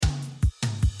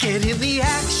Get in the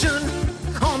action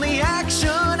on the Action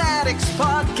Addicts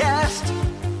podcast.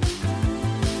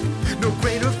 No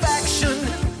greater faction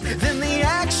than the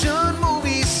action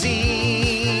movie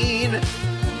scene.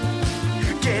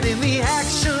 Get in the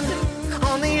action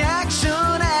on the Action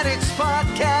Addicts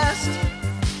podcast.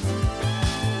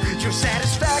 Your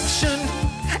satisfaction,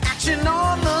 action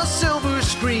on the silver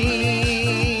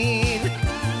screen.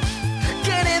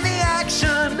 Get in the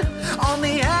action on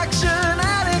the Action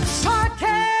Addicts podcast.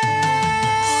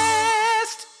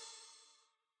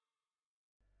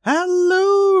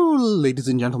 Hello, ladies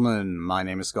and gentlemen. My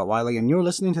name is Scott Wiley, and you're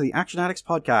listening to the Action Addicts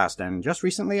podcast. And just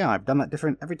recently, I've done that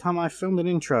different every time I've filmed an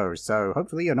intro, so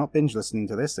hopefully you're not binge listening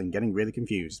to this and getting really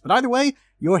confused. But either way,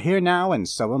 you're here now, and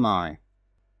so am I.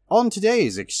 On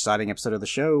today's exciting episode of the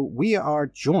show, we are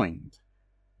joined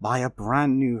by a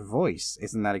brand new voice.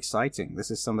 Isn't that exciting?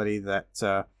 This is somebody that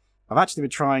I've actually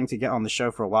been trying to get on the show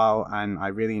for a while, and I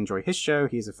really enjoy his show.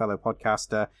 He's a fellow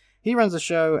podcaster. He runs a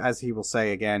show, as he will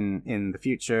say again in the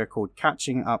future, called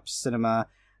Catching Up Cinema,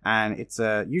 and it's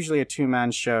usually a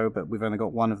two-man show, but we've only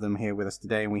got one of them here with us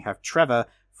today, and we have Trevor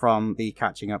from the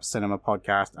Catching Up Cinema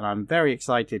podcast, and I'm very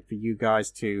excited for you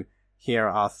guys to hear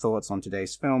our thoughts on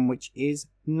today's film, which is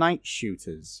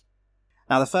Nightshooters.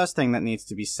 Now, the first thing that needs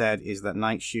to be said is that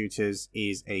Nightshooters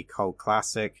is a cult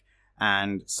classic,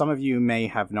 and some of you may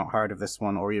have not heard of this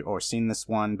one or seen this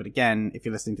one, but again, if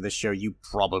you're listening to this show, you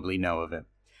probably know of it.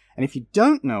 And if you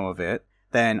don't know of it,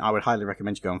 then I would highly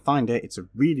recommend you go and find it. It's a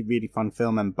really, really fun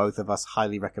film, and both of us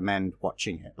highly recommend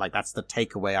watching it. Like, that's the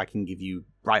takeaway I can give you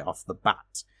right off the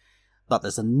bat. But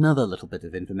there's another little bit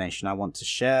of information I want to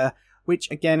share,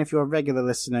 which, again, if you're a regular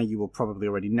listener, you will probably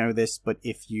already know this, but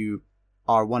if you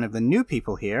are one of the new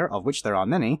people here, of which there are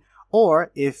many,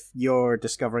 or if you're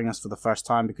discovering us for the first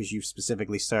time because you've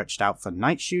specifically searched out for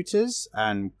Nightshooters,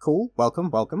 and cool,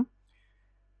 welcome.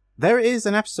 There is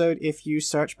an episode, if you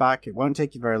search back, it won't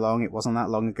take you very long, it wasn't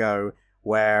that long ago,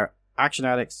 where Action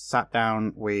Addicts sat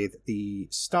down with the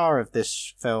star of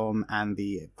this film and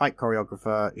the fight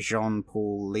choreographer,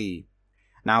 Jean-Paul Lee.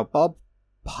 Now, Bob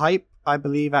Pipe, I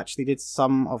believe, actually did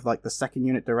some of like the second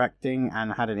unit directing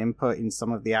and had an input in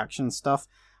some of the action stuff,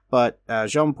 but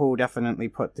Jean-Paul definitely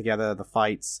put together the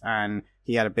fights, and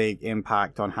he had a big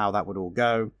impact on how that would all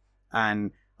go, and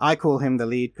I call him the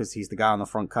lead because he's the guy on the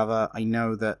front cover. I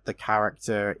know that the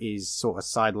character is sort of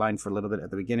sidelined for a little bit at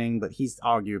the beginning, but he's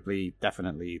arguably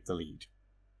definitely the lead.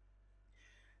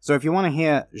 So if you want to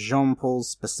hear Jean-Paul's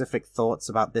specific thoughts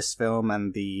about this film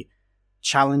and the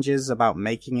challenges about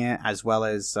making it, as well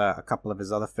as a couple of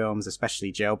his other films,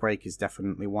 especially Jailbreak is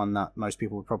definitely one that most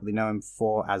people would probably know him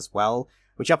for as well,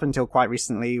 which up until quite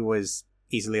recently was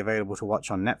easily available to watch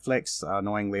on Netflix.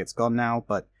 Annoyingly, it's gone now,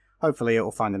 but hopefully it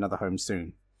will find another home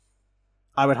soon.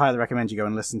 I would highly recommend you go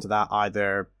and listen to that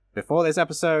either before this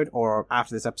episode or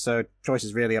after this episode. Choice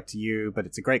is really up to you, but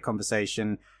it's a great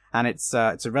conversation, and it's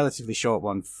a relatively short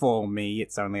one for me.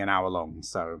 It's only an hour long,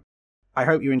 so I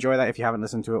hope you enjoy that if you haven't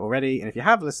listened to it already, and if you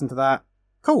have listened to that,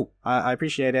 cool. I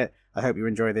appreciate it. I hope you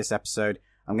enjoy this episode.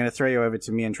 I'm going to throw you over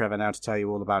to me and Trevor now to tell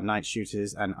you all about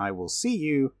Nightshooters, and I will see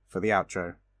you for the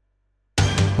outro.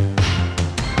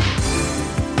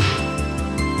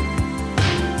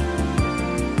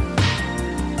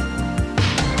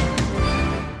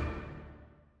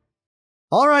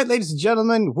 Alright, ladies and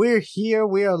gentlemen, we're here,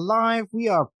 we are live, we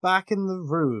are back in the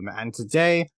room, and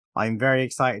today I'm very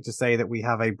excited to say that we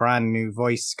have a brand new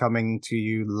voice coming to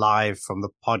you live from the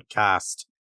podcast.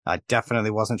 I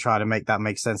definitely wasn't trying to make that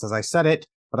make sense as I said it,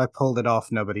 but I pulled it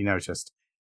off, nobody noticed.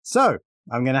 So,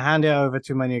 I'm going to hand it over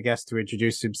to my new guest to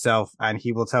introduce himself, and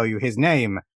he will tell you his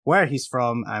name, where he's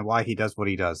from, and why he does what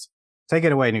he does. Take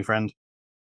it away, new friend.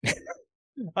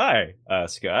 Hi,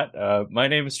 Scott. My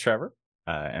name is Trevor.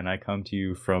 And I come to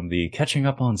you from the Catching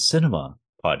Up on Cinema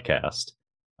podcast.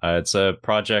 It's a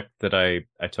project that I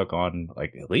took on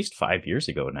like at least 5 years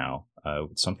ago now.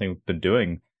 It's something we've been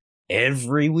doing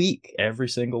every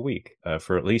single week,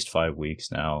 for at least 5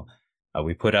 weeks now.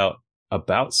 We put out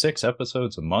about 6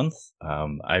 episodes a month.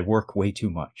 I work way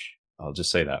too much. I'll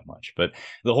just say that much. But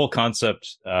the whole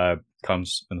concept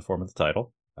comes in the form of the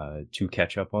title, to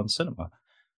catch up on cinema.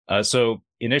 So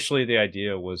initially the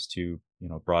idea was to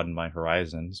broaden my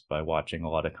horizons by watching a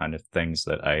lot of kind of things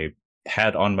that I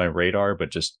had on my radar,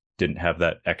 but just didn't have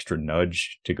that extra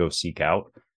nudge to go seek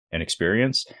out and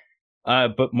experience.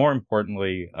 But more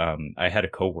importantly, I had a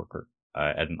coworker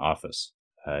at an office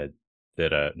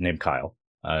that named Kyle,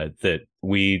 that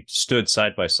we stood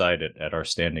side by side at our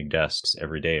standing desks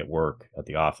every day at work at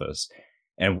the office.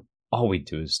 And all we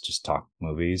do is just talk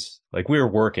movies. Like, we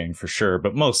were working for sure,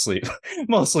 but mostly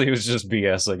mostly it was just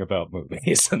BSing about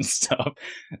movies and stuff.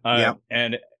 Yep.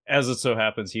 And as it so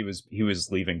happens, he was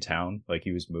leaving town, like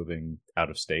he was moving out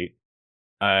of state.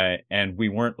 And we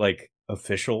weren't like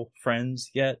official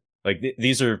friends yet. Like,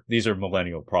 these are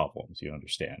millennial problems, you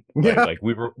understand, right? Yeah. Like,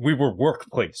 we were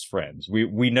workplace friends.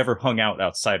 We never hung out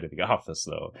outside of the office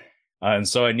though. And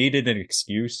so I needed an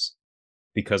excuse,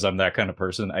 because I'm that kind of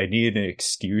person. I needed an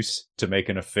excuse to make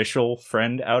an official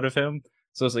friend out of him.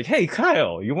 So I was like, "Hey,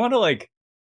 Kyle, you want to like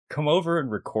come over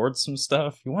and record some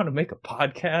stuff? You want to make a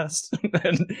podcast?"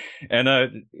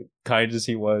 And kind as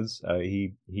he was,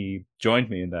 he joined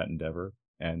me in that endeavor,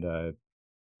 and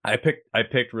I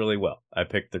picked really well. I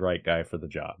picked the right guy for the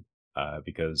job,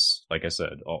 because, like I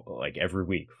said, like every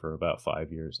week for about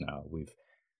 5 years now, we've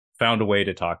found a way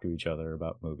to talk to each other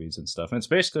about movies and stuff. And it's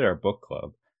basically our book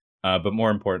club. But more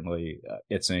importantly,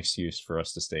 it's an excuse for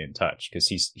us to stay in touch, because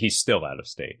he's still out of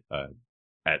state,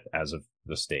 as of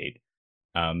the state.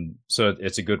 So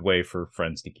it's a good way for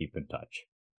friends to keep in touch.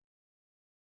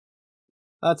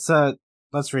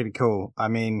 That's really cool. I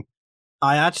mean,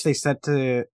 I actually said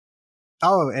to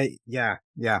yeah.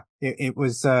 It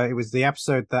was the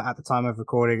episode that at the time of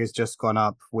recording has just gone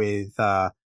up with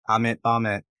Amit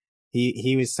Barmit.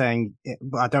 He was saying,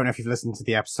 I don't know if you've listened to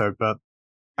the episode, but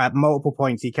at multiple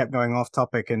points he kept going off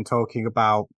topic and talking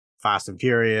about Fast and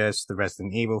Furious, the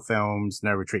Resident Evil films,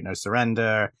 No Retreat, No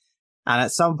Surrender. And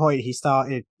at some point he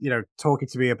started, talking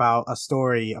to me about a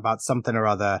story about something or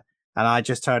other. And I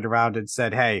just turned around and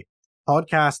said, "Hey,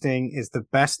 podcasting is the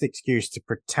best excuse to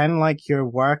pretend like you're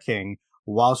working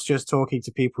whilst just talking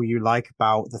to people you like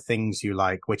about the things you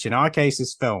like," which in our case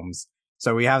is films.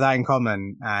 So we have that in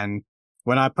common. And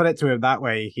when I put it to him that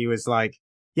way, he was like,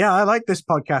 "Yeah, I like this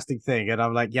podcasting thing." And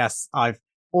I'm like, "Yes, I've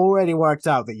already worked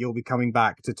out that you'll be coming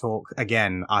back to talk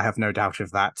again. I have no doubt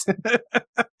of that."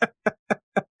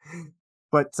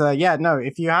 But yeah, no,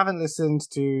 if you haven't listened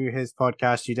to his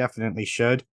podcast, you definitely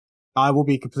should. I will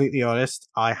be completely honest.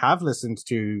 I have listened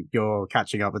to your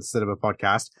Catching Up with Cinema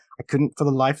podcast. I couldn't for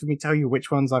the life of me tell you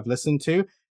which ones I've listened to,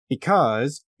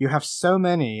 because you have so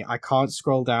many. I can't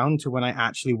scroll down to when I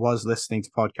actually was listening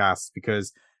to podcasts,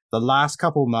 because the last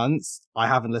couple months, I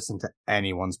haven't listened to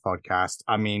anyone's podcast.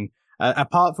 I mean,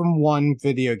 apart from one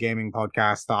video gaming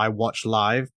podcast that I watch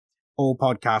live, all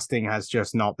podcasting has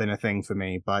just not been a thing for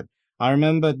me. But I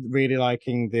remember really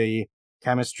liking the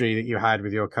chemistry that you had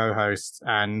with your co-host,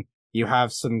 and you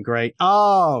have some great.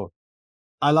 Oh,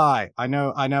 I lie. I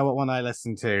know what one I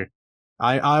listened to.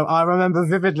 I remember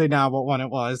vividly now what one it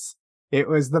was. It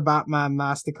was the Batman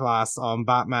Masterclass on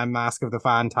Batman Mask of the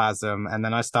Phantasm, and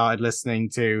then I started listening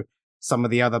to some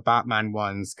of the other Batman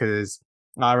ones, because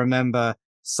I remember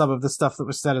some of the stuff that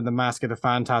was said in the Mask of the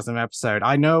Phantasm episode.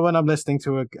 I know when I'm listening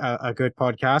to a good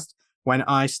podcast, when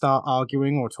I start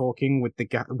arguing or talking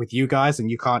with you guys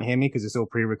and you can't hear me because it's all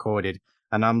pre-recorded,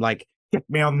 and I'm like, "Get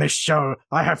me on this show.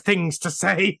 I have things to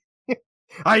say.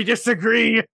 I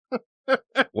disagree."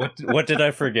 What did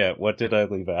I forget? What did I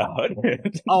leave out?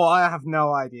 Oh, I have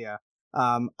no idea.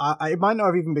 It might not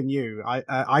have even been you.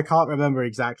 I can't remember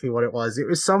exactly what it was. It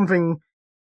was something.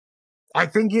 I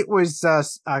think it was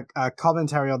a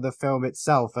commentary on the film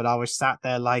itself, and I was sat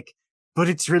there like, "But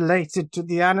it's related to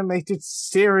the animated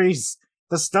series.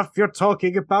 The stuff you're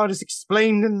talking about is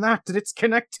explained in that, and it's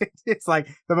connected." It's like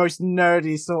the most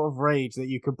nerdy sort of rage that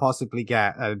you could possibly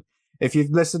get. And if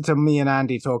you've listened to me and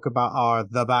Andy talk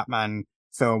about The Batman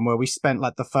film, where we spent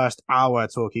like the first hour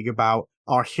talking about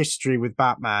our history with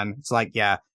Batman, it's like,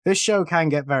 yeah, this show can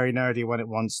get very nerdy when it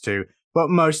wants to, but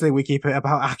mostly we keep it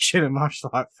about action and martial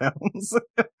art films.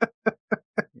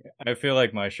 I feel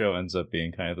like my show ends up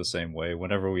being kind of the same way.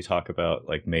 Whenever we talk about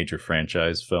like major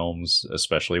franchise films,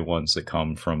 especially ones that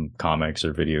come from comics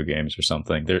or video games or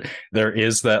something, there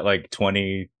is that like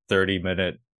 20-30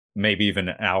 minute, maybe even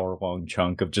an hour long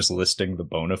chunk of just listing the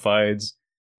bona fides,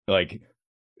 like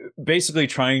basically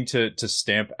trying to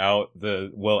stamp out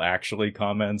the "well actually"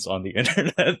 comments on the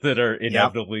internet that are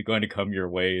inevitably going to come your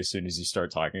way as soon as you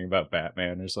start talking about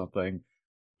Batman or something.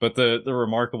 But the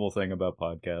remarkable thing about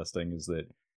podcasting is that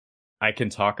I can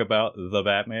talk about the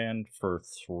Batman for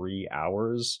 3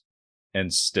 hours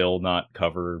and still not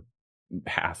cover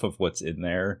half of what's in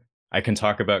there. I can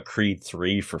talk about Creed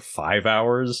 3 for 5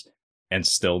 hours and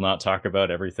still not talk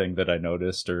about everything that I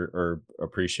noticed or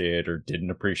appreciate or didn't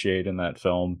appreciate in that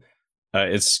film.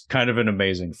 It's kind of an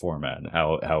amazing format,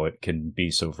 how it can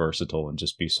be so versatile and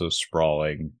just be so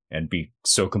sprawling and be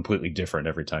so completely different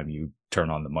every time you turn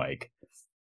on the mic.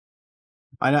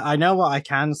 I know what I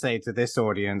can say to this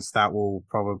audience that will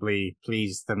probably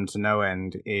please them to no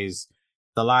end is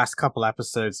the last couple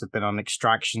episodes have been on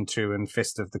Extraction 2 and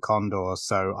Fist of the Condor,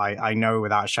 so I know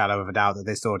without a shadow of a doubt that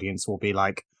this audience will be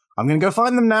like, I'm going to go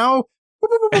find them now.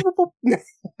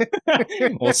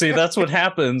 Well, see, that's what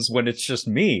happens when it's just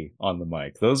me on the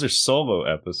mic. Those are solo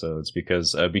episodes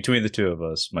because between the two of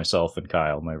us, myself and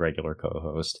Kyle, my regular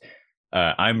co-host,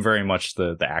 I'm very much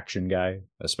the action guy,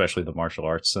 especially the martial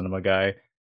arts cinema guy.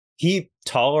 He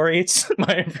tolerates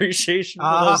my appreciation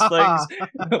for those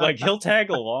things. Like he'll tag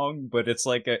along, but it's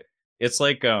like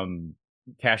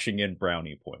cashing in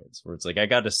brownie points where it's like I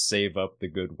got to save up the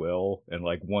goodwill, and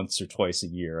like once or twice a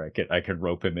year I could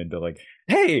rope him into like,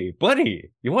 hey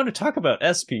buddy, you want to talk about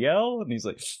SPL? And he's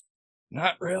like,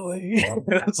 not really.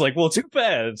 It's like, well, too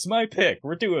bad, it's my pick,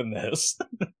 we're doing this.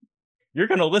 You're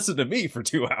gonna listen to me for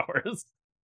 2 hours.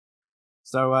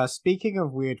 So, speaking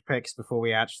of weird picks, before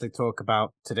we actually talk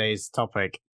about today's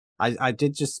topic, I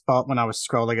did just spot when I was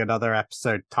scrolling another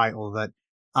episode title that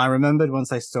I remembered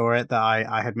once I saw it that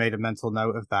I had made a mental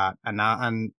note of that,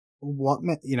 and what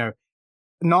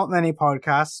not many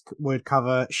podcasts would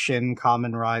cover Shin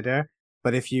Kamen Rider,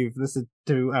 but if you've listened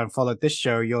to and followed this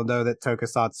show, you'll know that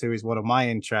Tokusatsu is one of my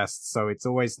interests. So it's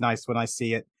always nice when I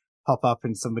see it pop up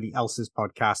in somebody else's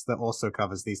podcast that also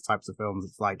covers these types of films.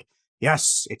 It's like,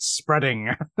 yes, it's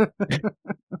spreading.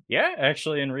 Yeah,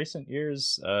 actually, in recent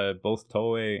years, both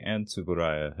Toei and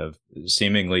Tsuburaya have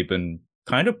seemingly been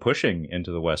kind of pushing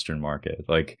into the Western market.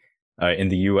 Like in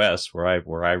the U.S., where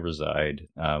I reside,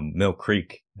 Mill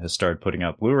Creek has started putting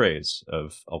out Blu-rays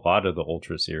of a lot of the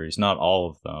Ultra series, not all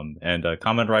of them. And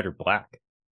Kamen Rider Black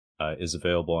is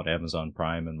available on Amazon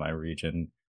Prime in my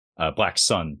region. Black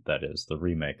Sun, that is, the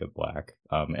remake of Black.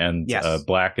 And Yes.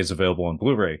 Black is available on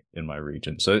Blu-ray in my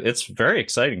region. So it's very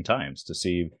exciting times to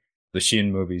see the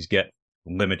Shin movies get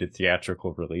limited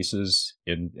theatrical releases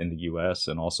in the US,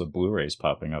 and also Blu-rays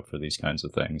popping up for these kinds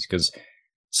of things. Because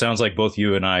sounds like both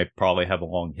you and I probably have a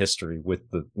long history with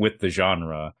the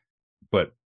genre,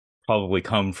 but probably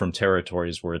come from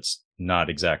territories where it's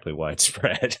not exactly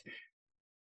widespread.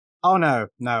 Oh no.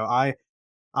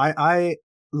 I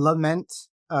lament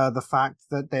the fact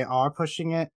that they are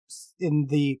pushing it in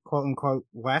the quote unquote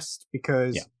West,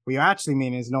 because what you actually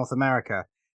mean is North America.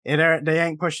 They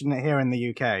ain't pushing it here in the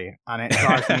UK, and it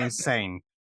drives me insane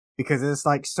because it's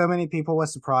like so many people were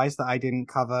surprised that I didn't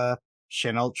cover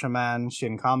Shin Ultraman,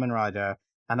 Shin Kamen Rider,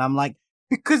 and I'm like,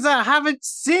 because I haven't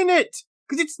seen it,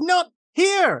 because it's not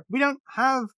here. We don't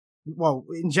have, well,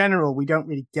 in general, we don't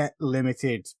really get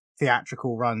limited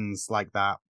theatrical runs like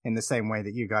that in the same way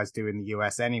that you guys do in the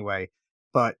US anyway.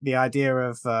 But the idea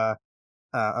of a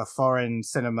foreign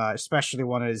cinema, especially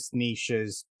one as niche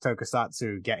as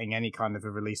Tokusatsu, getting any kind of a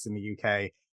release in the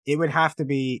UK, it would have to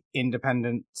be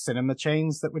independent cinema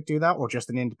chains that would do that, or just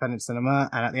an independent cinema.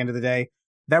 And at the end of the day,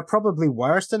 there probably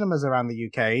were cinemas around the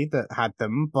UK that had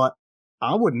them, but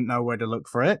I wouldn't know where to look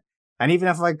for it. And even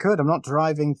if I could, I'm not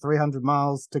driving 300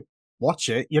 miles to watch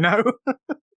it, you know?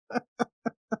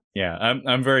 Yeah,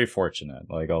 I'm very fortunate.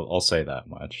 Like I'll say that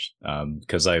much,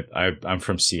 because I'm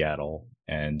from Seattle,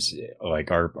 and like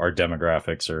our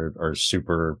demographics are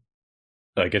super,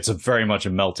 like it's a very much a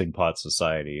melting pot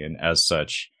society, and as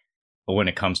such, when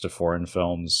it comes to foreign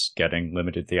films getting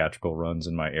limited theatrical runs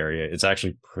in my area, it's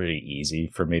actually pretty easy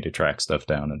for me to track stuff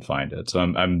down and find it. So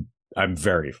I'm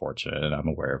very fortunate, and I'm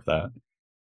aware of that.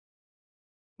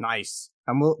 Nice.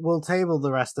 And we'll table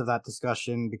the rest of that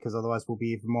discussion, because otherwise we'll be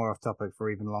even more off topic for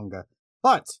even longer.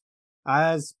 But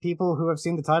as people who have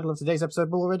seen the title of today's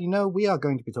episode will already know, we are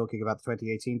going to be talking about the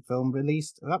 2018 film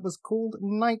released that was called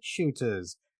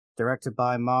Nightshooters, directed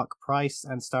by Mark Price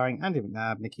and starring Andy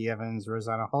McNabb, Nikki Evans,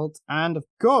 Rosanna Holt, and of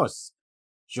course,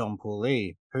 Jean-Paul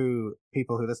Lee, who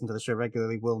people who listen to the show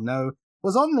regularly will know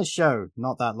was on this show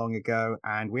not that long ago,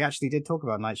 and we actually did talk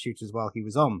about Nightshooters while he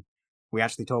was on. We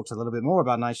actually talked a little bit more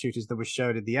about Nightshooters that was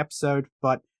showed in the episode,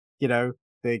 but, you know,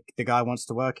 the guy wants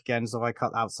to work again, so I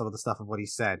cut out some of the stuff of what he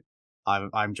said.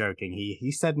 I'm joking.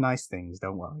 He said nice things,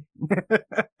 don't worry.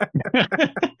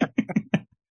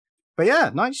 But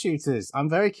yeah, Nightshooters. I'm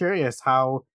very curious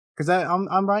how, because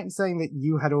I'm right in saying that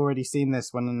you had already seen this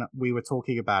when we were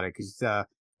talking about it, because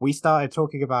we started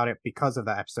talking about it because of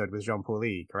that episode with Jean-Paul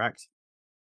Lee, correct?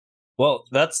 Well,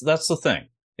 that's the thing,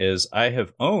 is I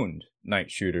have owned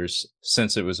Nightshooters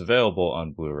since it was available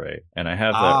on Blu-ray, and I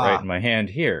have that right in my hand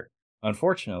here.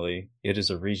 Unfortunately, it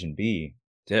is a Region B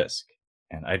disc,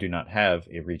 and I do not have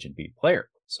a Region B player.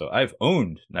 So I've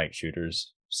owned Nightshooters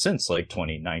since like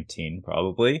 2019,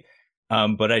 probably,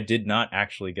 but I did not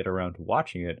actually get around to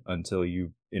watching it until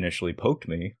you initially poked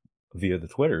me via the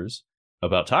Twitters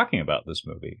about talking about this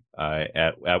movie.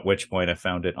 At which point I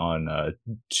found it on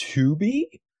Tubi,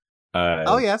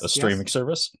 yes, a streaming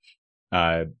service.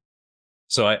 Uh,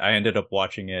 so I ended up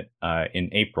watching it in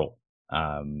April.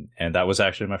 And that was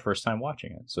actually my first time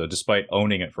watching it. So despite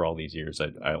owning it for all these years,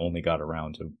 I only got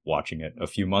around to watching it a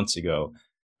few months ago.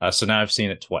 So now I've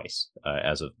seen it twice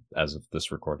as of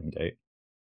this recording date.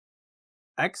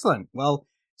 Excellent. Well,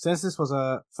 since this was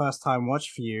a first time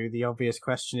watch for you, the obvious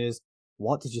question is,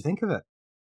 what did you think of it?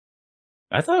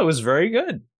 I thought it was very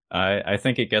good. I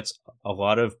think it gets a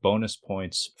lot of bonus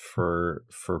points for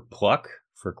pluck,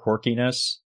 for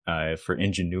quirkiness, for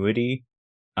ingenuity,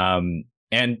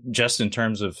 and just in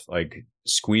terms of like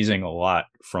squeezing a lot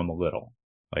from a little.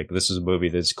 Like this is a movie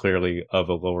that's clearly of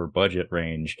a lower budget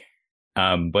range,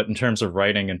 but in terms of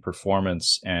writing and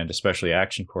performance, and especially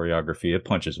action choreography, it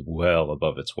punches well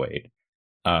above its weight.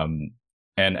 Um,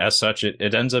 and as such,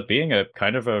 it ends up being a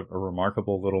kind of a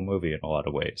remarkable little movie in a lot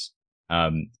of ways.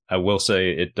 I will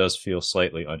say it does feel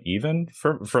slightly uneven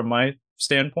from my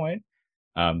standpoint.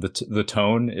 The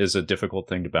tone is a difficult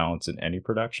thing to balance in any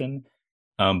production,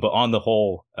 but on the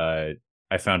whole, I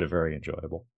found it very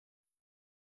enjoyable.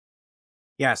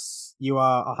 Yes, you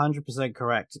are 100%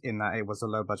 correct in that it was a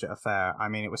low budget affair. I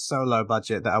mean, it was so low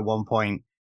budget that at one point,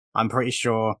 I'm pretty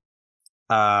sure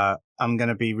I'm going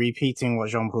to be repeating what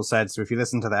Jean-Paul said. So if you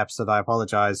listen to the episode, I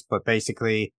apologize. But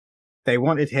basically, they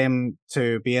wanted him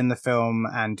to be in the film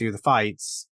and do the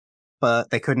fights,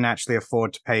 but they couldn't actually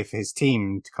afford to pay for his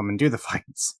team to come and do the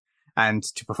fights and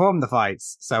to perform the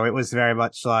fights. So it was very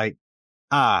much like,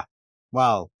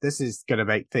 well, this is going to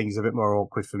make things a bit more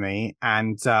awkward for me.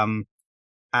 And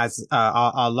as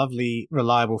our lovely,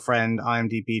 reliable friend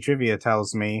IMDb Trivia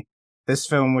tells me, this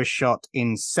film was shot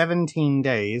in 17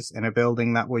 days in a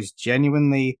building that was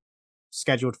genuinely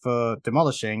scheduled for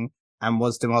demolishing and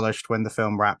was demolished when the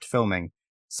film wrapped filming.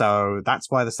 So that's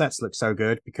why the sets look so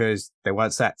good, because they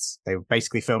weren't sets. They were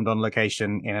basically filmed on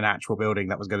location in an actual building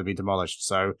that was going to be demolished.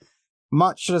 So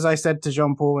much as I said to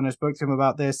Jean-Paul when I spoke to him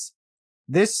about this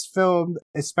film,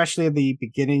 especially the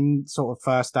beginning sort of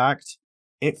first act,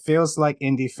 it feels like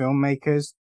indie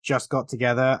filmmakers just got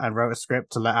together and wrote a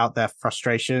script to let out their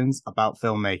frustrations about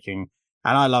filmmaking.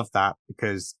 And I love that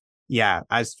because, yeah,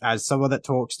 as someone that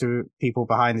talks to people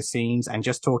behind the scenes and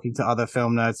just talking to other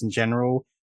film nerds in general,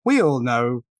 we all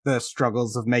know the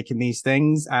struggles of making these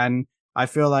things. And I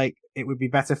feel like it would be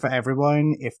better for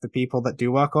everyone if the people that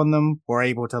do work on them were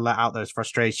able to let out those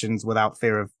frustrations without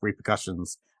fear of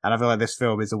repercussions. And I feel like this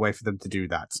film is a way for them to do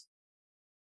that.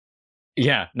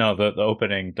 Yeah, no, the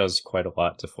opening does quite a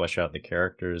lot to flesh out the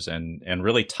characters and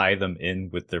really tie them in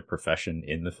with their profession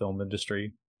in the film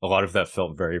industry. A lot of that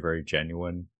felt very, very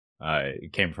genuine.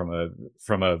 It came from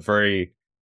a very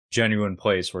genuine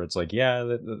place where it's like,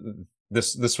 yeah,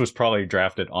 this was probably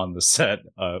drafted on the set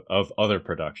of other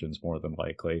productions more than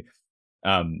likely.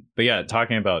 But yeah,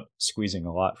 talking about squeezing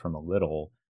a lot from a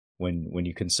little, when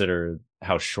you consider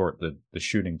how short the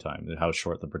shooting time, how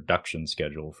short the production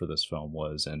schedule for this film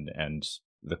was, and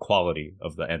the quality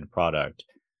of the end product,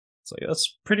 it's like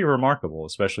that's pretty remarkable,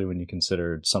 especially when you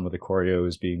consider some of the choreo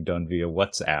is being done via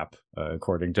WhatsApp,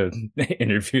 according to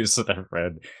interviews that I've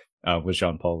read with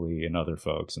Jean-Paul Lee and other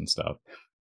folks and stuff.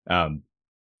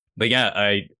 But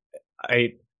yeah,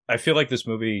 I feel like this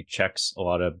movie checks a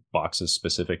lot of boxes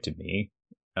specific to me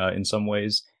in some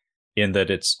ways, in that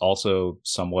it's also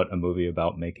somewhat a movie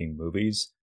about making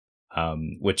movies,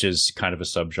 which is kind of a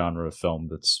subgenre of film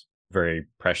that's very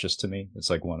precious to me. It's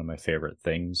like one of my favorite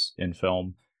things in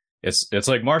film. It's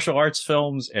like martial arts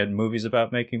films and movies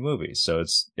about making movies. So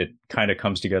it kind of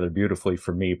comes together beautifully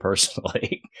for me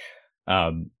personally.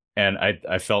 And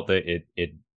I felt that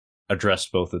it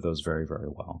addressed both of those very, very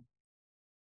well.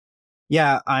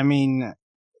 Yeah, I mean,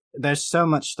 there's so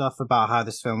much stuff about how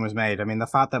this film was made. I mean, the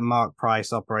fact that Mark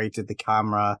Price operated the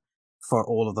camera for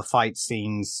all of the fight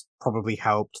scenes probably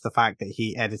helped. The fact that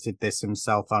he edited this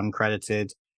himself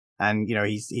uncredited. And, you know,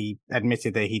 he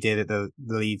admitted that he did at the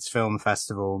Leeds Film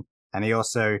Festival. And he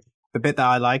also, the bit that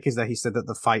I like is that he said that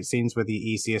the fight scenes were the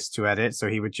easiest to edit. So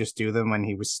he would just do them when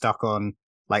he was stuck on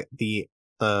like the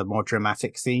more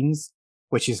dramatic scenes,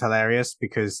 which is hilarious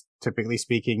because typically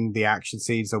speaking, the action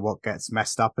scenes are what gets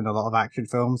messed up in a lot of action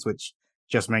films, which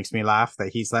just makes me laugh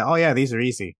that he's like, oh yeah, these are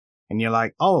easy. And you're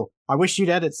like, oh, I wish you'd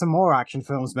edit some more action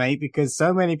films, mate, because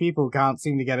so many people can't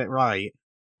seem to get it right.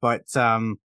 But,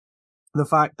 the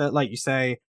fact that, like you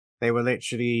say, they were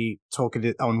literally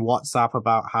talking on WhatsApp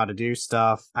about how to do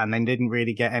stuff and then didn't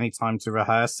really get any time to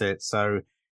rehearse it. So,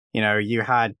 you know, you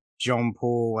had John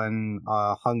Paul and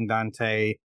Hung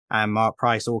Dante and Mark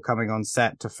Price all coming on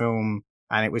set to film.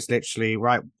 And it was literally,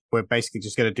 right, we're basically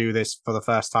just going to do this for the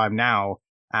first time now.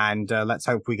 And let's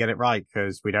hope we get it right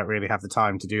because we don't really have the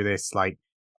time to do this like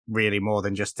really more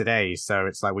than just today. So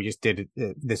it's like we just did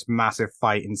this massive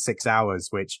fight in 6 hours,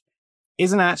 which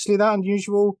isn't actually that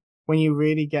unusual when you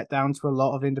really get down to a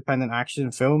lot of independent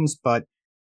action films. But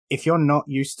if you're not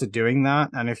used to doing that,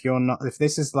 and if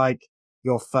this is like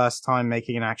your first time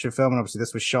making an action film, and obviously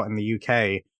this was shot in the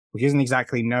UK, which isn't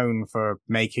exactly known for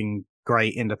making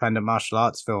great independent martial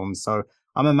arts films. So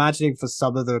I'm imagining for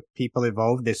some of the people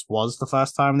involved, this was the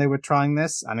first time they were trying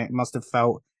this, and it must have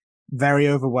felt very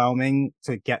overwhelming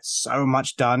to get so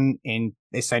much done in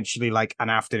essentially like an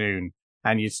afternoon.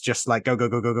 And it's just like go, go,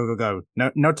 go, go, go, go,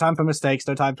 go. No time for mistakes,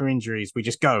 no time for injuries. We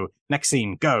just go. Next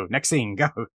scene, go. Next scene, go.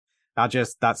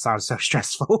 That sounds so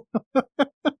stressful.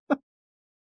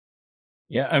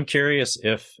 Yeah, I'm curious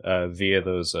if via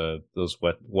those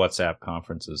WhatsApp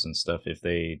conferences and stuff, if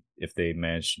they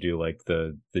managed to do like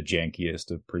the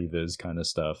jankiest of previs kind of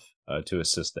stuff to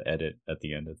assist the edit at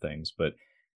the end of things. But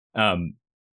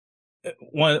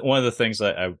one of the things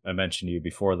that I mentioned to you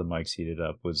before the mics heated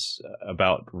up was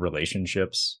about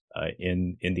relationships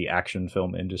in the action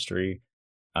film industry,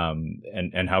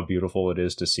 and how beautiful it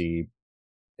is to see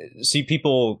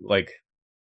people like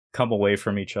come away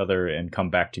from each other and come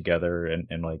back together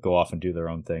and like go off and do their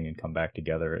own thing and come back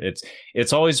together.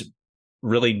 It's always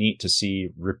really neat to see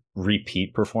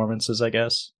repeat performances, I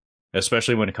guess,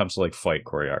 especially when it comes to like fight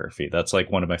choreography. That's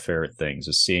like one of my favorite things,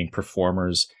 is seeing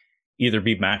performers either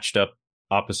be matched up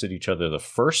opposite each other the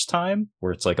first time,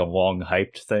 where it's like a long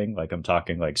hyped thing. Like I'm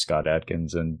talking like Scott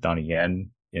Adkins and Donnie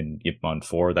Yen in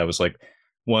Ip54. That was like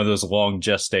one of those long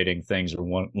gestating things, or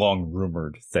one long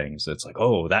rumored things. It's like,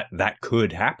 oh, that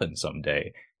could happen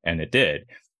someday. And it did.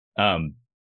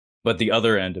 But the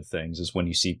other end of things is when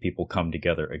you see people come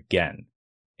together again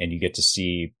and you get to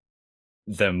see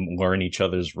them learn each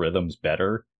other's rhythms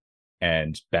better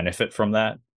and benefit from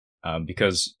that.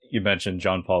 Because you mentioned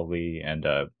John Paul Lee and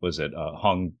was it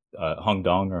Hong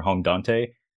Dong or Hong Dante?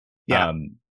 Yeah.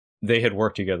 They had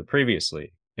worked together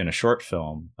previously in a short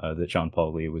film that John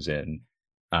Paul Lee was in,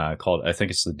 called, I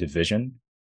think it's The Division.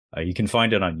 You can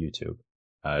find it on YouTube.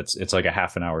 It's like a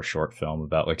half an hour short film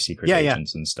about like secret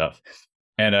agents and stuff.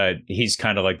 And he's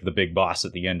kind of like the big boss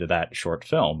at the end of that short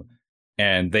film.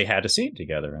 And they had a scene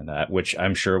together in that, which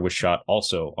I'm sure was shot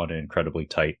also on an incredibly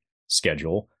tight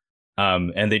schedule.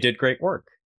 And they did great work.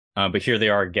 But here they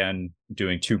are again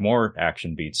doing 2 more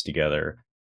action beats together.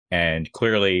 And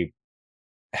clearly,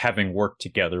 having worked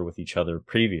together with each other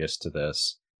previous to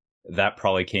this, that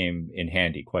probably came in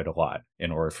handy quite a lot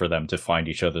in order for them to find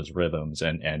each other's rhythms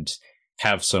and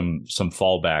have some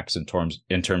fallbacks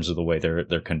in terms of the way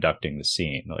they're conducting the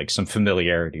scene, like some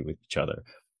familiarity with each other.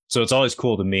 So it's always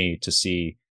cool to me to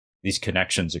see these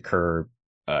connections occur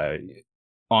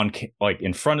on like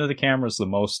in front of the camera is the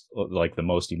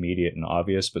most immediate and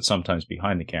obvious, but sometimes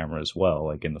behind the camera as well,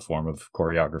 like in the form of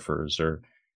choreographers or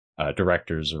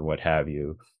directors or what have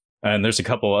you. And there's a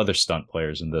couple other stunt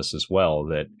players in this as well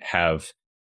that have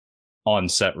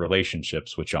on-set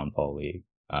relationships with John Paul Lee.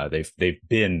 They've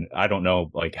been, I don't know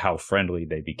like how friendly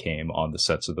they became on the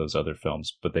sets of those other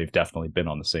films, but they've definitely been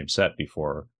on the same set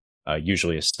before.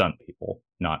 Usually as stunt people,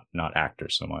 not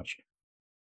actors so much.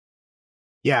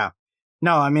 Yeah.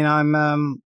 No, I mean,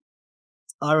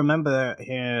 I remember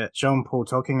here Jean Paul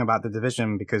talking about The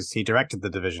Division because he directed The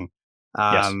Division.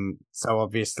 Yes. So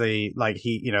obviously, like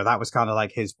that was kind of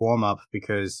like his warm up,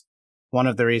 because one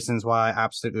of the reasons why I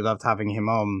absolutely loved having him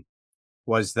on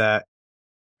was that,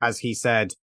 as he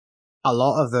said, a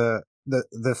lot of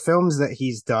the films that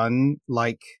he's done,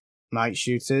 like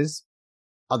Nightshooters,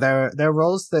 they're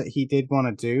roles that he did want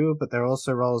to do, but they're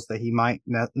also roles that he might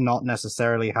not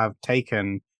necessarily have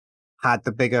taken had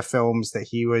the bigger films that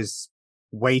he was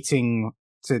waiting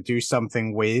to do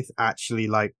something with actually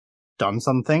like done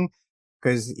something.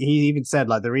 Because he even said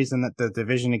like the reason that The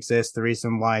Division exists, the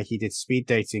reason why he did Speed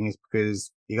Dating is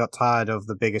because he got tired of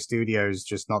the bigger studios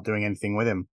just not doing anything with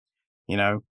him,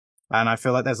 And I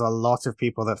feel like there's a lot of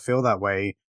people that feel that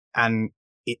way. And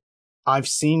I've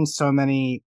seen so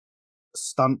many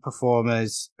stunt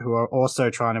performers who are also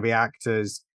trying to be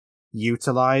actors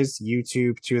utilize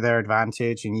YouTube to their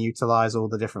advantage and utilize all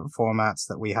the different formats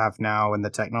that we have now and the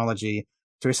technology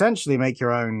to essentially make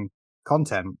your own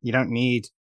content. You don't need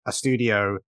a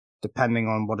studio depending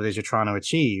on what it is you're trying to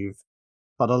achieve,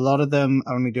 but a lot of them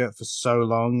only do it for so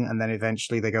long and then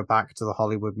eventually they go back to the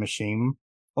Hollywood machine,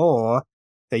 or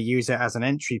they use it as an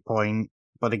entry point.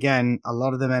 But again, a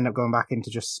lot of them end up going back into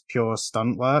just pure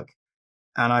stunt work.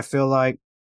 And I feel like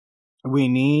we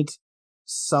need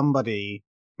somebody,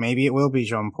 maybe it will be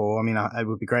Jean Paul, I mean, it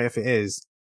would be great if it is,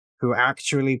 who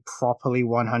actually properly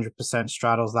 100%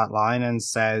 straddles that line and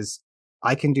says,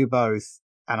 I can do both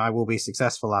and I will be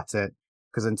successful at it.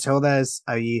 because until there's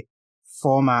a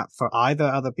format for either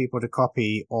other people to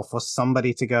copy or for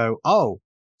somebody to go, oh,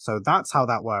 so that's how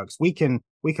that works. We can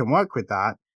work with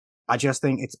that. I just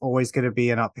think it's always going to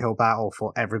be an uphill battle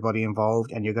for everybody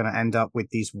involved, and you're going to end up with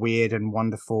these weird and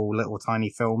wonderful little tiny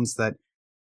films that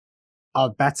are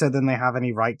better than they have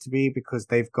any right to be because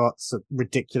they've got some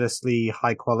ridiculously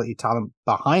high quality talent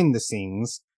behind the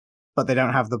scenes, but they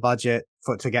don't have the budget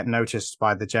to get noticed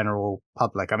by the general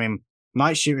public. I mean,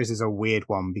 Nightshooters is a weird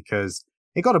one because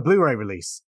it got a Blu-ray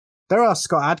release. There are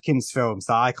Scott Adkins films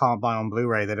that I can't buy on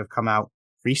Blu-ray that have come out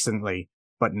recently,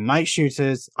 but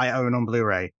Nightshooters I own on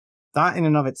Blu-ray. That in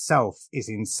and of itself is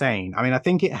insane. I mean, I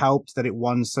think it helped that it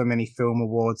won so many film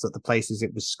awards at the places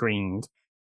it was screened,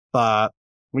 but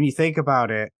when you think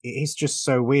about it, it's just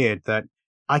so weird that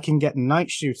I can get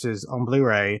Nightshooters on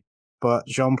Blu-ray, but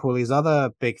Jean Pauly's other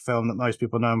big film that most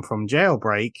people know him from,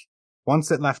 Jailbreak, once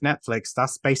it left Netflix,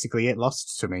 that's basically it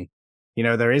lost to me. You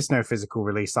know, there is no physical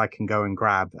release I can go and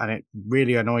grab, and it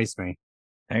really annoys me.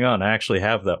 Hang on, I actually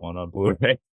have that one on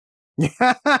Blu-ray.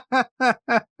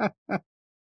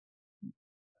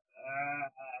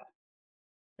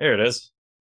 Here it is.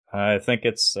 I think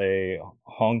it's a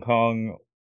Hong Kong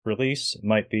release. It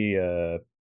might be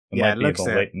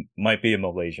might be a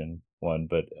Malaysian one,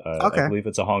 but okay. I believe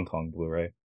it's a Hong Kong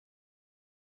Blu-ray.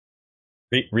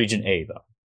 Region A though.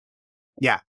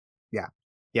 Yeah.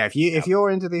 If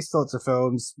you're into these sorts of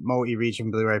films,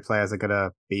 multi-region Blu-ray players are gonna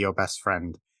be your best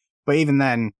friend. But even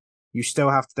then, you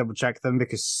still have to double check them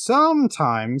because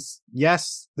sometimes,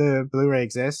 yes, the Blu-ray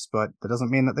exists, but that doesn't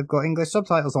mean that they've got English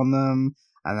subtitles on them.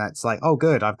 And that's like, oh,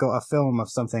 good, I've got a film of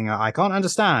something I can't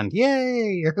understand.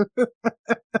 Yay!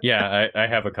 Yeah, I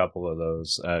have a couple of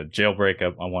those. Jailbreak,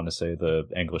 I want to say the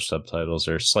English subtitles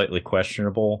are slightly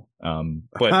questionable,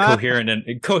 but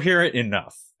coherent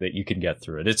enough that you can get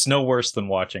through it. It's no worse than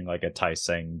watching like a Tai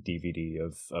Seng DVD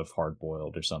of Hard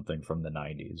Boiled or something from the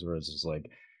 90s, where it's just like,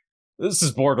 this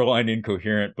is borderline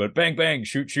incoherent, but bang, bang,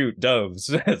 shoot, shoot, doves.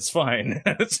 It's fine.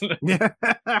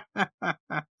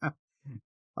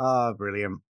 Oh,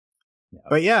 brilliant.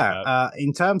 Yeah. But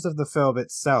in terms of the film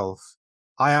itself,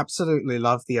 I absolutely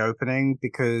love the opening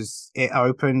because it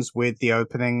opens with the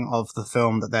opening of the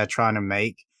film that they're trying to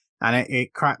make. And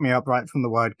it cracked me up right from the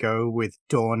word go with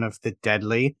Dawn of the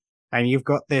Deadly. And you've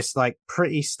got this like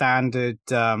pretty standard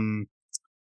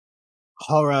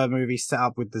horror movie set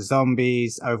up with the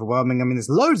zombies overwhelming. I mean, there's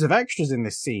loads of extras in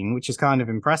this scene, which is kind of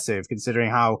impressive considering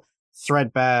how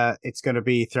threadbare it's going to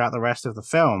be throughout the rest of the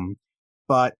film.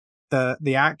 But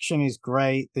the action is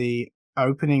great. The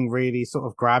opening really sort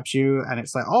of grabs you, and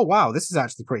it's like, oh wow, this is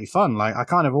actually pretty fun. Like, I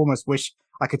kind of almost wish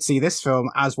I could see this film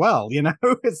as well. You know,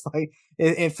 it's like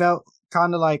it felt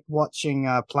kind of like watching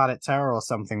Planet Terror or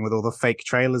something with all the fake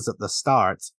trailers at the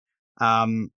start.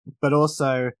 But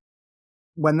also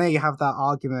when they have that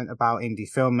argument about indie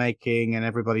filmmaking and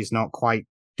everybody's not quite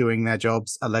doing their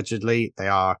jobs, allegedly they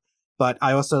are. But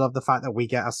I also love the fact that we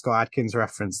get a Scott Adkins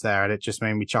reference there, and it just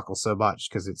made me chuckle so much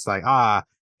because it's like,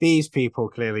 these people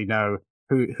clearly know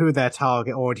who their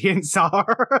target audience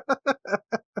are.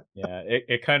 Yeah,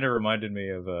 it kind of reminded me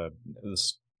of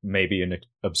this maybe an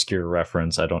obscure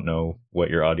reference. I don't know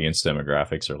what your audience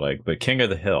demographics are like, but King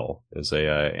of the Hill is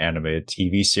a animated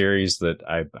TV series that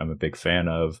I'm a big fan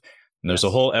of. And there's a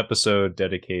whole episode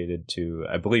dedicated to,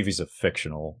 I believe he's a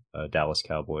fictional Dallas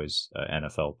Cowboys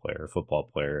NFL player, football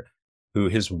player, who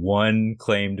his one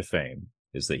claim to fame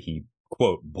is that he,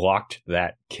 quote, blocked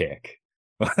that kick.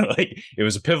 Like, it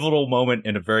was a pivotal moment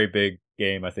in a very big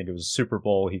game. I think it was a Super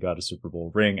Bowl. He got a Super Bowl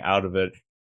ring out of it.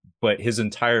 But his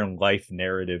entire life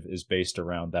narrative is based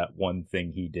around that one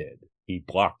thing he did. He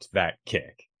blocked that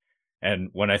kick. And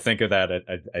when I think of that,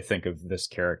 I think of this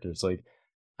character. It's like,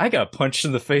 I got punched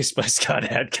in the face by Scott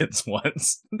Adkins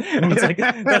once. It's like,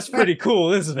 that's pretty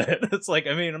cool, isn't it? It's like,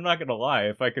 I mean, I'm not going to lie.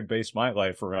 If I could base my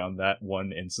life around that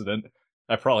one incident,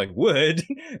 I probably would.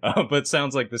 But it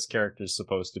sounds like this character is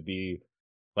supposed to be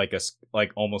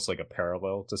like almost like a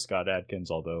parallel to Scott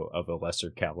Adkins, although of a lesser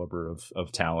caliber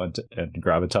of talent and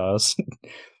gravitas.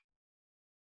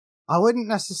 I wouldn't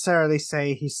necessarily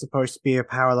say he's supposed to be a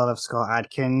parallel of Scott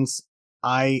Adkins.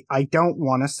 I don't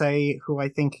want to say who I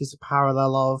think he's a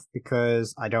parallel of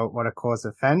because I don't want to cause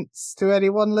offense to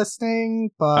anyone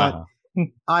listening, but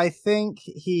I think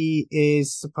he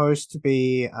is supposed to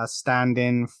be a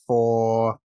stand-in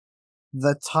for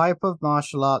the type of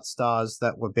martial arts stars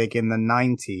that were big in the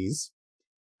 90s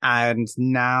and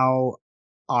now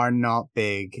are not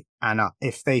big. And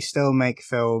if they still make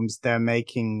films, they're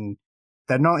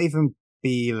not even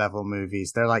B-level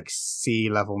movies. They're like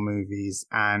C-level movies.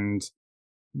 And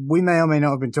we may or may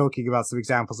not have been talking about some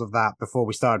examples of that before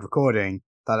we started recording,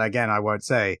 that again I won't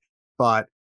say, but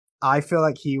I feel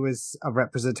like he was a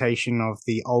representation of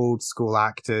the old school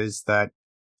actors that,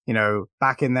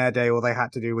 back in their day, all they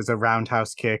had to do was a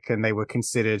roundhouse kick and they were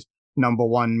considered number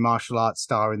one martial arts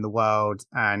star in the world.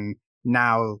 And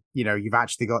now, you've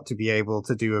actually got to be able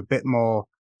to do a bit more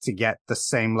to get the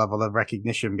same level of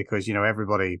recognition because,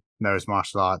 everybody knows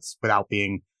martial arts without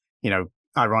being,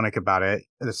 ironic about it.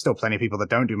 There's still plenty of people that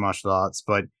don't do martial arts,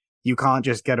 but you can't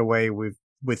just get away with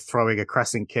throwing a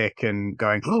crescent kick and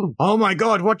going, oh my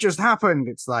God, what just happened?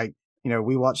 It's like,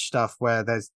 we watch stuff where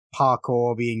there's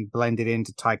parkour being blended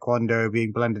into taekwondo,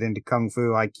 being blended into kung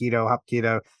fu, aikido,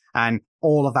 hapkido, and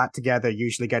all of that together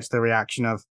usually gets the reaction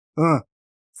of,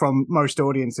 from most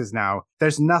audiences now.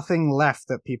 There's nothing left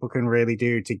that people can really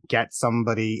do to get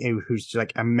somebody who's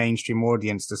like a mainstream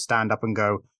audience to stand up and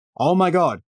go, oh my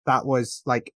God, that was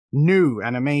like new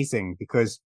and amazing,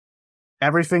 because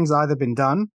everything's either been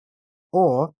done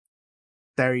or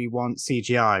they want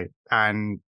CGI.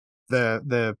 And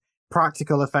the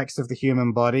practical effects of the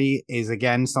human body is,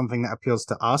 again, something that appeals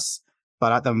to us.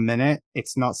 But at the minute,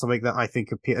 it's not something that I think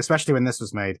especially when this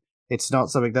was made, it's not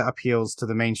something that appeals to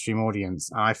the mainstream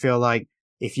audience. And I feel like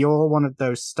if you're one of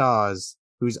those stars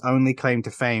whose only claim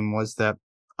to fame was that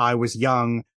I was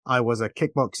young, I was a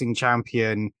kickboxing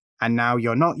champion, and now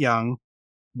you're not young,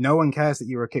 no one cares that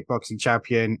you're a kickboxing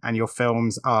champion and your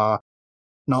films are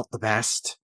not the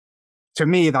best. To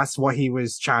me, that's what he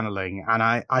was channeling. And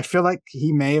I feel like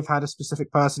he may have had a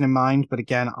specific person in mind, but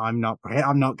again, I'm not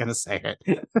going to say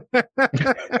it.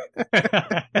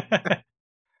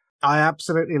 I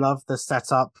absolutely love the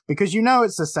setup, because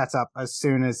it's a setup as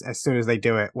soon as they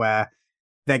do it, where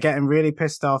they're getting really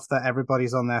pissed off that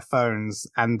everybody's on their phones.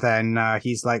 And then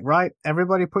he's like, right,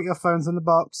 everybody put your phones in the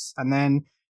box. And then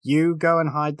you go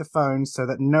and hide the phones so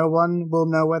that no one will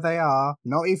know where they are,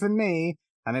 not even me.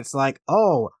 And it's like,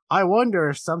 oh, I wonder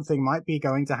if something might be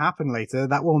going to happen later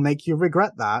that will make you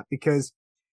regret that, because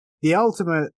the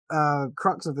ultimate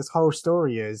crux of this whole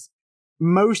story is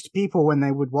most people, when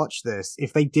they would watch this,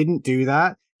 if they didn't do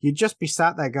that, you'd just be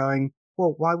sat there going,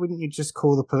 well, why wouldn't you just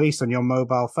call the police on your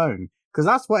mobile phone? Because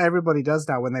that's what everybody does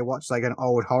now when they watch like an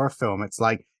old horror film. It's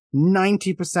like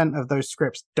 90% of those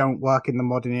scripts don't work in the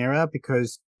modern era,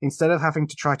 because instead of having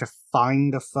to try to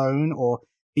find a phone or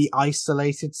be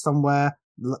isolated somewhere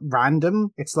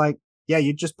random, it's like, yeah,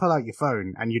 you'd just pull out your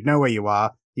phone and you'd know where you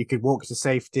are. You could walk to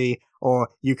safety, or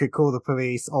you could call the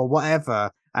police or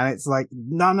whatever. And it's like,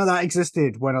 none of that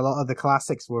existed when a lot of the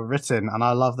classics were written. And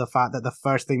I love the fact that the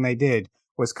first thing they did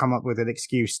was come up with an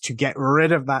excuse to get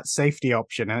rid of that safety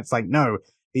option. And it's like, no,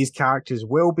 these characters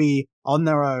will be on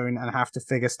their own and have to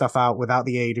figure stuff out without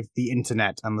the aid of the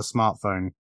internet and the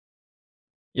smartphone.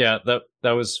 Yeah,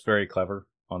 that was very clever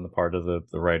on the part of the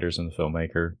writers and the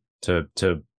filmmaker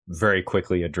to very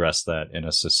quickly address that in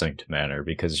a succinct manner,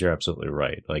 because you're absolutely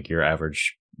right. Like, your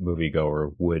average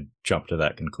moviegoer would jump to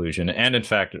that conclusion. And in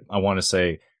fact, I want to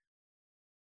say,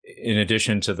 in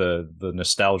addition to the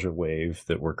nostalgia wave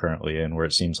that we're currently in, where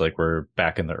it seems like we're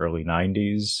back in the early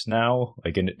 90s now,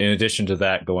 like in addition to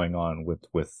that going on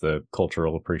with the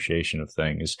cultural appreciation of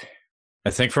things, I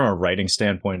think from a writing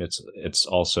standpoint, it's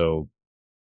also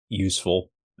useful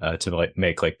to like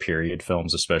make like period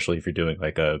films, especially if you're doing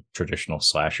like a traditional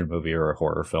slasher movie or a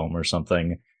horror film or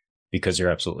something, because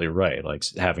you're absolutely right. Like,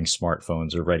 having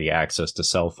smartphones or ready access to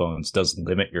cell phones does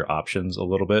limit your options a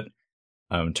little bit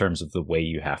in terms of the way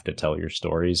you have to tell your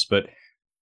stories. But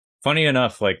funny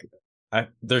enough, like,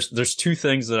 there's two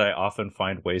things that I often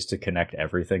find ways to connect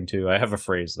everything to. I have a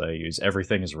phrase that I use: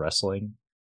 everything is wrestling.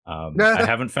 I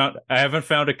haven't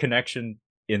found a connection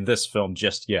in this film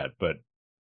just yet, but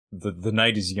the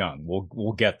night is young.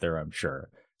 We'll get there, I'm sure.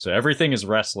 So everything is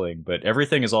wrestling, but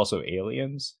everything is also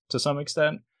aliens to some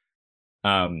extent.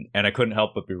 And I couldn't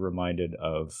help but be reminded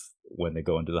of when they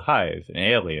go into the hive and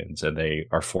aliens, and they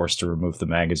are forced to remove the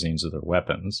magazines of their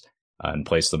weapons and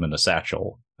place them in a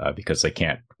satchel because they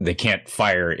can't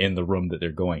fire in the room that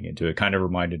they're going into. It kind of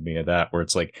reminded me of that, where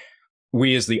it's like,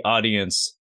 we as the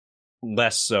audience,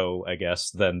 less so, I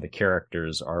guess, than the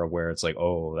characters, are aware. It's like,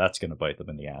 oh, that's going to bite them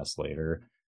in the ass later.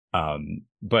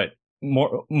 But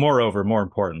more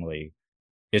importantly,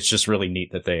 it's just really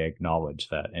neat that they acknowledged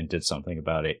that and did something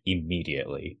about it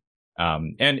immediately.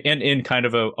 And in kind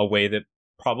of a way that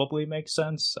probably makes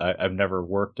sense. I've never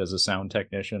worked as a sound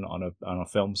technician on a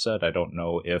film set. I don't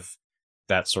know if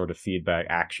that sort of feedback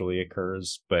actually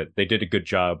occurs, but they did a good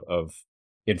job of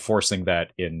enforcing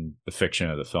that in the fiction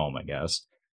of the film, I guess.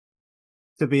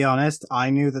 To be honest, I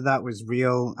knew that was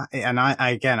real, and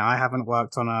I haven't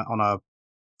worked on a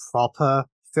proper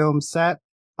film set.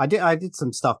 I did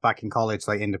some stuff back in college,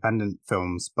 like independent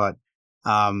films, but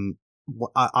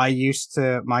I used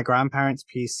to, my grandparents'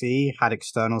 PC had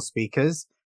external speakers,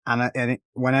 and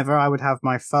whenever I would have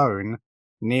my phone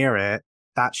near it,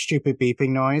 that stupid beeping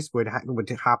noise would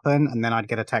happen, and then I'd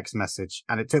get a text message,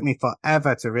 and it took me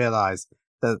forever to realize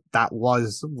that that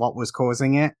was what was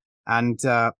causing it. And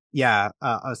so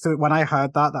when I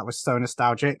heard that, that was so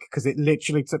nostalgic because it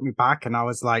literally took me back, and I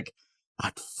was like,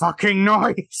 "That fucking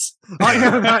noise! I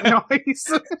know that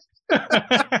noise."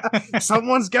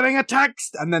 Someone's getting a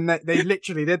text, and then they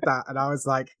literally did that, and I was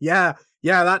like, yeah,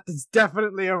 that is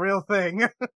definitely a real thing.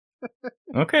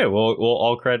 Okay, well,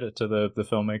 all credit to the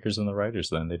filmmakers and the writers.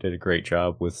 Then they did a great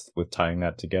job with tying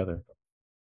that together.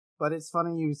 But it's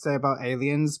funny you say about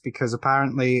aliens because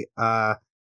apparently,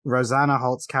 Rosanna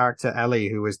Holt's character Ellie,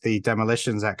 who was the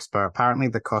demolitions expert, apparently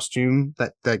the costume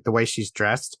that the way she's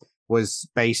dressed was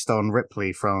based on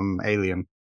Ripley from Alien.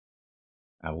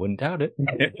 I wouldn't doubt it.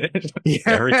 Yeah.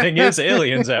 Everything is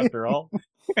aliens, after all.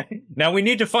 Now we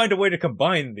need to find a way to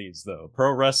combine these, though: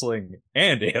 pro wrestling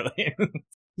and aliens.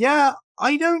 Yeah,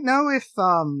 I don't know if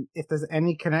there's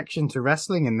any connection to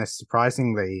wrestling in this.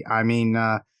 Surprisingly, I mean,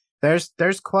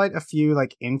 there's quite a few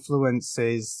like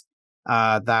influences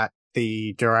that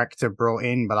the director brought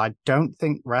in, but I don't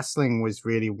think wrestling was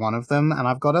really one of them. And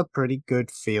I've got a pretty good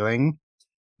feeling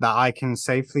that I can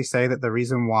safely say that the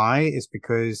reason why is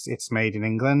because it's made in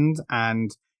England.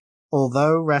 And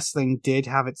although wrestling did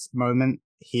have its moment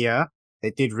here,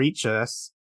 it did reach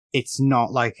us. It's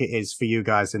not like it is for you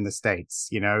guys in the States.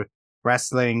 You know,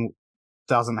 wrestling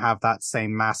doesn't have that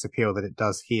same mass appeal that it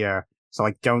does here. So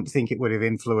I don't think it would have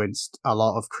influenced a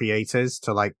lot of creators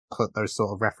to like put those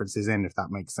sort of references in, if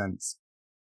that makes sense.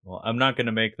 Well, I'm not going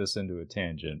to make this into a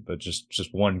tangent, but just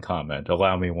one comment.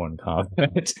 Allow me one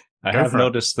comment. I have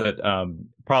noticed that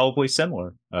probably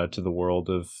similar to the world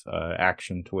of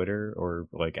action Twitter or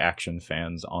like action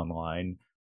fans online.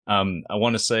 I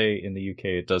want to say in the UK,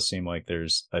 it does seem like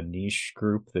there's a niche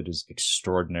group that is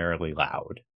extraordinarily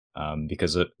loud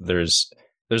because there's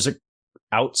a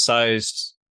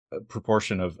outsized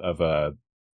proportion of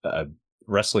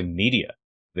wrestling media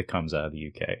that comes out of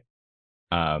the UK.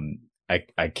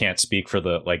 I can't speak for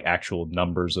the like actual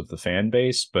numbers of the fan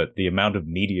base, but the amount of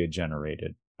media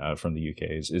generated from the UK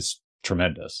is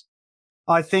tremendous.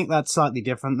 I think that's slightly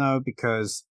different though,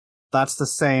 because that's the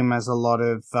same as a lot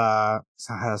of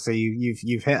so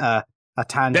you've hit a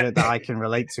tangent that I can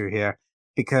relate to here,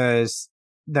 because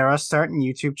there are certain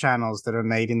YouTube channels that are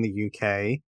made in the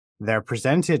UK. They're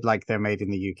presented like they're made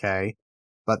in the UK,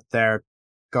 but they're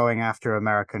going after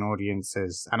American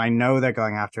audiences. And I know they're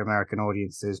going after American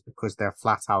audiences because they're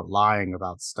flat out lying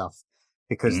about stuff,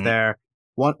 because they're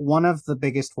one of the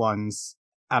biggest ones.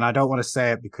 And I don't want to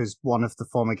say it because one of the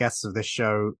former guests of this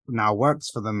show now works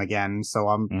for them again. So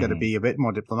I'm going to be a bit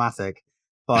more diplomatic.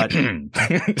 But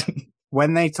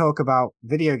when they talk about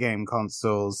video game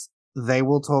consoles, they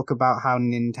will talk about how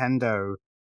Nintendo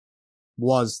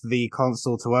was the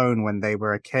console to own when they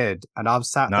were a kid. And I've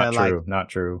sat there like, not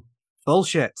true.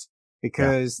 Bullshit.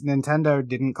 Because Nintendo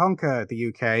didn't conquer the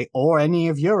UK or any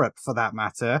of Europe for that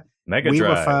matter. Mega Drive.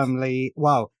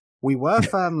 We were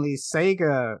firmly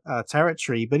Sega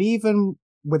territory, but even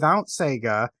without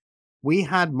Sega, we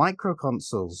had micro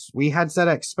consoles, we had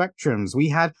ZX Spectrums, we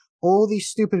had all these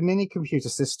stupid mini computer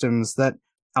systems that,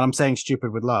 and I'm saying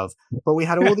stupid with love, but we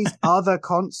had all these other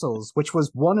consoles, which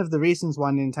was one of the reasons why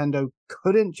Nintendo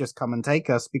couldn't just come and take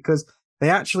us, because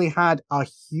they actually had a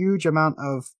huge amount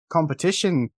of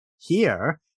competition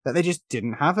here that they just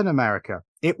didn't have in America.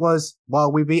 It was,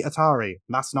 well, we beat Atari.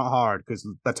 That's not hard because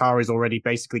Atari's already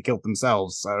basically killed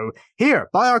themselves. So here,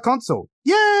 buy our console.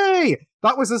 Yay!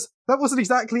 That wasn't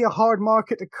exactly a hard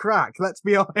market to crack, let's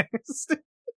be honest.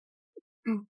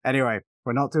 Anyway,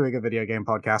 we're not doing a video game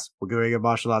podcast. We're doing a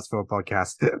martial arts film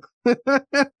podcast.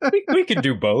 we can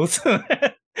do both.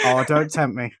 Oh, don't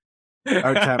tempt me.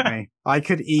 Don't tempt me. I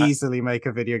could easily make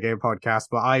a video game podcast,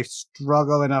 but I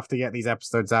struggle enough to get these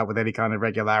episodes out with any kind of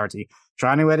regularity.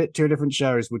 Trying to edit 2 different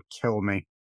shows would kill me.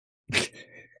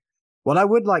 What I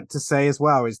would like to say as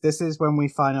well is this is when we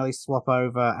finally swap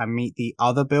over and meet the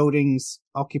other building's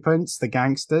occupants, the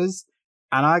gangsters.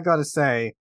 And I gotta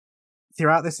say,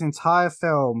 throughout this entire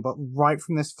film, but right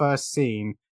from this first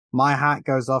scene, my hat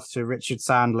goes off to Richard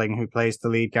Sandling, who plays the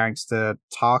lead gangster,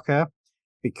 Tarka,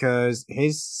 because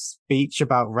his speech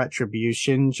about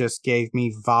retribution just gave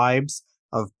me vibes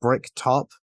of Brick Top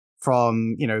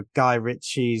from, Guy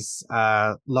Ritchie's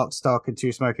Lock, Stock, and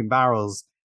Two Smoking Barrels.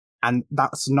 And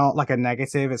that's not like a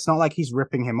negative. It's not like he's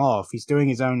ripping him off. He's doing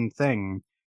his own thing,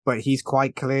 but he's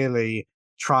quite clearly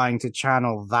trying to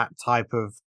channel that type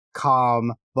of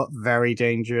calm but very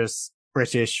dangerous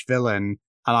British villain.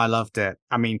 And I loved it.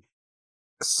 I mean,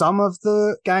 some of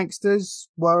the gangsters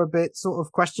were a bit sort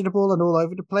of questionable and all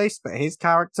over the place, but his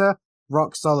character,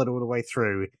 rock solid all the way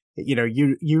through. You know,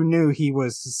 you knew he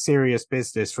was serious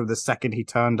business from the second he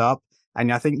turned up.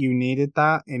 And I think you needed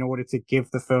that in order to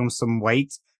give the film some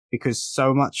weight, because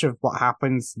so much of what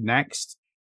happens next,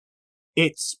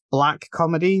 it's black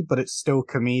comedy, but it's still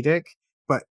comedic.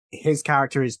 But his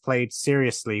character is played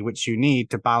seriously, which you need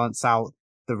to balance out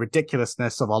the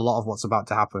ridiculousness of a lot of what's about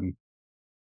to happen.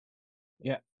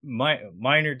 Yeah,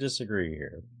 minor disagree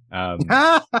here.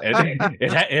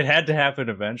 It had to happen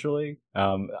eventually.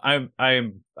 I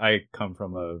come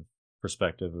from a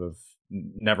perspective of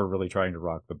never really trying to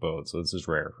rock the boat, so this is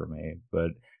rare for me.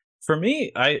 But for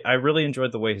me, I really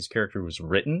enjoyed the way his character was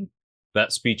written.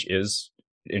 That speech is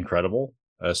incredible,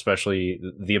 especially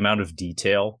the amount of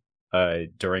detail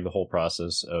during the whole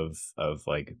process of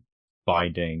like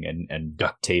binding and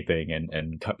duct taping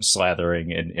and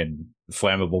slathering and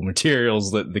flammable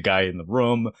materials, that the guy in the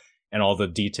room, and all the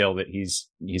detail that he's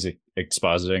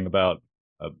expositing about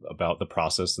the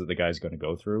process that the guy's going to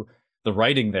go through. The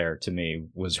writing there to me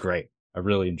was great. I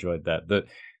really enjoyed that.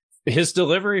 His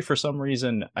delivery, for some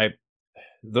reason,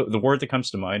 the word that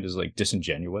comes to mind is like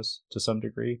disingenuous to some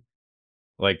degree.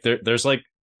 Like there's like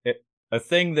a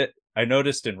thing that I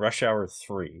noticed in Rush Hour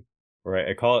 3, right?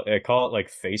 I call it like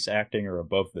face acting or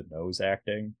above the nose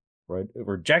acting, right?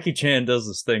 Where Jackie Chan does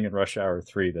this thing in Rush Hour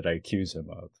 3 that I accuse him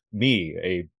of. Me,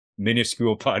 a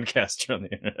minuscule podcaster on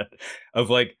the internet, of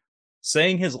like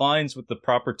saying his lines with the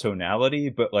proper tonality,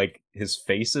 but like his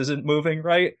face isn't moving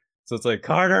right. So it's like,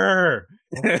 Carter!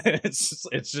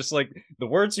 it's just like the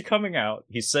words are coming out.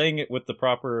 He's saying it with the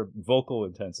proper vocal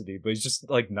intensity, but he's just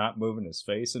like not moving his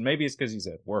face. And maybe it's because he's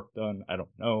had work done. I don't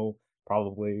know.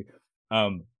 Probably.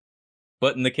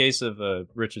 But in the case of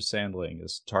Richard Sandling,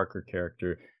 his Tarker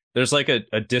character, there's like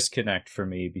a disconnect for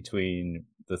me between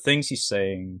the things he's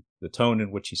saying, the tone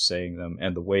in which he's saying them,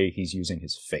 and the way he's using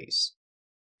his face.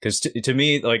 Because to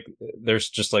me, like, there's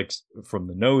just like from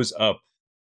the nose up,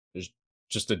 there's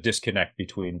just a disconnect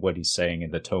between what he's saying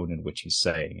and the tone in which he's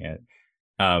saying it.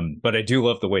 But I do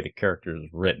love the way the character is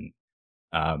written.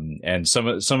 And some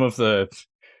of the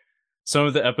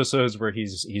episodes where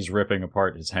he's ripping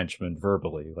apart his henchmen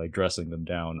verbally, like dressing them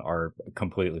down, are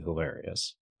completely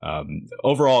hilarious.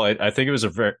 Overall, I think it was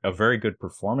a very good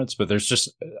performance, but there's just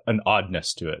an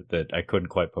oddness to it that I couldn't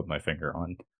quite put my finger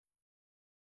on.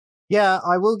 Yeah,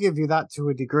 I will give you that to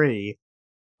a degree.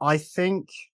 I think,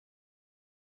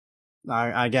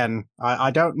 I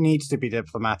don't need to be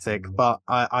diplomatic, but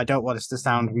I don't want us to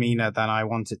sound meaner than I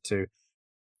want it to.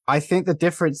 I think the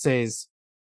difference is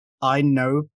I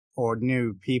know or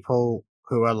knew people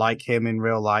who are like him in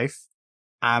real life,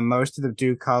 and most of them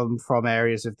do come from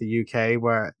areas of the UK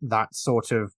where that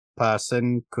sort of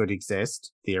person could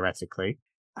exist, theoretically.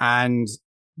 And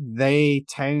they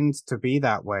tend to be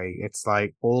that way. It's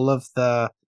like all of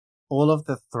the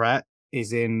threat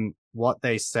is in what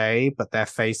they say, but their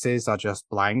faces are just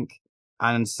blank.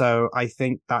 And so I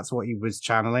think that's what he was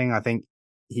channeling. I think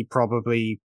he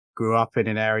probably grew up in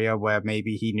an area where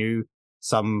maybe he knew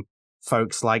some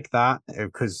folks like that,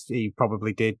 because he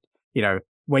probably did. You know,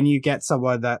 when you get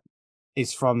someone that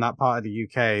is from that part of the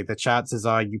UK, the chances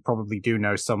are you probably do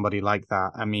know somebody like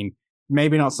that. I mean,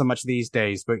 maybe not so much these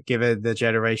days, but given the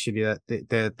generation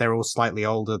that they're all slightly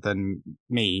older than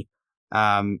me,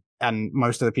 and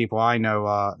most of the people I know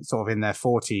are sort of in their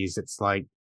 40s. It's like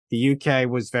the UK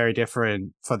was very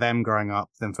different for them growing up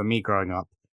than for me growing up.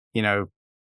 You know,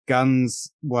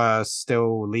 guns were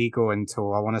still legal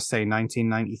until I want to say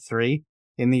 1993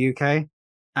 in the UK.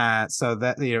 So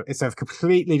that, you know, it's a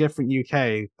completely different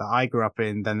UK that I grew up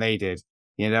in than they did,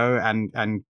 you know,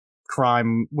 and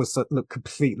crime looked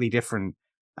completely different.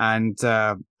 And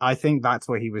I think that's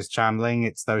what he was channeling.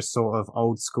 It's those sort of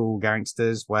old school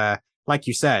gangsters where, like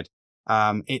you said,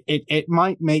 it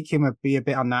might make him be a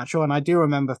bit unnatural. And I do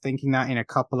remember thinking that in a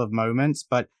couple of moments,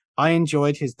 but I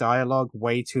enjoyed his dialogue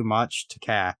way too much to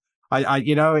care.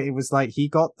 You know, it was like he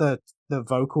got the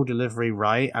vocal delivery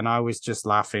right, and I was just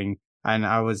laughing, and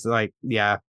I was like,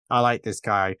 yeah, I like this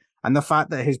guy. And the fact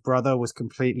that his brother was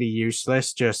completely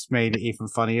useless just made it even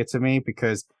funnier to me,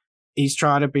 because he's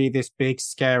trying to be this big,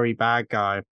 scary bad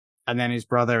guy, and then his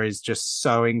brother is just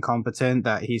so incompetent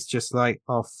that he's just like,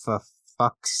 oh, for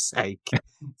fuck's sake.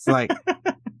 It's like,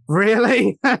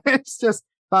 really? It's just,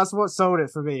 that's what sold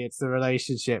it for me. It's the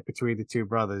relationship between the two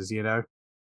brothers, you know?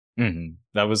 Mm-hmm.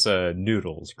 That was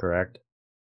Noodles, correct?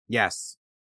 Yes.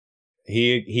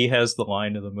 He has the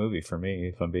line of the movie for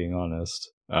me, if I'm being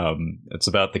honest. It's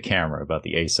about the camera, about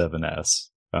the A7S.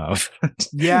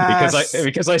 Yes.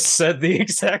 because I said the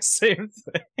exact same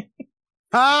thing.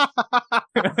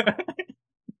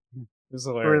 It's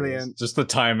hilarious. Brilliant. Just the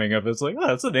timing of it's like, oh,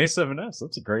 that's an A7S.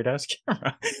 That's a great ass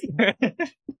camera.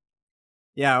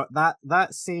 Yeah,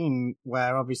 that scene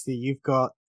where obviously you've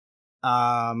got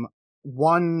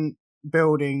one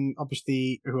building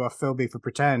obviously who are filming for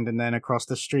pretend, and then across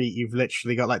the street you've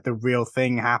literally got like the real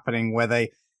thing happening where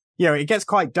they, it gets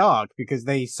quite dark because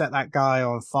they set that guy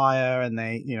on fire and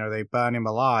they burn him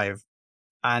alive,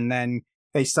 and then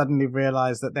they suddenly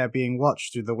realize that they're being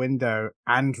watched through the window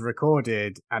and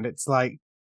recorded, and it's like,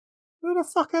 who the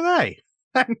fuck are they?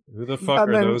 Who the fuck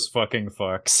are those fucking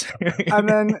fucks? And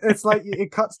then it's like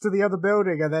it cuts to the other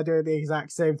building and they're doing the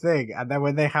exact same thing. And then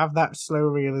when they have that slow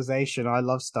realization, I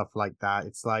love stuff like that.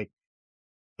 It's like,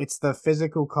 it's the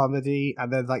physical comedy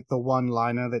and then like the one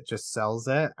liner that just sells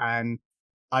it. And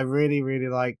I really, really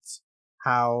liked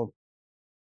how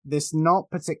this not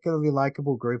particularly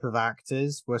likable group of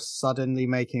actors were suddenly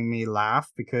making me laugh,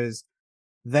 because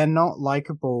they're not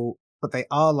likable, but they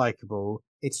are likable.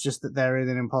 It's just that they're in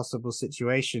an impossible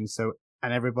situation.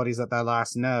 And everybody's at their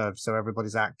last nerve. So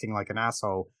everybody's acting like an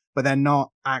asshole, but they're not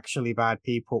actually bad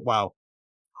people. Well,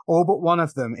 all but one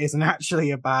of them isn't actually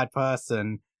a bad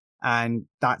person. And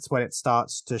that's when it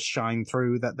starts to shine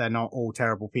through that they're not all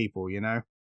terrible people,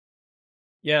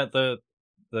 Yeah, the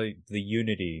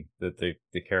unity that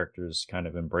the characters kind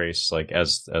of embrace, like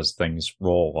as things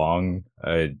roll along,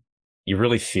 you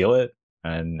really feel it.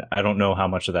 And I don't know how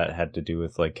much of that had to do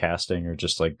with like casting or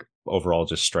just like overall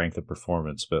just strength of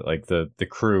performance, but like the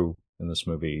crew in this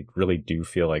movie really do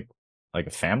feel like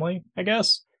a family, I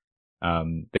guess.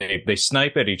 They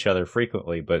snipe at each other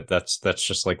frequently, but that's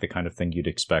just like the kind of thing you'd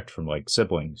expect from like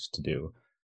siblings to do.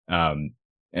 And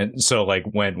so like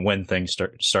when things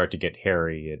start to get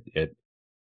hairy, it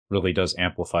really does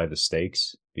amplify the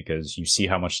stakes, because you see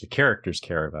how much the characters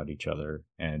care about each other,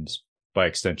 and by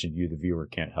extension, you, the viewer,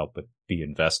 can't help but be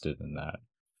invested in that.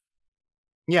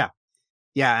 Yeah.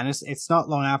 Yeah, and it's not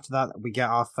long after that we get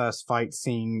our first fight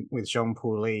scene with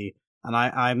Jean-Paul Lee. And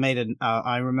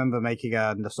I remember making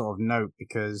a sort of note,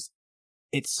 because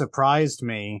it surprised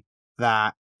me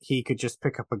that he could just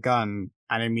pick up a gun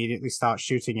and immediately start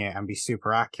shooting it and be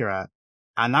super accurate.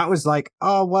 And that was like,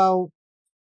 oh, well,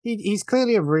 he's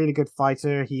clearly a really good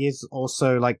fighter. He is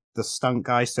also like the stunt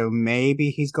guy, so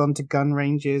maybe he's gone to gun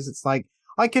ranges. It's like,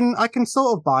 I can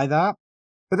sort of buy that.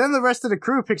 But then the rest of the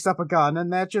crew picks up a gun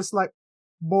and they're just like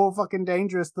more fucking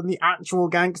dangerous than the actual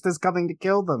gangsters coming to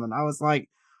kill them. And I was like,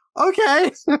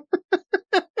 okay.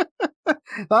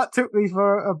 That took me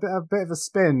for a bit of a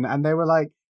spin. And they were like,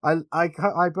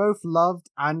 I both loved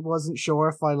and wasn't sure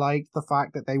if I liked the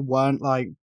fact that they weren't like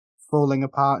falling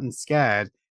apart and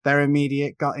scared. Their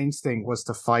immediate gut instinct was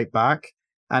to fight back.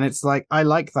 And it's like, I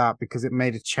like that because it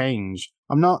made a change.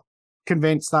 I'm not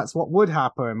convinced that's what would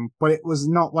happen, but it was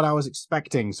not what I was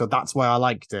expecting. So that's why I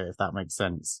liked it, if that makes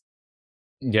sense.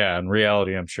 Yeah, in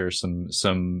reality, I'm sure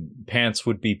some pants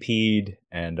would be peed,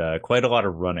 and quite a lot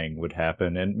of running would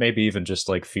happen, and maybe even just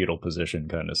like fetal position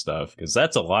kind of stuff, because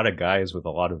that's a lot of guys with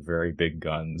a lot of very big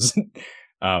guns.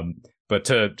 But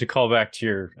to call back to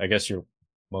your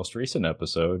most recent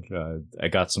episode, I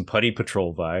got some Putty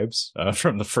Patrol vibes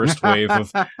from the first wave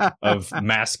of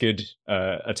masked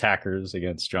attackers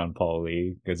against John Paul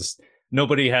Lee, because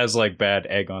nobody has like bad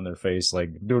egg on their face like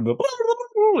doing the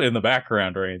in the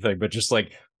background or anything, but just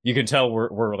like you can tell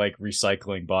we're like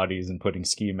recycling bodies and putting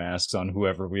ski masks on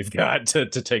whoever we've got to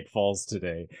take falls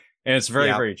today, and it's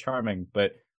very very charming.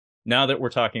 But now that we're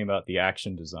talking about the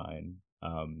action design,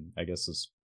 I guess this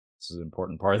is an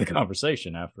important part of the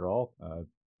conversation after all.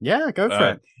 Yeah, go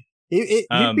for it.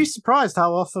 You'd be surprised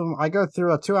how often I go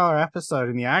through a 2-hour episode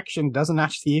and the action doesn't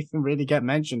actually even really get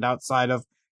mentioned outside of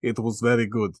 "it was very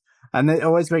good," and it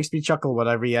always makes me chuckle when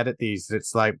I re-edit these.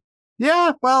 It's like,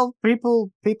 yeah, well, people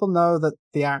know that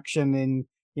the action in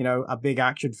a big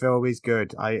action film is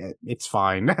good. It's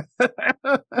fine.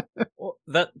 Well,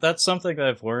 that's something that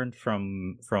I've learned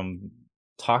from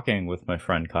talking with my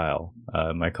friend Kyle,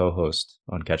 my co-host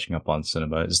on Catching Up on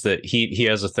Cinema, is that he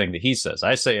has a thing that he says.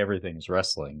 I say everything is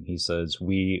wrestling. He says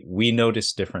we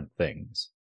notice different things,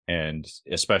 and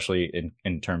especially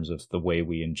in terms of the way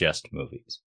we ingest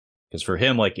movies. Because for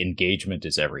him, like, engagement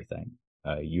is everything.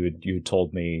 You had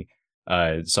told me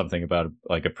something about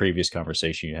like a previous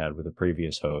conversation you had with a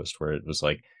previous host, where it was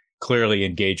like clearly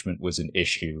engagement was an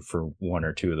issue for one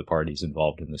or two of the parties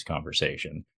involved in this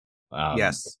conversation.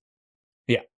 Yes.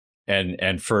 Yeah.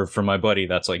 And for my buddy,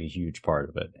 that's like a huge part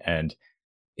of it. And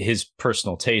his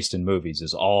personal taste in movies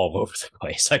is all over the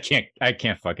place. I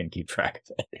can't fucking keep track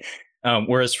of it.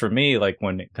 Whereas for me, like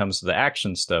when it comes to the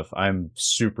action stuff, I'm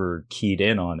super keyed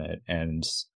in on it. And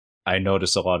I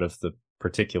notice a lot of the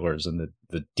particulars and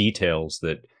the details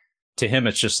that to him,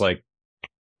 it's just like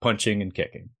punching and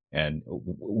kicking. And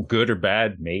good or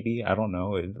bad, maybe, I don't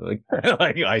know. Like,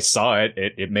 like I saw it,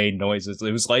 it made noises.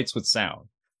 It was lights with sound.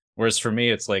 Whereas for me,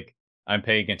 it's like I'm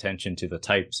paying attention to the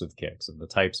types of kicks and the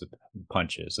types of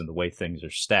punches and the way things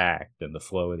are stacked and the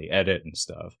flow of the edit and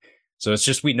stuff. So it's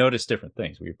just we notice different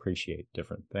things. We appreciate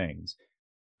different things.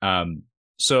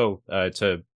 So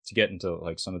to get into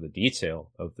like some of the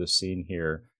detail of this scene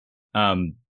here,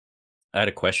 I had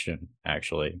a question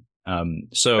actually.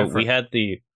 So we had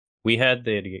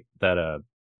that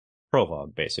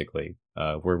prologue basically,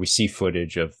 where we see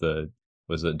footage of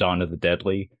was it Dawn of the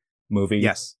Deadly movie?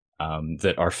 Yes.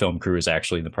 That our film crew is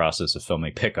actually in the process of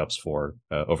filming pickups for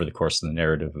over the course of the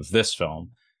narrative of this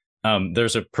film.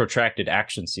 There's a protracted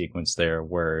action sequence there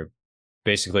where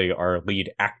basically our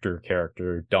lead actor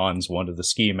character dons one of the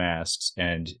ski masks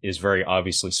and is very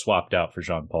obviously swapped out for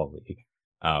Jean-Paul Lee,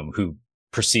 who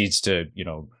proceeds to,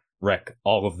 wreck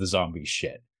all of the zombie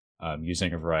shit,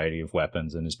 using a variety of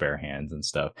weapons in his bare hands and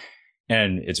stuff.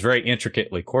 And it's very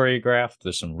intricately choreographed.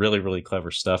 There's some really, really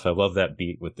clever stuff. I love that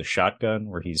beat with the shotgun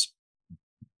where he's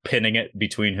pinning it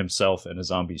between himself and a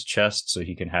zombie's chest so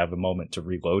he can have a moment to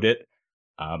reload it.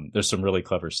 There's some really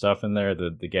clever stuff in there.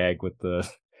 The gag with the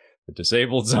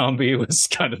disabled zombie was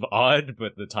kind of odd,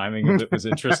 but the timing of it was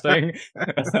interesting.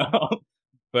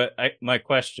 But my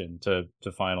question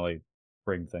to finally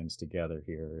bring things together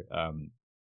here,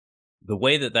 the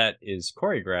way that is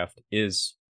choreographed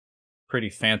is pretty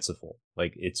fanciful.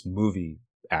 Like, it's movie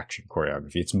action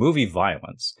choreography. It's movie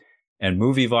violence. And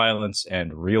movie violence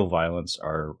and real violence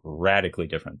are radically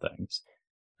different things.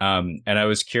 And I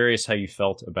was curious how you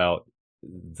felt about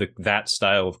that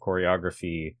style of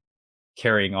choreography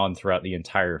carrying on throughout the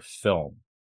entire film,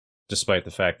 despite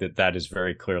the fact that is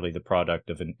very clearly the product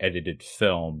of an edited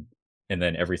film, and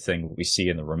then everything we see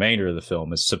in the remainder of the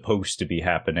film is supposed to be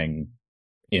happening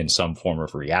in some form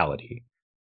of reality.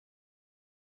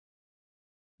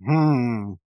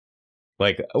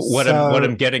 Like, what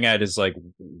I'm getting at is, like,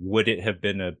 would it have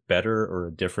been a better or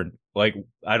a different, like,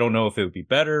 I don't know if it would be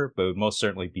better, but it would most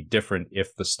certainly be different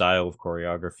if the style of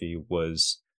choreography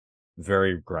was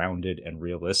very grounded and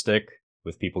realistic,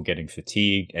 with people getting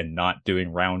fatigued and not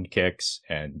doing round kicks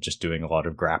and just doing a lot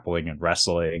of grappling and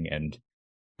wrestling and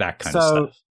that kind of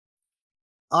stuff.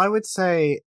 I would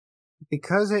say,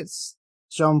 because it's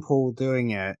John Paul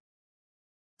doing it,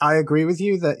 I agree with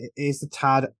you that it is a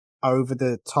tad over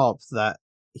the top that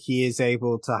he is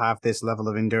able to have this level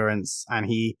of endurance, and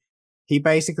he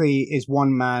basically is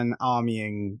one man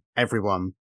armying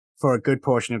everyone for a good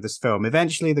portion of this film.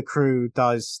 Eventually the crew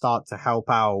does start to help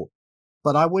out,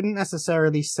 but I wouldn't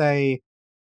necessarily say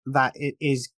that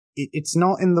it's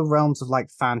not in the realms of like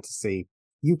fantasy.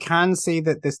 You can see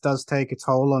that this does take a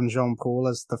toll on Jean Paul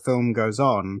as the film goes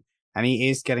on, and he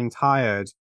is getting tired.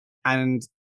 And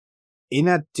in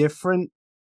a different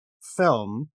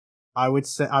film, I would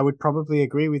say I would probably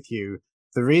agree with you.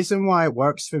 The reason why it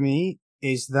works for me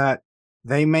is that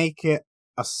they make it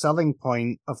a selling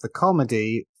point of the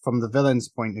comedy from the villain's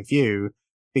point of view,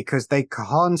 because they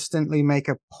constantly make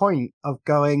a point of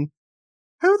going,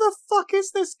 who the fuck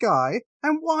is this guy?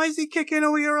 And why is he kicking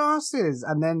all your asses?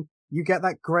 And then you get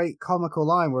that great comical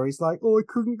line where he's like, oh, I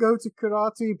couldn't go to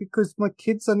karate because my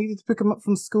kids, I needed to pick them up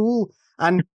from school.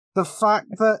 And the fact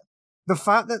that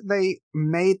they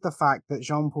made the fact that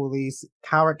Jean-Paul Lee's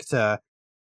character,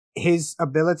 his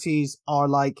abilities are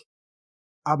like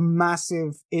a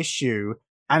massive issue,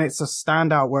 and it's a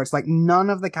standout where it's like none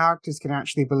of the characters can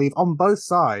actually believe on both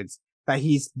sides that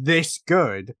he's this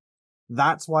good.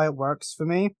 That's why it works for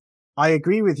me. I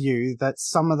agree with you that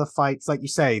some of the fights, like you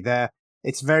say,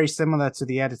 it's very similar to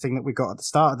the editing that we got at the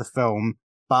start of the film,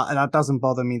 but that doesn't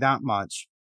bother me that much.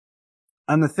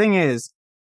 And the thing is,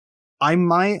 I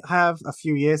might have a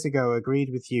few years ago agreed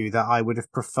with you that I would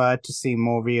have preferred to see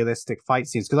more realistic fight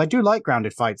scenes, because I do like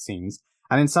grounded fight scenes,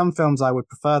 and in some films I would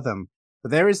prefer them.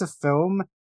 But there is a film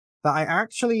that I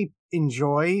actually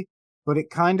enjoy, but it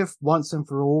kind of once and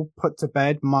for all put to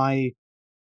bed my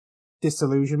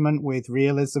disillusionment with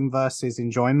realism versus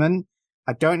enjoyment.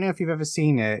 I don't know if you've ever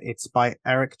seen it. It's by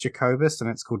Eric Jacobus, and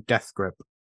it's called Death Grip.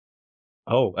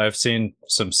 Oh, I've seen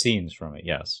some scenes from it,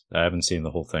 yes. I haven't seen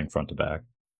the whole thing front to back.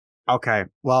 Okay,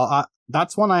 well,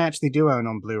 that's one I actually do own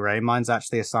on Blu-ray. Mine's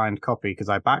actually a signed copy because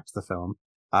I backed the film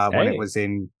when it was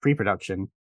in pre-production.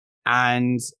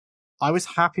 And I was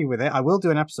happy with it. I will do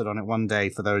an episode on it one day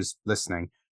for those listening.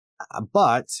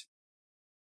 But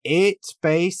it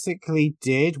basically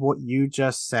did what you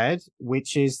just said,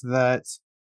 which is that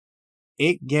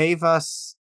it gave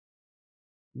us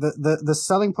the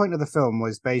selling point of the film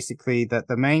was basically that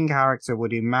the main character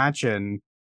would imagine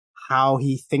how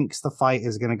he thinks the fight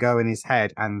is going to go in his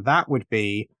head, and that would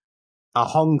be a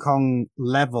Hong Kong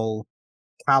level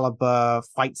caliber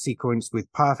fight sequence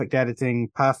with perfect editing,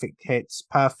 perfect hits,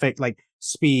 perfect like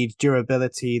speed,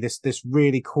 durability, this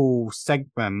really cool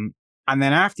segment. And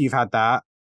then after you've had that,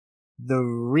 the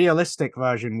realistic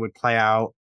version would play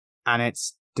out and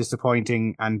it's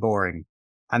disappointing and boring.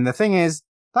 And the thing is,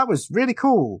 that was really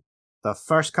cool the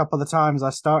first couple of times I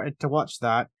started to watch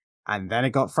that, and then it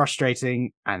got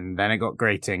frustrating, and then it got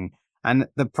grating. And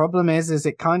the problem is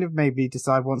it kind of made me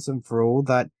decide once and for all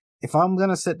that if I'm going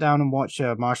to sit down and watch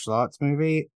a martial arts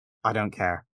movie, I don't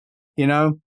care, you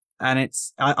know? And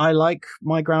I like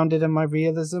my grounded and my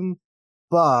realism,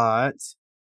 but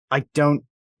I don't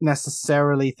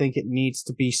necessarily think it needs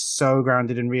to be so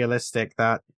grounded and realistic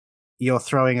that you're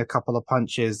throwing a couple of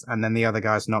punches and then the other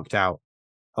guy's knocked out,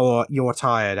 or you're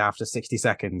tired after 60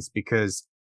 seconds, because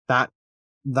that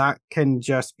can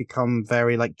just become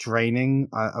very like draining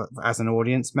as an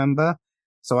audience member.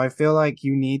 So I feel like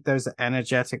you need those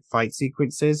energetic fight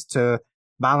sequences to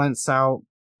balance out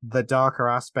the darker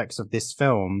aspects of this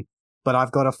film. But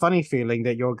I've got a funny feeling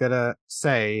that you're going to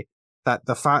say that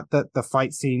the fact that the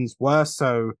fight scenes were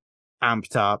so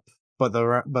amped up, but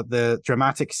the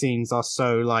dramatic scenes are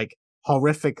so like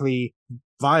horrifically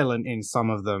violent in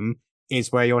some of them,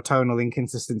 is where your tonal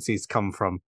inconsistencies come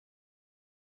from.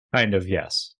 Kind of,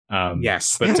 yes.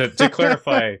 Yes. But to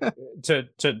clarify, to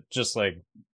just like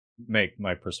make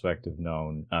my perspective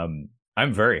known,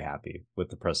 I'm very happy with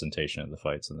the presentation of the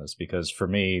fights in this, because for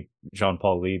me,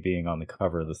 Jean-Paul Lee being on the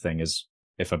cover of the thing is,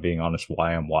 if I'm being honest,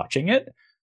 why I'm watching it.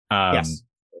 Yes.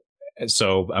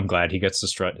 So I'm glad he gets to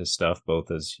strut his stuff,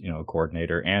 both as, you know, a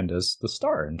coordinator and as the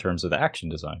star in terms of the action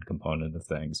design component of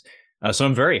things. So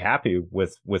I'm very happy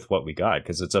with what we got,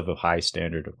 because it's of a high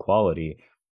standard of quality.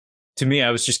 To me,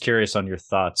 I was just curious on your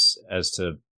thoughts as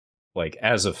to, like,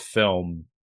 as a film,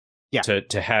 yeah,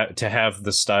 to have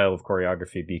the style of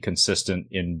choreography be consistent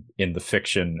in the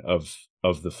fiction of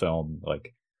the film,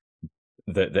 like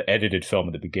the edited film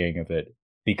at the beginning of it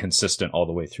be consistent all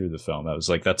the way through the film. I was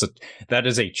like, that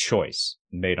is a choice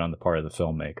made on the part of the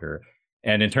filmmaker.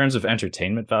 And in terms of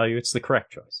entertainment value, it's the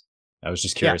correct choice. I was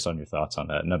just curious on your thoughts on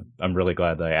that. And I'm really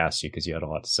glad that I asked you, because you had a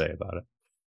lot to say about it.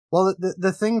 Well,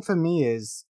 the thing for me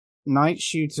is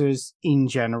Nightshooters in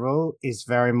general is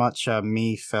very much a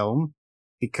me film,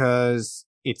 because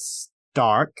it's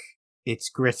dark, it's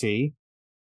gritty.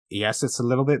 Yes, it's a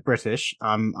little bit British.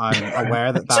 I'm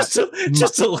aware that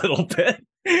just a little bit.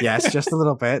 Yes, just a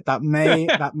little bit. That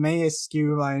may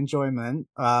skew my enjoyment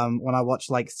when I watch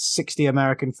like 60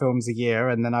 American films a year,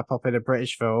 and then I pop in a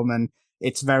British film, and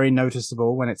it's very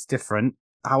noticeable when it's different.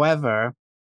 However,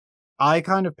 I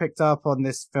kind of picked up on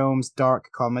this film's dark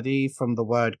comedy from the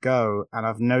word go, and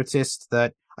I've noticed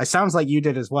that it sounds like you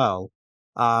did as well.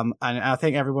 And I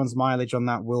think everyone's mileage on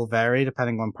that will vary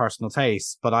depending on personal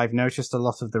taste, but I've noticed a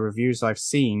lot of the reviews I've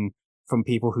seen from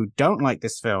people who don't like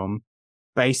this film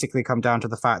basically come down to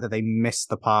the fact that they missed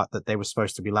the part that they were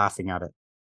supposed to be laughing at it.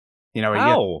 You know,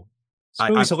 wow, this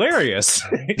movie's hilarious.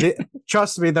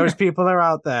 Trust me, those people are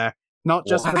out there. Not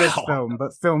just for this film,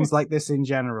 but films like this in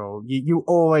general. You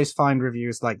always find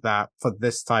reviews like that for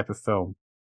this type of film.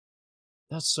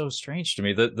 That's so strange to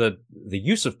me. The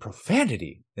use of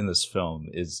profanity in this film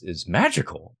is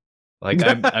magical. Like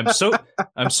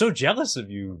I'm so jealous of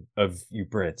you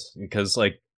Brits, because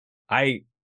like I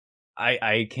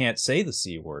can't say the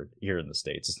C word here in the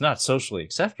States. It's not socially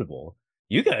acceptable.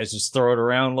 You guys just throw it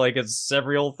around like it's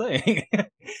every old thing.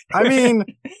 I mean,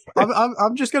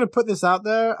 I'm just going to put this out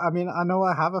there. I mean, I know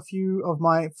I have a few of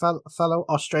my fellow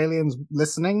Australians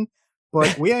listening,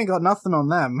 but we ain't got nothing on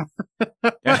them.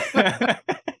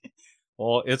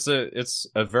 Well, it's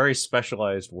a very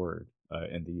specialized word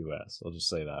in the U.S. I'll just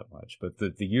say that much. But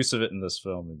the use of it in this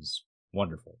film is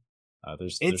wonderful.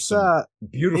 There's some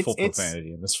beautiful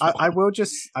profanity in this film. I will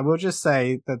just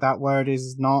say that word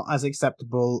is not as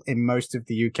acceptable in most of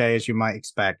the UK as you might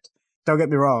expect. Don't get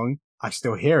me wrong, I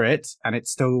still hear it, and it's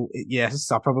still,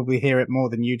 yes, I probably hear it more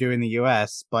than you do in the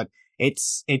US, but it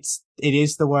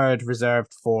is the word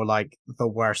reserved for like the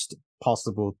worst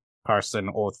possible person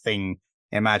or thing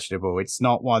imaginable. It's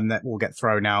not one that will get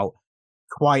thrown out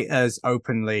quite as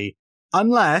openly,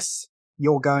 unless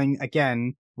you're going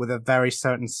again with a very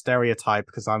certain stereotype,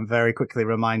 because I'm very quickly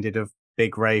reminded of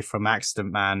Big Ray from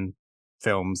Accident Man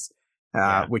films,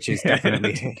 which is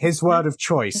definitely his word of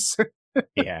choice.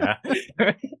 Yeah.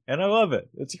 And I love it.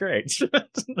 It's great.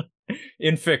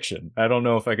 In fiction. I don't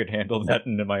know if I could handle that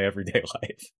in my everyday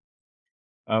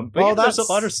life. But there's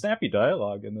a lot of snappy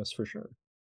dialogue in this for sure.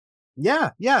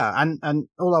 Yeah. And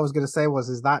all I was going to say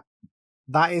is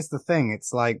that is the thing.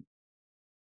 It's like,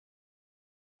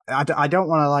 I don't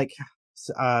want to like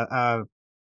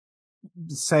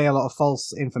say a lot of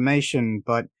false information,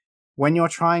 but when you're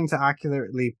trying to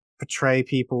accurately portray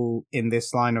people in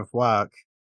this line of work,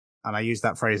 and I use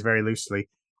that phrase very loosely,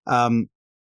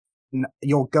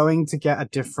 you're going to get a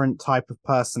different type of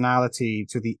personality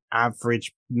to the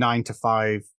average 9 to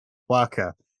 5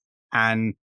 worker.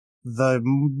 And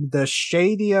the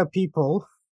shadier people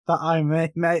that I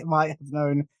might have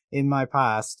known in my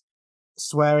past,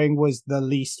 swearing was the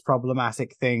least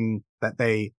problematic thing that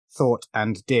they thought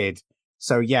and did.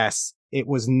 So yes, it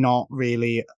was not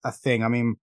really a thing. I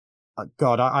mean,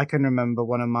 God, I can remember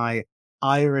one of my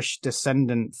Irish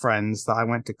descendant friends that I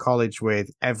went to college with,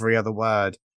 every other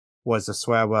word was a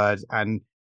swear word. And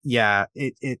yeah,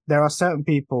 there are certain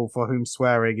people for whom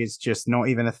swearing is just not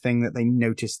even a thing that they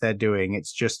notice they're doing.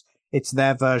 It's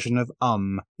their version of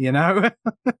you know?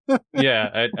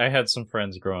 Yeah, I had some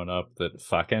friends growing up that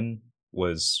fucking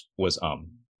was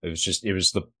It was just it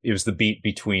was the beat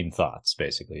between thoughts,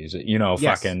 basically. You know,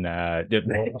 Yes. fucking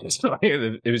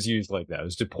it was used like that. It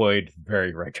was deployed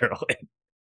very regularly.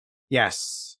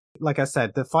 Yes. Like I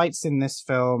said, the fights in this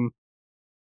film,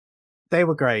 they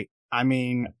were great. I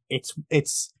mean,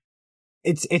 it's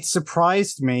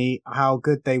surprised me how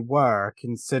good they were,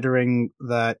 considering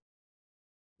that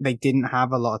they didn't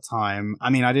have a lot of time. I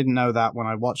mean, I didn't know that when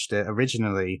I watched it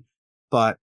originally,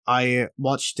 but I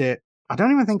watched it. I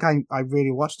don't even think I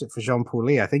really watched it for Jean-Paul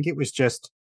Lee. I think it was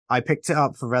just, I picked it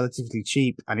up for relatively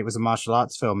cheap, and it was a martial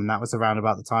arts film, and that was around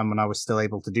about the time when I was still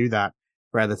able to do that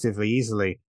relatively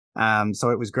easily. So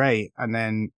it was great. And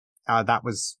then that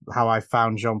was how I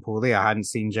found Jean-Paul Lee. I hadn't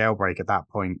seen Jailbreak at that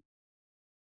point.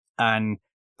 And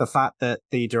the fact that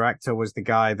the director was the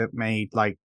guy that made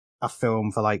like a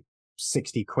film for like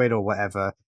 60 quid or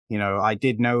whatever, you know, I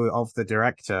did know of the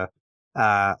director.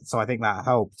 So I think that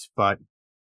helped. But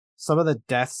some of the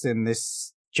deaths in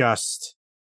this, just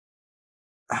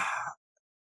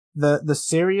the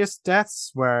serious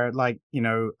deaths where, like, you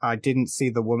know, I didn't see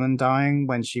the woman dying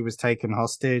when she was taken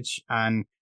hostage, and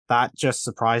that just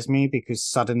surprised me because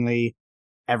suddenly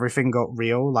everything got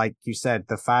real. Like you said,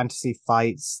 the fantasy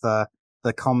fights, the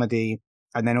comedy,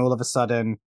 and then all of a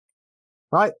sudden,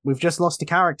 right, we've just lost a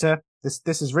character.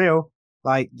 This is real.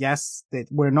 Like, yes,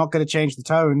 we're not going to change the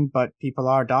tone, but people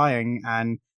are dying,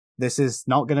 and this is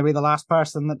not going to be the last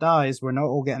person that dies. We're not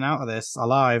all getting out of this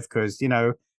alive, because, you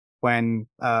know, when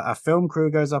a film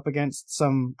crew goes up against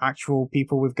some actual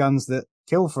people with guns that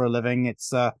kill for a living,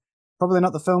 it's probably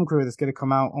not the film crew that's going to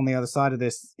come out on the other side of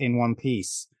this in one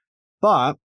piece.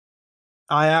 But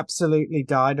I absolutely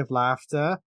died of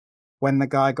laughter when the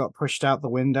guy got pushed out the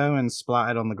window and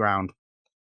splattered on the ground.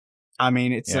 I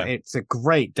mean, it's a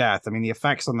great death. I mean, the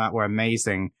effects on that were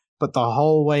amazing, but the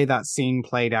whole way that scene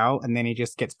played out, and then he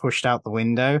just gets pushed out the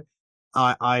window,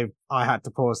 I had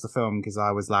to pause the film because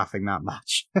I was laughing that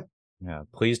much. Yeah,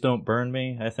 please don't burn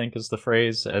me, I think is the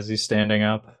phrase, as he's standing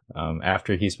up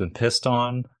after he's been pissed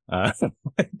on.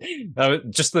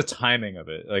 Just the timing of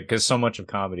it, like, because so much of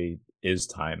comedy is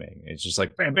timing. It's just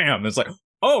like bam, bam. It's like,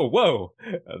 oh, whoa,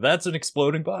 that's an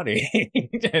exploding body,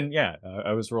 and yeah,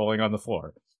 I was rolling on the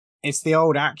floor. It's the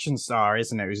old action star,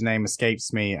 isn't it? Whose name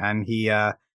escapes me, and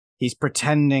he's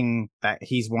pretending that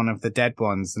he's one of the dead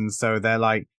ones, and so they're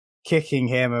like kicking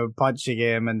him or punching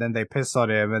him, and then they piss on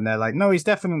him, and they're like, no, he's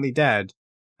definitely dead.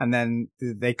 And then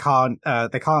they can't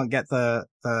get the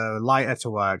lighter to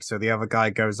work, so the other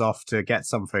guy goes off to get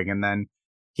something, and then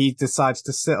he decides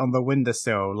to sit on the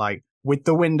windowsill, like with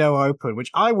the window open,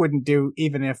 which I wouldn't do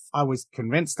even if I was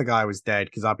convinced the guy was dead,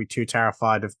 because I'd be too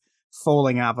terrified of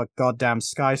falling out of a goddamn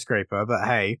skyscraper. But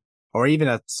hey, or even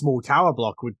a small tower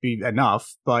block would be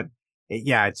enough. But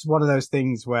it's one of those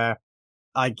things where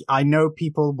I know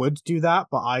people would do that,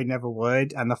 but I never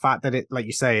would. And the fact that it, like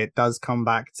you say, it does come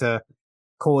back to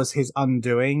cause his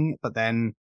undoing. But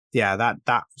then, yeah,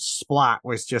 that splat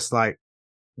was just like,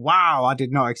 wow, I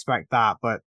did not expect that,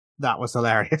 but that was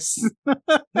hilarious.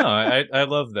 No, I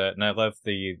love that, and I love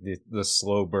the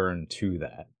slow burn to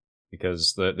that,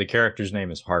 because the character's name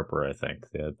is Harper, I think,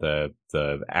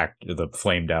 the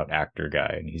flamed out actor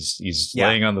guy, and he's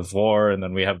laying on the floor, and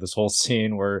then we have this whole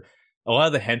scene where a lot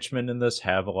of the henchmen in this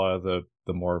have a lot of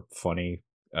the more funny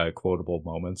quotable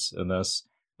moments in this.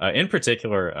 In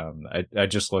particular, I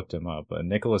just looked him up.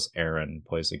 Nicholas Aaron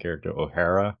plays the character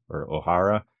O'Hara.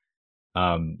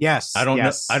 Yes, I don't know.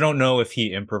 yes. I don't know if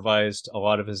he improvised a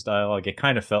lot of his dialogue. It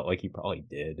kind of felt like he probably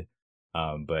did,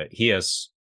 but he has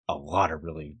a lot of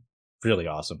really, really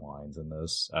awesome lines in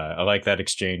this. I like that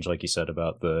exchange, like you said,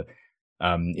 about the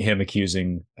him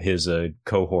accusing his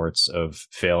cohorts of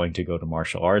failing to go to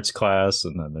martial arts class,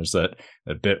 and then there's that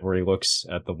bit where he looks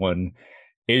at the one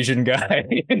Asian guy,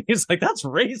 and he's like, "That's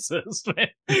racist, man."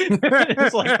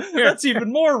 It's like, that's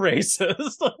even more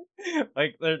racist.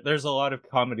 Like there's a lot of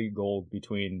comedy gold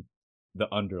between the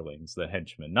underlings, the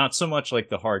henchmen. Not so much like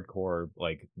the hardcore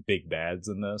like big bads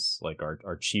in this, like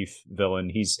our chief villain.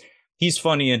 He's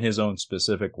funny in his own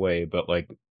specific way, but like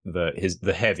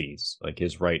the heavies, like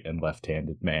his right and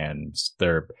left-handed man,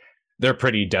 they're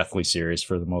pretty deathly serious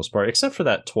for the most part, except for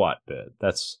that twat bit.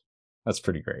 That's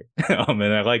pretty great. And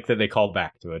I like that they call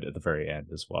back to it at the very end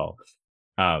as well.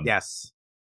 Yes.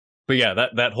 But yeah,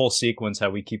 that whole sequence, how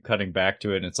we keep cutting back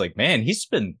to it, and it's like, man, he's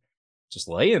been just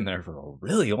laying there for a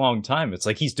really long time. It's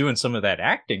like he's doing some of that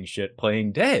acting shit,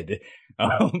 playing dead.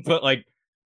 But like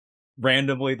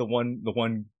randomly, the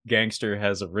one gangster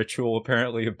has a ritual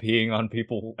apparently of peeing on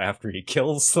people after he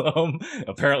kills them.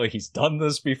 Apparently, he's done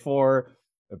this before,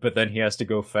 but then he has to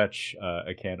go fetch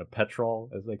a can of petrol,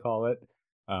 as they call it.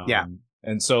 Yeah.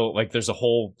 And so, like, there's a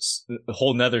whole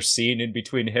nother scene in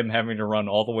between him having to run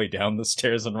all the way down the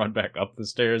stairs and run back up the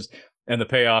stairs. And the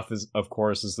payoff is, of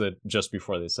course, is that just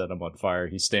before they set him on fire,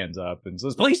 he stands up and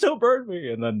says, "Please don't burn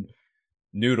me." And then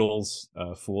Noodles,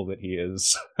 fool that he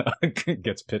is,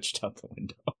 gets pitched out the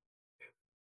window.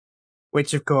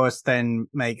 Which, of course, then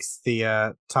makes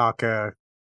the Taka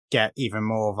get even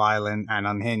more violent and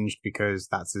unhinged because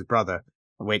that's his brother.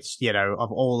 Which, you know,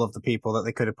 of all of the people that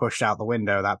they could have pushed out the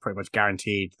window, that pretty much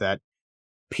guaranteed that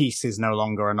peace is no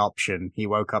longer an option. He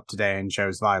woke up today and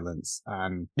chose violence.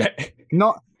 And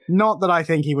not that I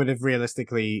think he would have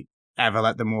realistically ever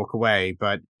let them walk away,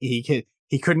 but he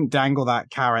couldn't dangle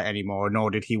that carrot anymore, nor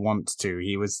did he want to.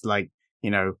 He was like, you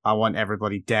know, I want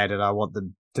everybody dead and I want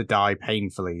them to die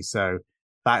painfully. So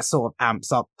that sort of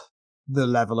amps up the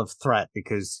level of threat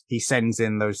because he sends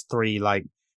in those three, like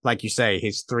you say,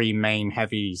 his three main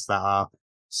heavies that are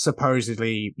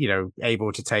supposedly, you know,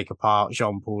 able to take apart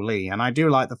Jean-Paul Lee. And I do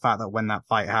like the fact that when that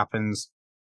fight happens,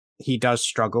 he does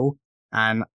struggle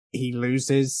and he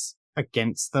loses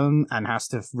against them and has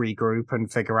to regroup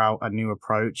and figure out a new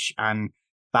approach. And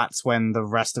that's when the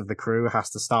rest of the crew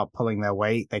has to start pulling their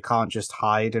weight. They can't just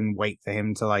hide and wait for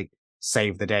him to like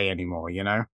save the day anymore, you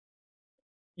know?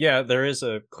 Yeah, there is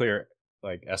a clear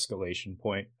like escalation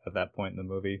point at that point in the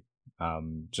movie.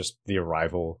 Just the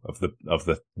arrival of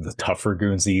the tougher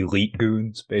goons, the elite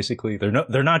goons. Basically, they're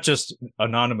not just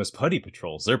anonymous putty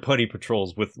patrols. They're putty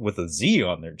patrols with a Z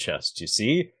on their chest. You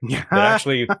see,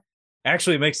 that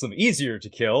actually makes them easier to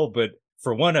kill. But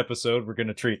for one episode, we're going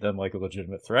to treat them like a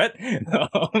legitimate threat.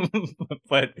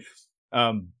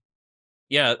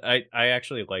 Yeah, I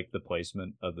actually like the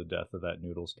placement of the death of that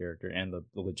Noodles character and the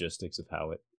logistics of how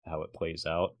it plays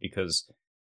out, because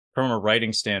from a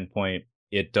writing standpoint,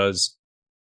 it does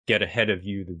get ahead of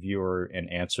you, the viewer, and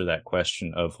answer that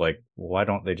question of like, why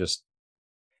don't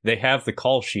they have the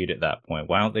call sheet at that point?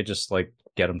 Why don't they just like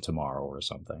get them tomorrow or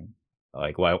something?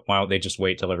 Like, why don't they just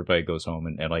wait till everybody goes home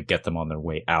and like get them on their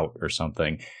way out or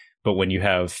something? But when you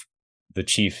have the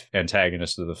chief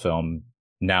antagonist of the film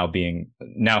now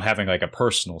having like a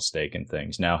personal stake in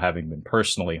things, now having been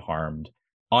personally harmed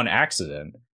on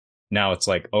accident, now it's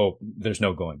like, oh, there's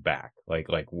no going back. Like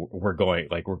we're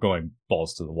going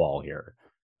balls to the wall here.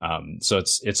 So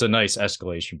it's a nice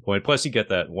escalation point. Plus, you get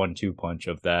that 1-2 punch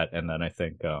of that, and then I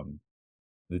think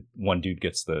the one dude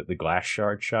gets the glass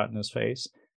shard shot in his face.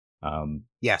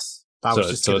 Yes, I was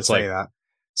just going to say that.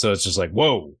 So it's just like,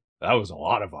 whoa, that was a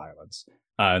lot of violence.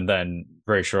 And then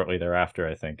very shortly thereafter,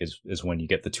 I think is when you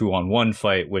get the 2-on-1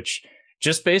 fight, which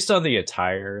just based on the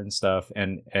attire and stuff,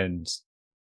 and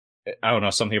I don't know,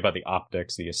 something about the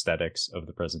optics, the aesthetics of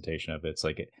the presentation of it. It's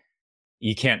like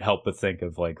you can't help but think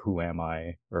of like Who Am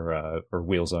I or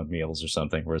Wheels on Meals or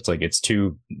something, where it's like it's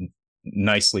two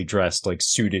nicely dressed, like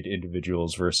suited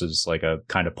individuals versus like a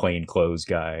kind of plain clothes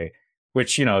guy,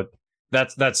 which, you know,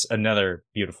 that's another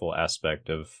beautiful aspect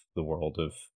of the world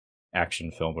of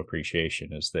action film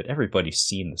appreciation, is that everybody's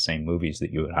seen the same movies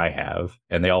that you and I have,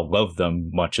 and they all love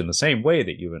them much in the same way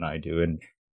that you and I do. And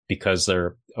because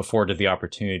they're afforded the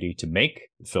opportunity to make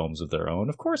films of their own,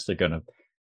 of course they're going to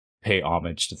pay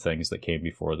homage to things that came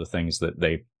before, the things that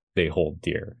they hold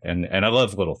dear. And I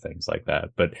love little things like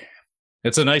that. But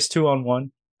it's a nice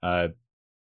 2-on-1.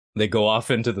 They go off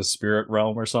into the spirit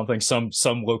realm or something, some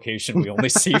location we only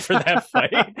see for that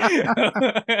fight.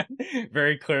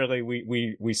 Very clearly,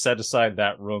 we set aside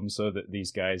that room so that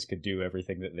these guys could do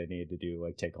everything that they needed to do,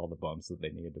 like take all the bumps that they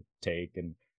needed to take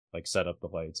and like set up the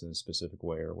lights in a specific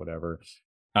way or whatever.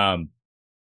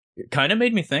 It kind of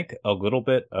made me think a little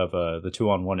bit of the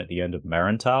 2-on-1 at the end of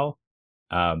Marental.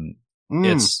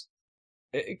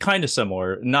 Kind of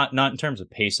similar, not in terms of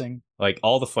pacing. Like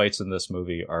all the fights in this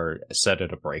movie are set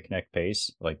at a breakneck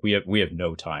pace. Like we have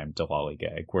no time to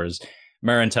lollygag. Whereas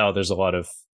Marintel, there's a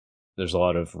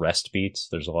lot of rest beats.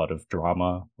 There's a lot of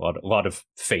drama, a lot of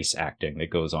face acting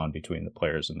that goes on between the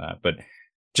players in that. But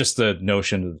just the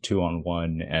notion of the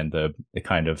 2-on-1 and the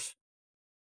kind of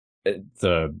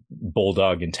the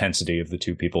bulldog intensity of the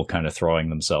two people kind of throwing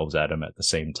themselves at him at the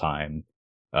same time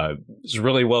is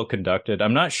really well conducted.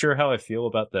 I'm not sure how I feel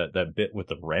about that bit with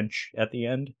the wrench at the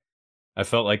end. I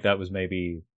felt like that was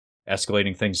maybe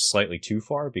escalating things slightly too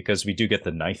far, because we do get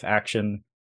the knife action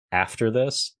after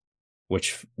this,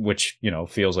 which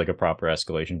feels like a proper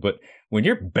escalation. But when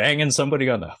you're banging somebody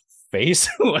on the face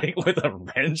like with a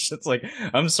wrench, it's like,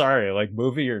 I'm sorry, like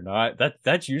movie or not,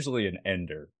 that's usually an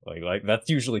ender. Like that's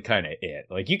usually kind of it.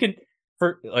 Like you can,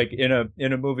 for like in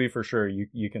a movie for sure,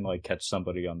 you can like catch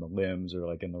somebody on the limbs or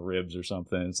like in the ribs or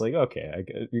something. It's like, okay,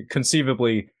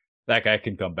 conceivably that guy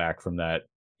can come back from that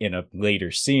in a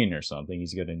later scene or something.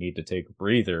 He's going to need to take a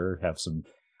breather, have some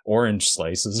orange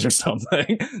slices or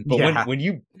something. But Yeah. when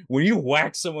you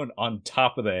whack someone on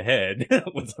top of the head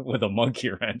with a monkey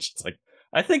wrench, it's like,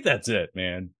 I think that's it,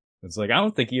 man. It's like, I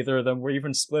don't think either of them were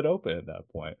even split open at that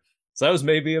point. So that was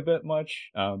maybe a bit much.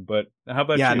 But how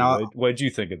about Yeah, you? no, What did you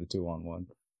think of the 2-on-1?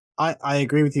 I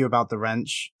agree with you about the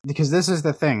wrench, because this is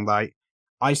the thing. Like,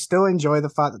 I still enjoy the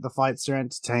fact that the fights are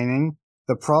entertaining.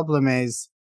 The problem is,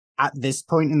 at this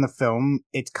point in the film,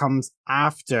 it comes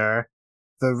after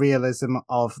the realism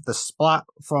of the splat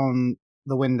from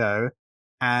the window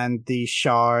and the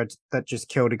shard that just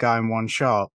killed a guy in one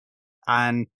shot.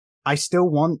 And I still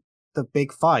want the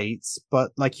big fights,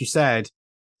 but like you said,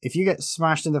 if you get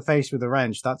smashed in the face with a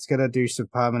wrench, that's going to do some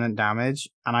permanent damage.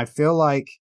 And I feel like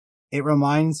it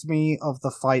reminds me of the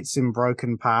fights in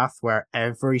Broken Path, where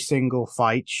every single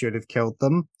fight should have killed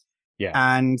them. Yeah.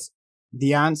 And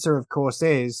the answer, of course,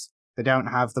 is they don't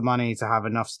have the money to have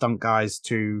enough stunt guys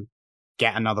to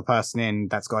get another person in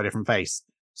that's got a different face.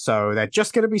 So they're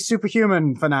just going to be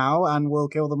superhuman for now, and we'll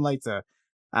kill them later.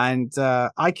 And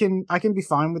I can be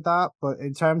fine with that, but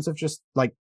in terms of just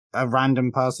like a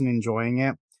random person enjoying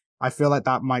it, I feel like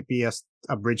that might be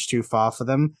a bridge too far for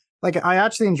them. Like, I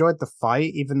actually enjoyed the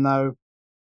fight, even though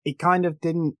it kind of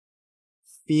didn't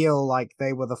feel like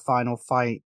they were the final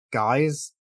fight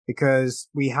guys, because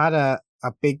we had a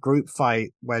big group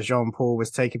fight where Jean-Paul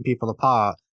was taking people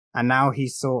apart, and now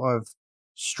he's sort of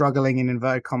struggling in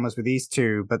inverted commas with these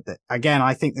two. But again,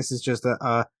 I think this is just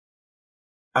a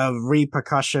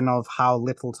repercussion of how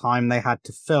little time they had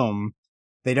to film.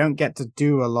 They don't get to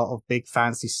do a lot of big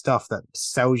fancy stuff that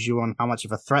sells you on how much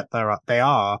of a threat they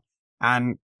are.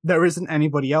 And there isn't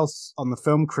anybody else on the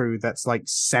film crew that's like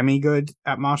semi good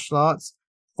at martial arts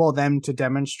for them to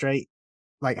demonstrate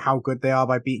like how good they are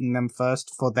by beating them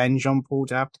first, for then Jean-Paul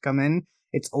to have to come in.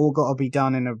 It's all got to be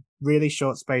done in a really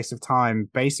short space of time,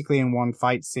 basically in one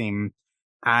fight scene.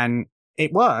 And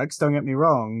it works, don't get me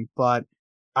wrong, but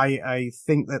I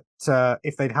think that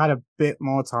if they'd had a bit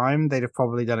more time, they'd have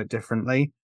probably done it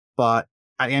differently. But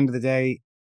at the end of the day,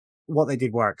 what they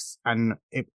did works. And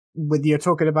with you're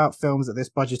talking about films at this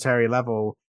budgetary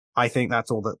level, I think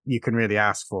that's all that you can really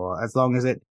ask for. As long as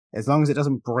it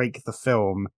doesn't break the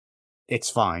film, it's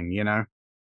fine, you know?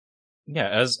 Yeah,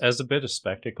 as a bit of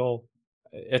spectacle,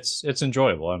 it's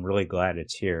enjoyable. I'm really glad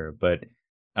it's here, but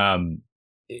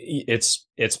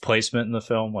its placement in the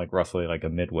film, like roughly like a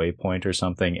midway point or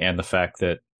something, and the fact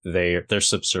that they're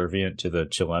subservient to the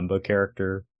Chilemba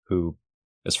character, who,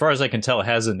 as far as I can tell,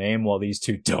 has a name, while these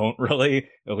two don't really,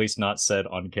 at least not said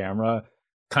on camera,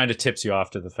 kind of tips you off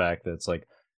to the fact that it's like,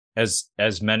 as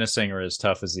menacing or as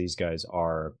tough as these guys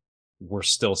are, we're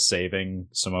still saving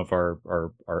some of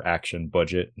our action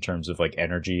budget in terms of like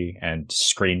energy and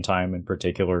screen time in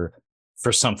particular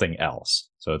for something else.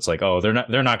 So it's like, oh, they're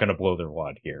not going to blow their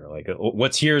wad here. Like,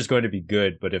 what's here is going to be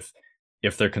good, but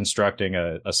if they're constructing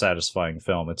a satisfying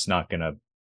film, it's not going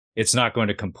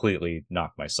to completely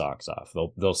knock my socks off.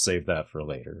 They'll save that for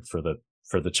later, for the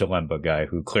Chilemba guy,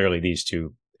 who clearly these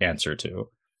two answer to.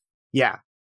 Yeah,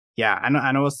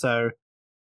 and also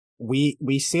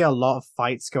we see a lot of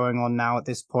fights going on now at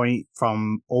this point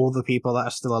from all the people that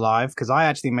are still alive. Because I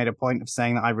actually made a point of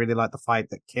saying that I really like the fight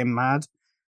that Kim had,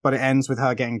 but it ends with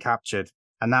her getting captured,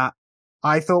 and that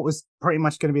I thought was pretty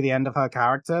much going to be the end of her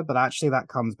character. But actually, that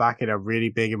comes back in a really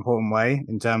big, important way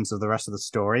in terms of the rest of the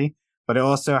story. But it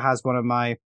also has one of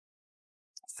my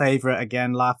favorite,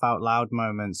 again, laugh out loud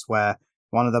moments where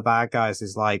one of the bad guys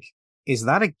is like, "Is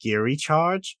that a Geary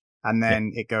charge?" And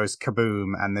then it goes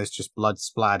kaboom, and there's just blood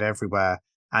splat everywhere.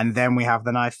 And then we have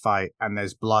the knife fight, and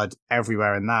there's blood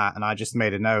everywhere in that. And I just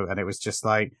made a note, and it was just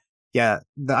like, Yeah,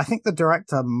 I think the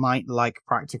director might like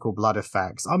practical blood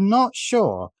effects. I'm not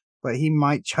sure, but he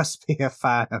might just be a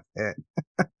fan of it.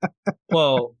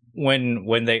 Well,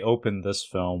 when they opened this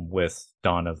film with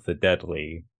Dawn of the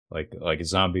Deadly, like a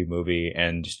zombie movie,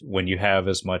 and when you have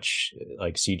as much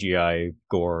like CGI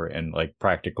gore and like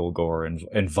practical gore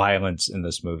and violence in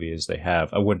this movie as they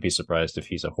have, I wouldn't be surprised if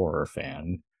he's a horror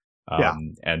fan. Yeah.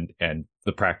 And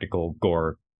the practical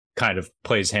gore kind of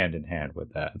plays hand in hand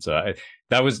with that. So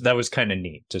that was kind of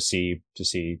neat to see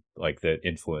like the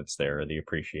influence there, the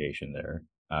appreciation there,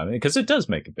 because it does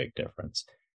make a big difference.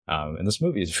 And this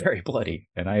movie is very bloody,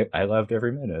 and I loved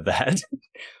every minute of that.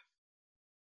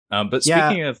 But Yeah.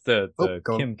 speaking of the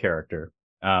Go on. Kim character,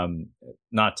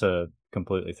 not to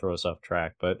completely throw us off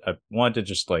track, but I wanted to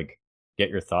just like get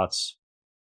your thoughts,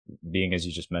 being as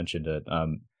you just mentioned it.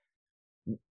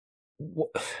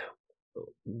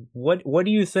 What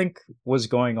do you think was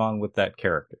going on with that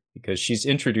character? Because she's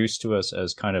introduced to us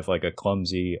as kind of like a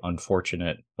clumsy,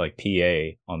 unfortunate like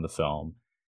PA on the film.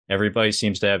 Everybody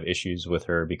seems to have issues with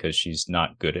her because she's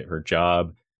not good at her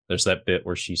job. There's that bit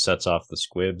where she sets off the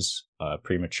squibs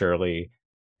prematurely,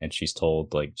 and she's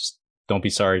told like, just don't be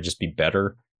sorry, just be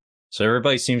better. So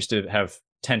everybody seems to have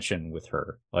tension with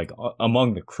her, like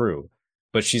among the crew,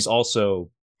 but she's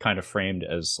also kind of framed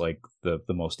as like the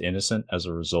most innocent as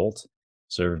a result.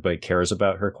 So everybody cares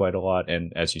about her quite a lot.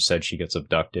 And as you said, she gets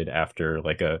abducted after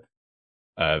like a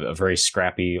very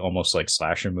scrappy, almost like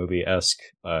slasher movie esque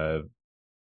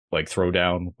like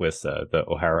throwdown with the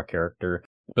O'Hara character.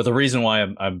 But the reason why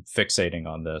I'm fixating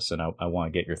on this, and I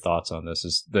want to get your thoughts on this,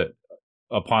 is that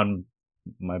upon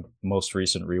my most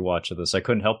recent rewatch of this, I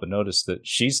couldn't help but notice that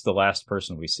she's the last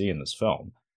person we see in this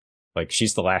film. Like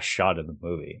she's the last shot in the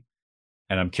movie.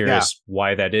 And I'm curious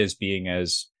why that is, being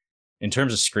as in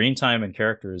terms of screen time and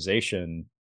characterization,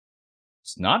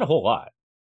 it's not a whole lot.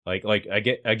 Like I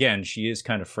get, again, she is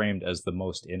kind of framed as the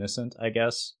most innocent, I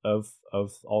guess, of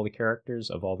all the characters,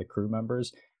 of all the crew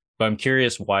members. But I'm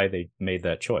curious why they made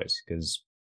that choice, because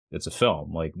it's a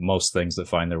film. Like most things that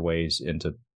find their ways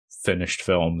into finished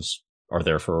films are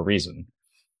there for a reason.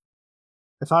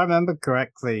 If I remember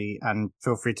correctly, and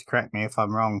feel free to correct me if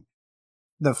I'm wrong,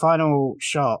 the final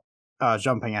shot,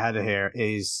 jumping ahead of here,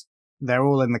 is they're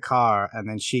all in the car, and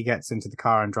then she gets into the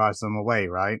car and drives them away,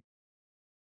 right?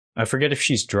 I forget if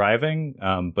she's driving,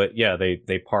 but yeah,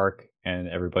 they park and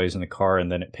everybody's in the car,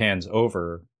 and then it pans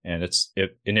over, and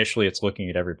initially it's looking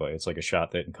at everybody. It's like a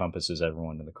shot that encompasses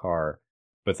everyone in the car,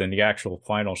 but then the actual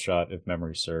final shot, if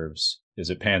memory serves, is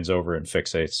it pans over and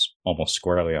fixates almost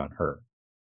squarely on her.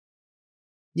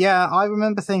 Yeah, I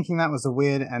remember thinking that was a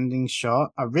weird ending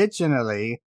shot.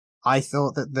 Originally, I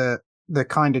thought that the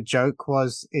kind of joke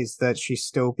is that she's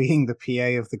still being the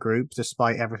PA of the group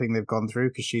despite everything they've gone through,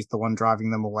 because she's the one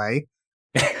driving them away.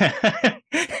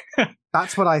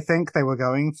 That's what I think they were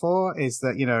going for, is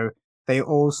that, you know, they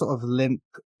all sort of limp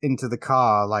into the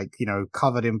car, like, you know,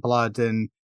 covered in blood and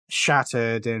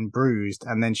shattered and bruised.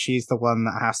 And then she's the one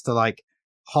that has to like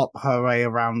hop her way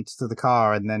around to the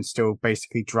car and then still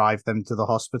basically drive them to the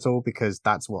hospital, because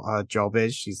that's what her job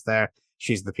is. She's there.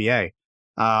 She's the PA.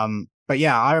 But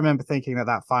yeah, I remember thinking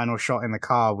that final shot in the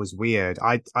car was weird.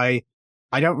 I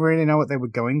don't really know what they were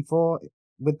going for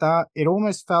with that. It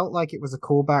almost felt like it was a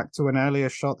callback to an earlier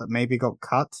shot that maybe got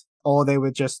cut, or they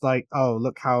were just like, oh,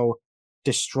 look how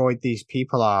destroyed these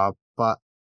people are. But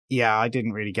yeah, I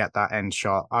didn't really get that end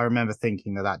shot. I remember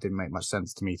thinking that didn't make much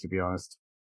sense to me, to be honest.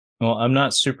 Well, I'm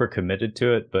not super committed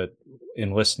to it, but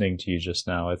in listening to you just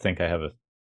now, I think I have a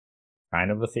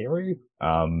kind of a theory.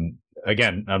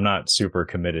 Again, I'm not super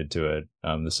committed to it.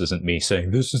 This isn't me saying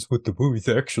this is what the movie's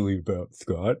actually about,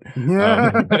 Scott.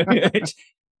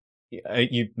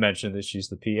 You mentioned that she's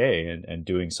the PA, and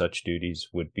doing such duties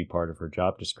would be part of her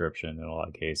job description in a lot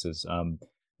of cases.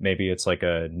 Maybe it's like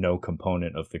a no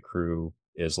component of the crew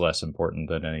is less important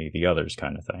than any of the others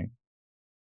kind of thing.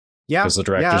 Yeah, because the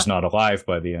director's not alive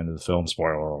by the end of the film.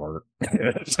 Spoiler alert.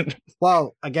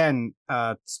 Well, again,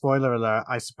 spoiler alert.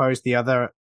 I suppose the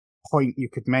other point you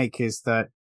could make is that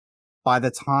by the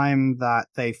time that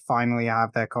they finally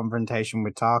have their confrontation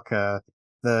with Taka,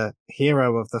 the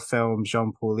hero of the film,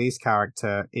 Jean-Paul Lee's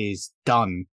character, is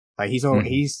done. Like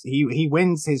he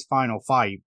wins his final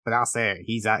fight, but that's it.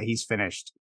 He's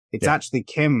finished. It's actually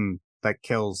Kim that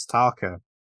kills Taka.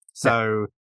 So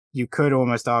you could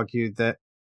almost argue that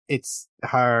it's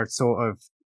her sort of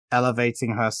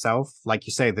elevating herself. Like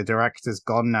you say, the director's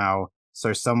gone now,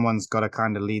 so someone's got to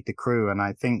kind of lead the crew. And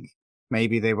I think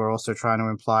maybe they were also trying to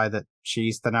imply that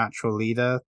she's the natural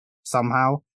leader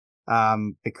somehow,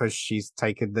 because she's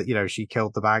taken that, you know, she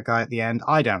killed the bad guy at the end.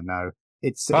 I don't know.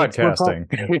 It's podcasting.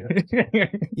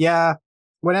 Yeah,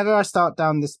 whenever I start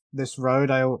down this road,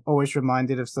 I always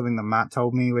reminded of something that Matt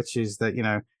told me, which is that,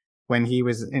 when he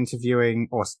was interviewing,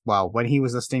 when he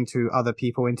was listening to other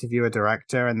people interview a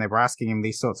director and they were asking him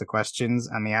these sorts of questions,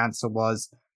 and the answer was,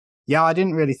 yeah, I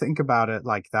didn't really think about it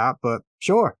like that, but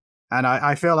sure. And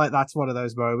I feel like that's one of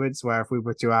those moments where if we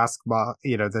were to ask,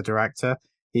 the director,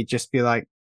 he'd just be like,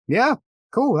 yeah,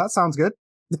 cool, that sounds good.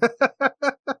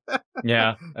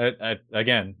 Yeah,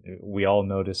 again, we all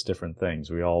notice different things.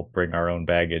 We all bring our own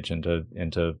baggage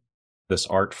into this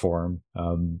art form.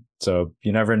 So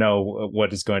you never know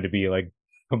what is going to be like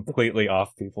completely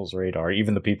off people's radar,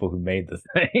 even the people who made the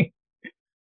thing.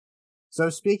 So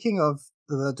speaking of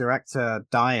the director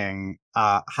dying,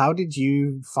 how did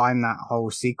you find that whole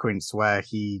sequence where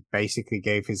he basically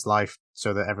gave his life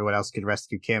so that everyone else could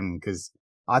rescue Kim? Because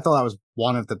I thought that was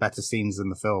one of the better scenes in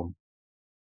the film.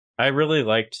 I really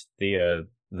liked the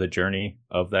journey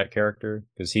of that character,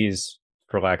 because he's,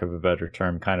 for lack of a better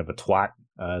term, kind of a twat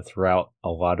throughout a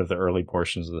lot of the early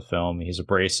portions of the film. He's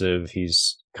abrasive.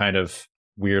 He's kind of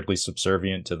weirdly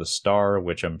subservient to the star,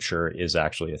 which I'm sure is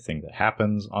actually a thing that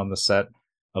happens on the set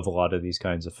of a lot of these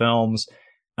kinds of films.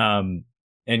 And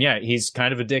yeah, he's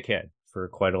kind of a dickhead for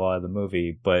quite a lot of the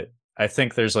movie, but I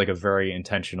think there's like a very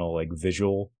intentional like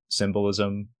visual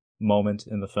symbolism moment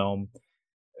in the film.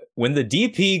 When the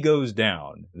DP goes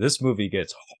down, this movie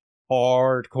gets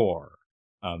hardcore.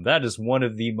 That is one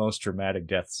of the most dramatic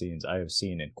death scenes I have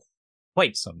seen in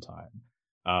quite some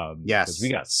time. Yes. Because we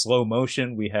got slow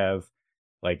motion. We have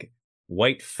like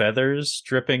white feathers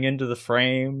dripping into the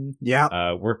frame.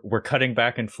 Yeah. We're cutting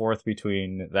back and forth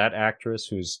between that actress,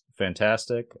 who's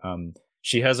fantastic.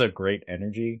 She has a great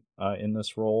energy in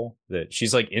this role, that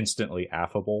she's like instantly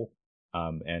affable.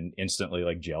 And instantly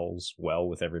like gels well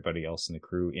with everybody else in the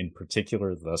crew, in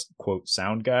particular the quote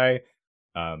sound guy,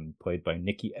 played by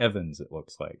Nikki Evans, it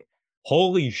looks like.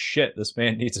 Holy shit, this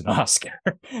man needs an Oscar.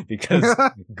 Because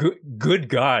good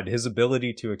God, his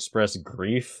ability to express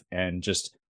grief and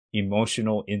just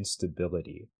emotional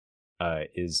instability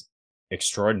is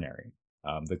extraordinary.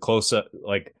 The close-up,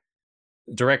 like,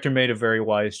 director made a very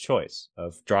wise choice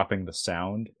of dropping the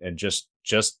sound and just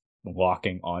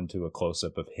locking onto a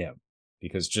close-up of him,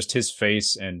 because just his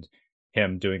face and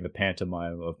him doing the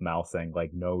pantomime of mouthing like,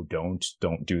 no, don't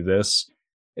do this,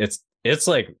 it's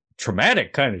like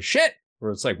traumatic kind of shit,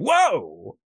 where it's like,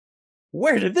 whoa,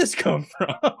 where did this come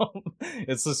from?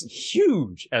 It's this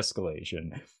huge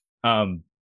escalation.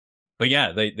 But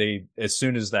yeah, they as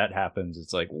soon as that happens,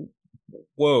 it's like,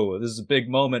 whoa, this is a big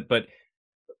moment. But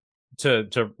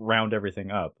to round everything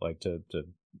up, like to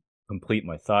complete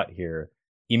my thought here,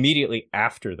 immediately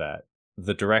after that,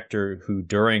 the director, who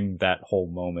during that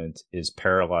whole moment is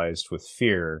paralyzed with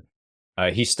fear,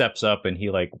 he steps up and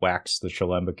he like whacks the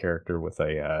Shalemba character with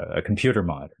a computer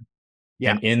monitor.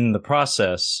 Yeah. And in the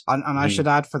process, and I should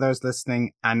add, for those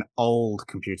listening, an old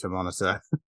computer monitor,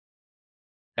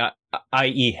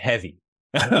 i.e. heavy.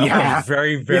 Yeah.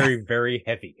 Very, very, very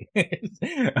heavy.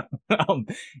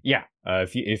 Yeah.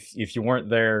 If you weren't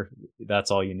there,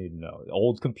 that's all you need to know.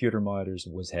 Old computer monitors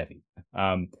was heavy.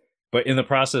 But in the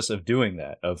process of doing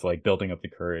that, of like building up the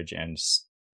courage and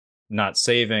not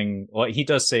saving, well, he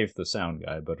does save the sound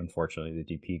guy, but unfortunately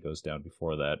the DP goes down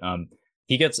before that.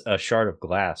 He gets a shard of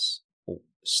glass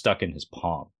stuck in his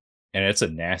palm, and it's a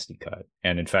nasty cut.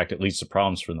 And in fact, it leads to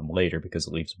problems for them later because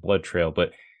it leaves a blood trail.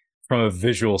 But from a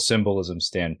visual symbolism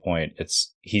standpoint,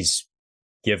 he's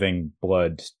giving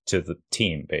blood to the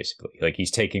team, basically. Like,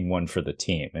 he's taking one for the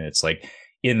team. And it's like,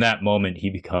 in that moment, he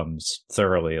becomes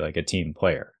thoroughly like a team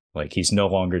player. Like, he's no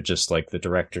longer just like the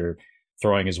director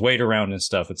throwing his weight around and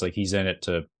stuff. It's like he's in it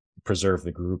to preserve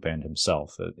the group and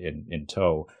himself in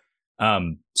tow.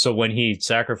 So when he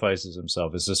sacrifices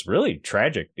himself, it's this really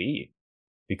tragic beat,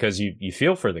 because you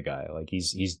feel for the guy. Like,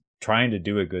 he's trying to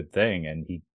do a good thing, and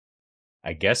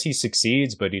I guess he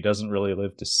succeeds, but he doesn't really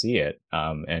live to see it.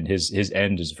 And his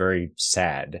end is very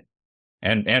sad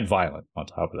and violent on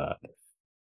top of that.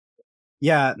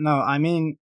 Yeah, no, I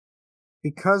mean,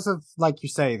 because of, like you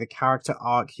say, the character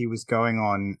arc he was going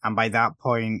on, and by that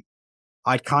point,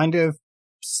 I kind of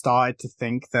started to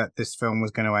think that this film was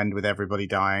going to end with everybody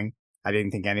dying. I didn't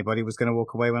think anybody was going to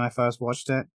walk away when I first watched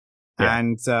it. Yeah.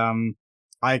 And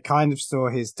I kind of saw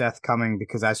his death coming,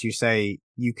 because, as you say,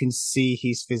 you can see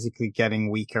he's physically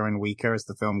getting weaker and weaker as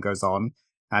the film goes on.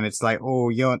 And it's like, oh,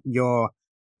 you're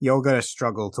going to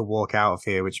struggle to walk out of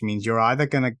here, which means you're either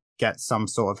going to get some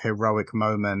sort of heroic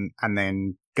moment and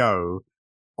then go,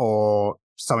 or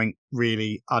something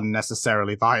really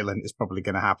unnecessarily violent is probably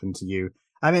going to happen to you.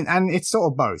 And it's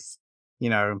sort of both. You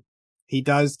know, he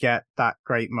does get that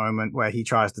great moment where he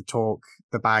tries to talk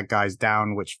the bad guys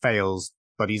down, which fails,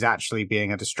 but he's actually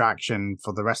being a distraction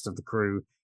for the rest of the crew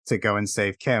to go and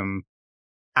save Kim.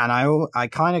 And I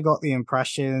kind of got the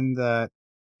impression that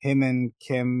him and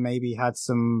Kim maybe had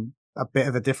a bit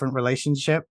of a different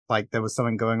relationship, like there was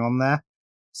something going on there.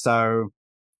 So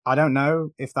I don't know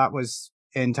if that was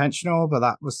intentional, but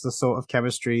that was the sort of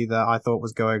chemistry that I thought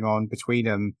was going on between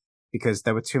them, because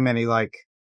there were too many like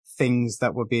things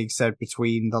that were being said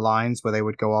between the lines where they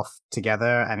would go off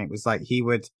together, and it was like he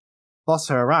would boss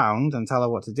her around and tell her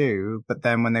what to do, but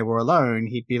then when they were alone,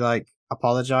 he'd be like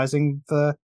apologizing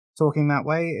for talking that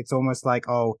way. It's almost like,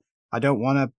 oh, I don't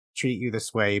want to treat you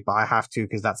this way, but I have to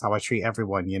because that's how I treat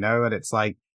everyone, you know? And it's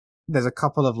like, there's a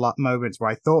couple of moments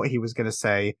where I thought he was going to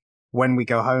say, when we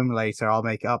go home later, I'll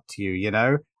make it up to you, you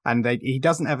know? And he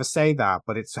doesn't ever say that,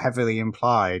 but it's heavily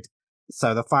implied.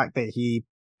 So the fact that he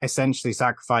essentially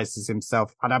sacrifices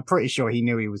himself, and I'm pretty sure he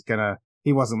knew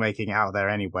he wasn't making it out there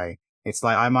anyway. It's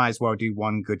like, I might as well do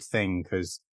one good thing,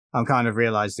 because I'm kind of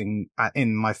realizing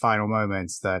in my final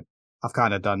moments that I've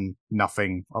kind of done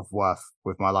nothing of worth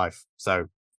with my life. So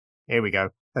here we go.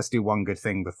 Let's do one good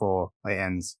thing before it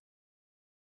ends.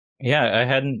 Yeah,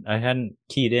 I hadn't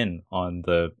keyed in on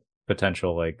the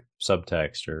potential like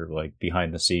subtext or like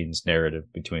behind the scenes narrative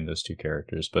between those two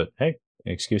characters, but hey,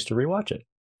 an excuse to rewatch it.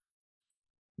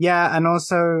 Yeah, and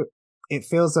also it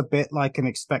feels a bit like an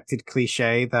expected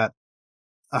cliche that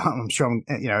I'm sure,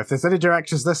 if there's any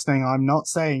directors listening, I'm not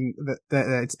saying that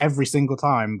it's every single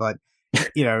time, but,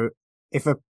 if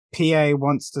a PA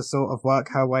wants to sort of work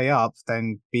her way up,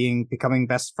 then becoming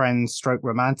best friend stroke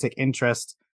romantic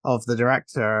interest of the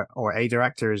director or a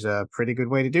director is a pretty good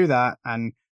way to do that.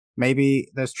 And maybe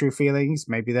there's true feelings,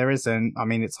 maybe there isn't. I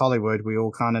mean, it's Hollywood. We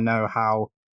all kind of know how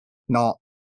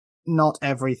not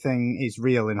everything is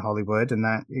real in Hollywood, and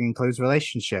that includes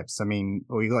relationships. I mean,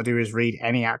 all you got to do is read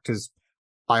any actor's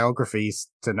biographies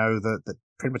to know that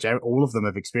pretty much all of them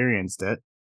have experienced it.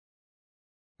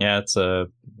 Yeah, it's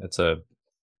a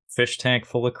fish tank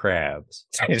full of crabs,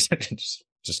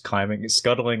 just climbing,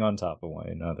 scuttling on top of one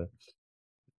another.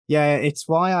 Yeah, it's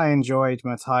why I enjoyed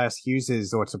Matthias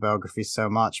Hughes's autobiography so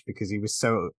much, because he was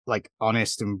so like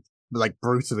honest and like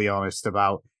brutally honest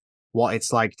about what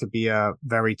it's like to be a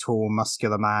very tall,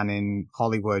 muscular man in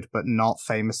Hollywood, but not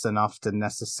famous enough to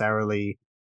necessarily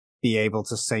be able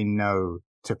to say no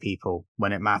to people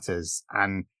when it matters.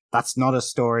 And that's not a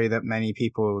story that many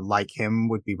people like him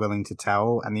would be willing to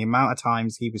tell. And the amount of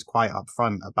times he was quite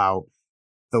upfront about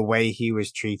the way he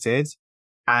was treated.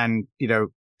 And,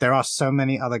 there are so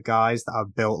many other guys that are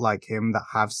built like him that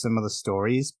have similar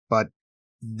stories, but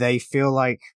they feel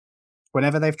like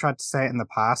whenever they've tried to say it in the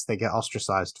past, they get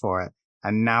ostracized for it.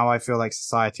 And now I feel like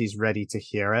society's ready to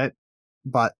hear it.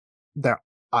 But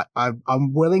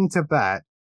I'm willing to bet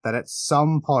that at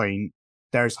some point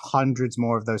there's hundreds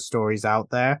more of those stories out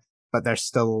there, but they're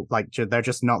still like, they're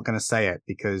just not going to say it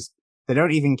because they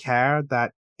don't even care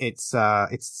that it's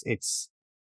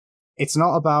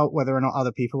not about whether or not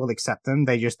other people will accept them.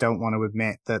 They just don't want to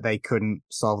admit that they couldn't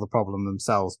solve the problem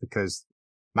themselves because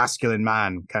masculine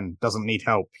man doesn't need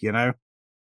help,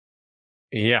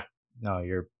 Yeah, no,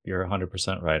 you're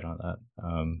 100% right on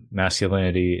that.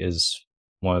 Masculinity is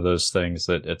one of those things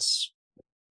that it's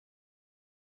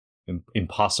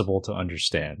impossible to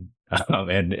understand,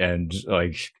 and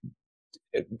like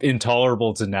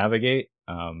intolerable to navigate.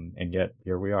 And yet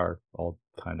here we are, all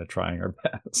kind of trying our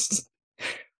best.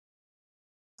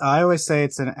 I always say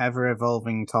it's an ever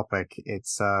evolving topic.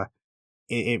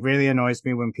 It really annoys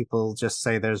me when people just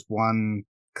say there's one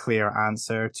clear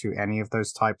answer to any of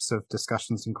those types of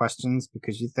discussions and questions,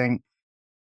 because you think,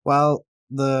 well,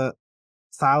 the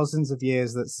thousands of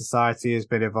years that society has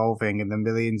been evolving and the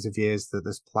millions of years that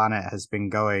this planet has been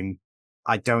going,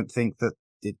 I don't think that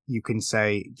you can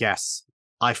say, yes,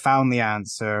 I found the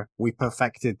answer. We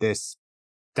perfected this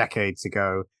decades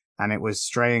ago, and it was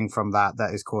straying from that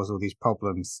has caused all these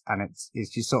problems. And it's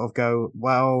you sort of go,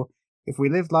 well, if we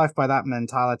lived life by that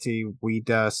mentality,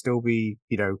 we'd still be,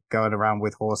 going around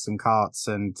with horse and carts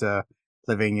and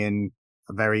living in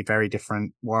a very, very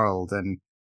different world. And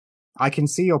I can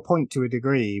see your point to a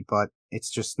degree, but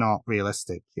it's just not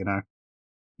realistic,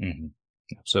 Mm-hmm.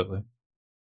 Absolutely.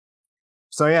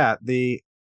 So yeah, the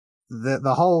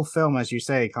whole film, as you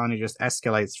say, kind of just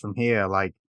escalates from here.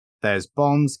 Like, there's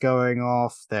bombs going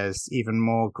off, there's even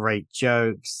more great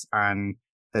jokes, and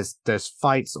there's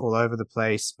fights all over the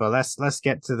place. But let's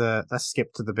skip to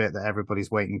the bit that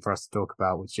everybody's waiting for us to talk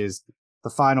about, which is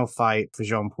the final fight for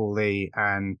Jean-Paul Lee.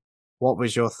 And what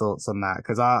was your thoughts on that?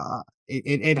 Because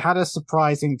it had a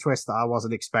surprising twist that I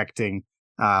wasn't expecting,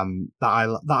 that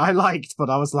I liked,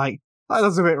 but I was like, oh,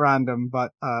 that's a bit random.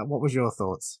 But what was your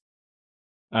thoughts?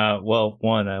 Well,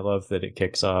 one, I love that it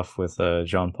kicks off with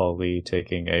Jean-Paul Lee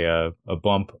taking a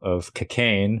bump of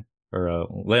cocaine, or a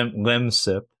lim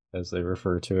sip, as they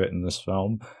refer to it in this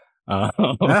film. Um,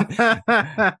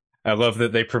 I love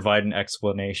that they provide an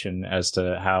explanation as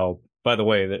to how. By the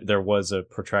way, there was a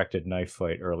protracted knife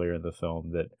fight earlier in the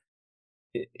film that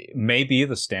it may be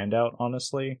the standout,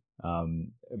 honestly,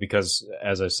 because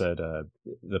as I said,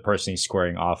 the person he's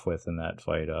squaring off with in that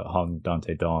fight, Hong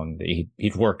Dante Dong, that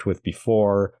he'd worked with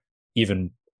before,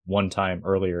 even one time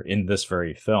earlier in this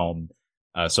very film.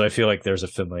 So I feel like there's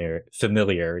a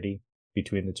familiarity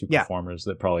between the two performers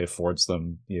that probably affords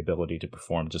them the ability to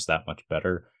perform just that much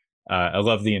better. I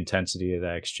love the intensity of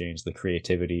that exchange, the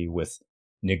creativity with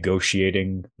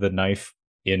negotiating the knife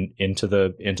into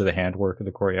the handwork of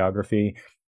the choreography,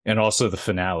 and also the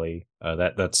finale.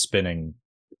 That spinning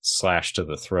slash to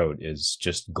the throat is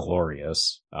just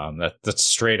glorious. That's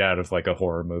straight out of like a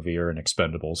horror movie or an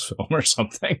Expendables film or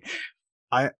something.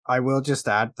 I will just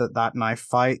add that knife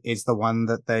fight is the one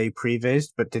that they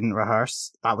prevised but didn't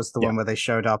rehearse. That was the one where they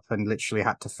showed up and literally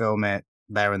had to film it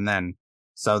there and then.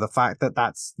 So the fact that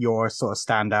that's your sort of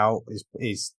standout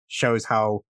is shows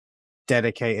how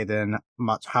dedicated and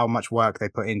how much work they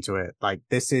put into it. Like,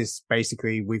 this is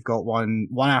basically, we've got one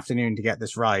afternoon to get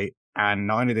this right, and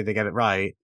not only did they get it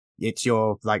right, it's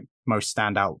your like most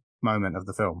standout moment of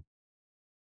the film.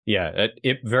 Yeah,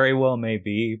 it very well may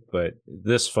be, but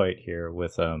this fight here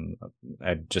with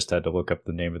I just had to look up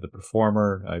the name of the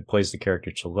performer. I plays the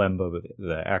character Chilemba, but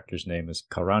the actor's name is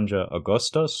Karanja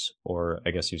Augustus, or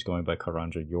I guess he was going by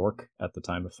Karanja York at the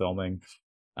time of filming.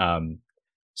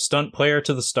 Stunt player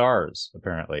to the stars,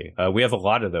 apparently. We have a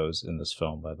lot of those in this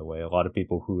film, by the way. A lot of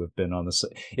people who have been on the set.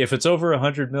 If it's over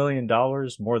 $100 million,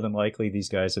 more than likely these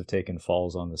guys have taken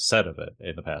falls on the set of it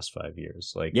in the past 5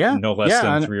 years. Like, no less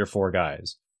than 3 or 4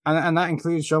 guys. And that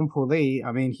includes Jean-Paul Lee.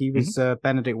 I mean, he was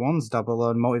Benedict Wong's double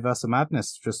on Multiverse of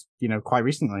Madness just, quite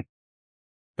recently.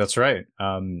 That's right.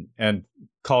 And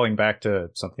calling back to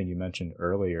something you mentioned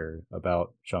earlier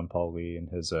about Jean-Paul Lee and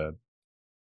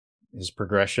his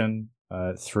progression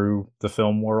through the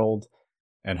film world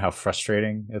and how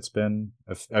frustrating it's been.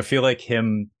 I feel like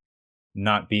him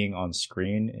not being on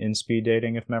screen in Speed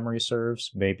Dating, if memory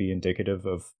serves, may be indicative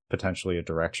of potentially a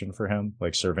direction for him,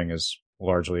 like serving as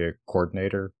largely a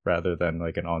coordinator rather than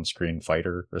like an on-screen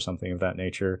fighter or something of that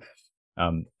nature.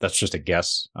 That's just a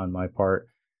guess on my part.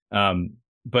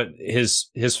 But his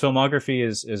filmography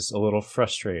is a little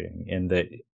frustrating in that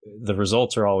the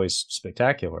results are always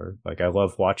spectacular. Like, I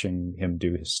love watching him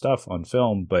do his stuff on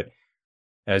film, but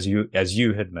as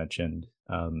you had mentioned,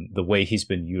 the way he's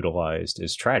been utilized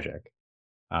is tragic.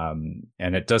 And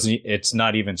it's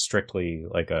not even strictly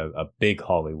like a big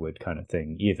Hollywood kind of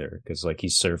thing either, because like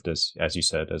he's served as you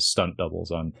said, as stunt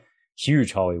doubles on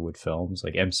huge Hollywood films,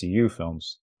 like MCU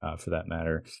films, for that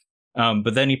matter.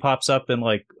 But then he pops up in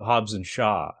like Hobbs and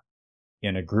Shaw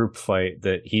in a group fight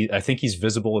that I think he's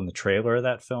visible in the trailer of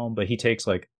that film, but he takes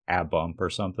like a bump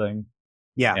or something.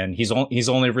 Yeah. And he's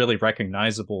only really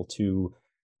recognizable to,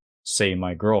 say,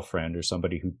 my girlfriend or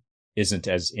somebody who isn't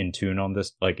as in tune on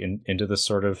this, like into this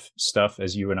sort of stuff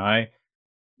as you and I,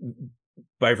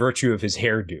 by virtue of his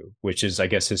hairdo, which is, I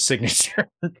guess, his signature.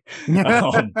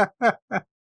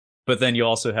 But then you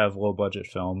also have low budget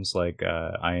films like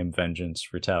I Am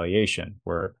Vengeance, Retaliation,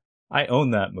 where I own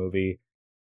that movie.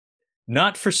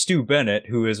 Not for Stu Bennett,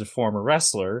 who is a former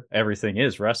wrestler. Everything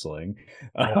is wrestling.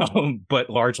 But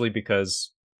largely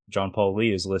because Jean-Paul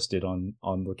Lee is listed on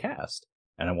the cast.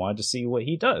 And I wanted to see what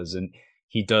he does. And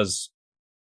he does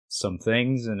some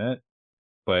things in it,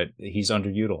 but he's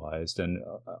underutilized. And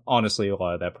honestly, a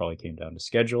lot of that probably came down to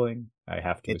scheduling, I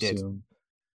have to assume.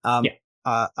 I'm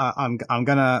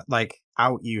gonna like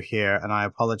out you here, and I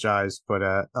apologize, but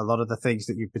a lot of the things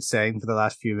that you've been saying for the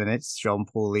last few minutes,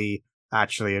 Jean-Paul Lee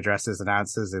actually addresses and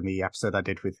answers in the episode I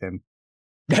did with him.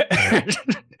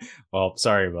 Well,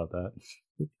 sorry about that.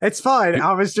 It's fine.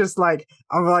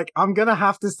 I'm gonna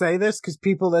have to say this because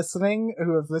people listening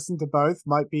who have listened to both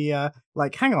might be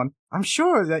like, hang on, I'm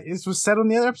sure that this was said on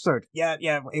the other episode. Yeah,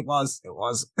 it was.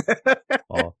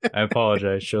 Well, I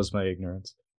apologize. Shows my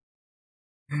ignorance.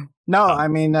 No, I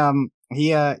mean,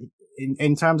 he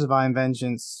in terms of I Am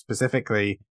Vengeance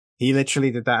specifically, he literally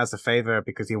did that as a favor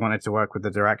because he wanted to work with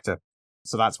the director.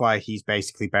 So that's why he's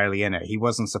basically barely in it. He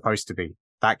wasn't supposed to be.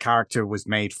 That character was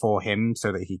made for him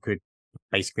so that he could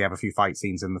basically have a few fight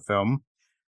scenes in the film.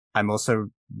 I'm also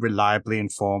reliably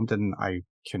informed, and I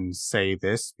can say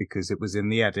this because it was in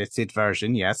the edited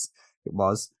version. Yes, it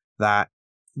was, that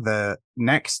the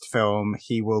next film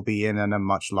he will be in a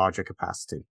much larger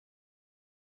capacity.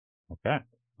 Okay.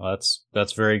 Well,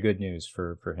 that's very good news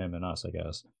for him and us, I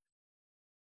guess.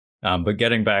 But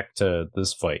getting back to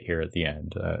this fight here at the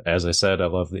end, as I said, I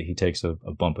love that he takes a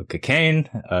bump of cocaine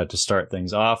to start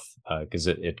things off, because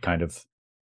it kind of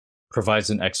provides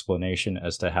an explanation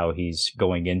as to how he's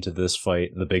going into this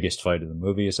fight, the biggest fight of the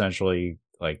movie, essentially,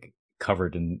 like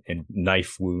covered in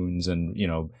knife wounds and, you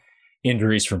know,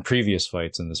 injuries from previous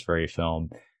fights in this very film.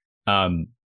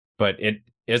 But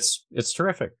it's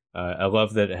terrific. I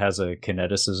love that it has a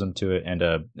kineticism to it and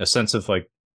a sense of like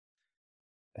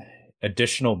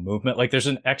additional movement. Like there's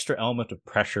an extra element of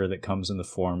pressure that comes in the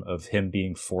form of him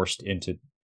being forced into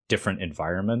different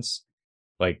environments.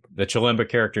 Like the Chilemba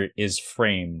character is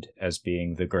framed as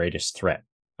being the greatest threat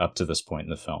up to this point in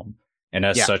the film. And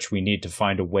as such, we need to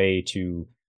find a way to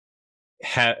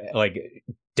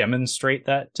demonstrate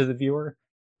that to the viewer.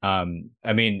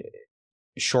 I mean,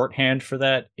 shorthand for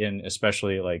that in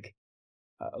especially like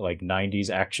 90s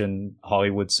action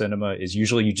Hollywood cinema is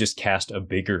usually you just cast a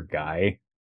bigger guy,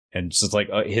 and just like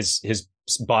his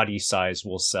body size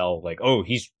will sell, like, oh,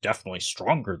 he's definitely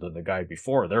stronger than the guy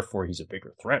before, therefore he's a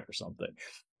bigger threat or something.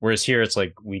 Whereas here it's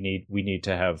like we need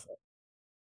to have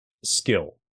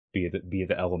skill be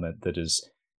the element that is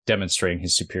demonstrating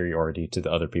his superiority to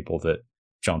the other people that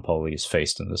John Paul Lee has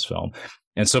faced in this film.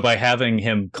 And so by having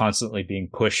him constantly being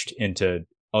pushed into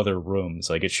other rooms,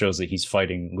 like it shows that he's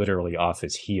fighting literally off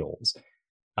his heels.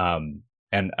 And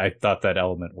I thought that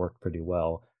element worked pretty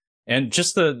well. And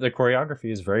just the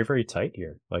choreography is very, very tight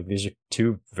here. Like these are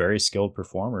two very skilled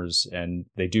performers, and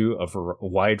they do a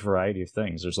wide variety of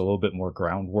things. There's a little bit more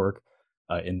groundwork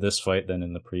in this fight than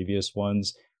in the previous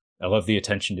ones. I love the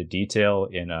attention to detail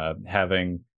in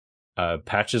having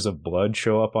patches of blood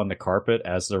show up on the carpet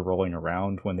as they're rolling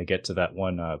around when they get to that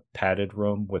one padded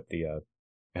room with the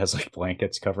has like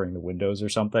blankets covering the windows or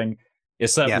something.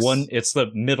 It's that one. It's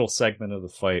the middle segment of the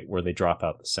fight where they drop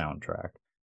out the soundtrack.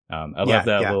 I love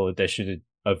that little addition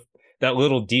of that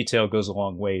little detail goes a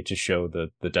long way to show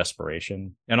the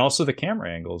desperation. And also the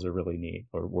camera angles are really neat,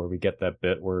 or where we get that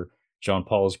bit where Jean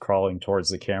Paul is crawling towards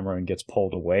the camera and gets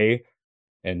pulled away,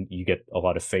 and you get a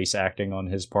lot of face acting on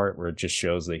his part where it just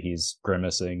shows that he's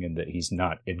grimacing and that he's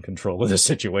not in control of the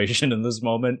situation in this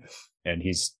moment, and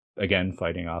he's again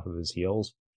fighting off of his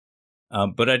heels.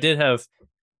 But I did have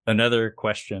another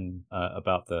question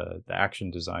about the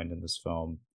action design in this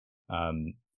film.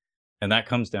 And that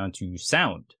comes down to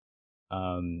sound.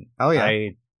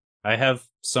 I have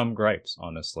some gripes,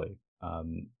 honestly.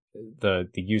 The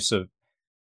use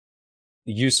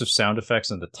of sound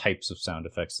effects and the types of sound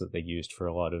effects that they used for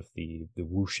a lot of the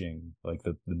whooshing, like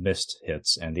the mist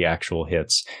hits and the actual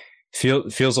hits,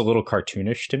 feels a little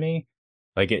cartoonish to me.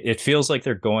 Like it feels like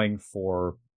they're going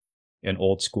for an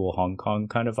old school Hong Kong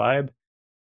kind of vibe,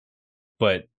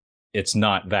 but it's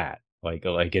not that. Like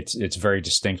it's very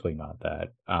distinctly not that.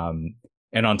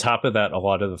 And on top of that, a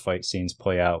lot of the fight scenes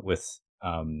play out with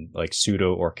like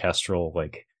pseudo orchestral,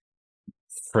 like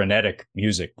frenetic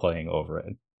music playing over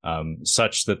it,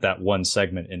 such that one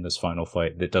segment in this final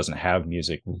fight that doesn't have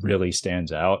music really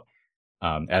stands out,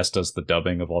 as does the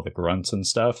dubbing of all the grunts and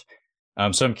stuff.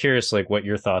 So I'm curious, like, what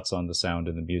your thoughts on the sound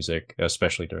and the music,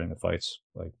 especially during the fights.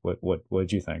 Like, what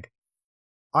did you think?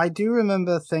 I do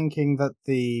remember thinking that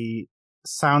the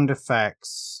sound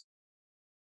effects,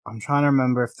 I'm trying to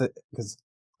remember because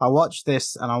I watched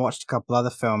this and I watched a couple other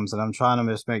films, and I'm trying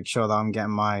to just make sure that I'm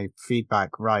getting my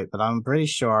feedback right, but I'm pretty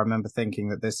sure I remember thinking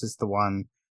that this is the one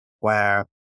where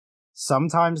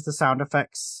sometimes the sound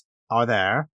effects are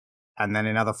there and then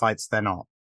in other fights they're not,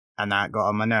 and that got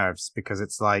on my nerves because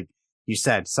it's like you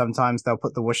said, sometimes they'll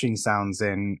put the whooshing sounds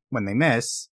in when they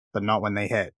miss but not when they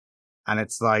hit, and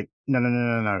it's like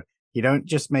no. You don't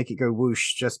just make it go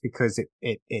whoosh just because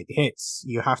it hits.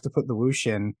 You have to put the whoosh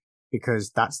in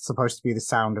because that's supposed to be the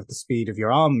sound of the speed of your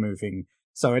arm moving.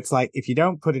 So it's like, if you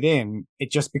don't put it in,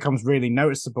 it just becomes really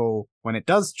noticeable when it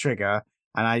does trigger.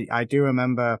 And I do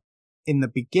remember in the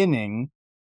beginning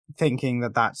thinking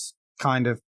that that's kind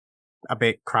of a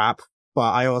bit crap,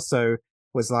 but I also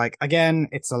was like, again,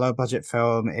 it's a low budget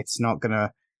film. It's not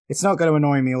gonna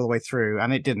annoy me all the way through.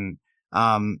 And it didn't.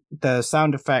 The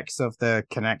sound effects of the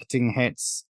connecting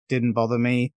hits didn't bother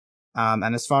me.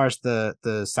 And as far as the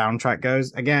soundtrack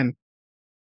goes, again,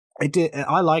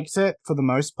 I liked it for the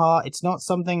most part. It's not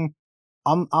something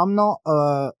I'm not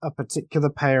a particular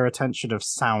payer attention of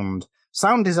sound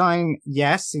design.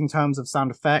 Yes, in terms of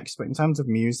sound effects, but in terms of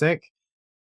music,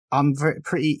 I'm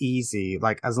pretty easy.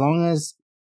 Like, as long as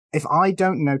if I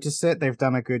don't notice it, they've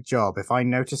done a good job. If I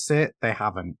notice it, they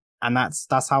haven't. And that's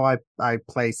how I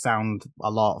play sound a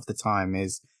lot of the time,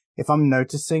 is if I'm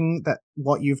noticing that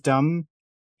what you've done,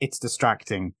 it's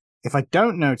distracting. If I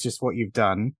don't notice what you've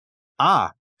done,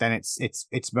 then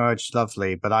it's merged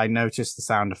lovely. But I noticed the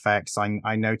sound effects.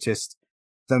 I noticed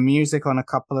the music on a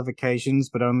couple of occasions,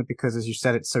 but only because, as you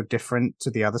said, it's so different to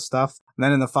the other stuff. And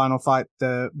then in the final fight,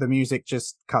 the music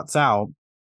just cuts out,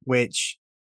 which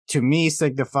to me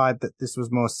signified that this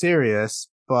was more serious.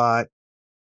 But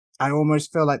I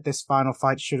almost feel like this final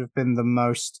fight should have been the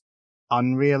most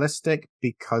unrealistic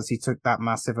because he took that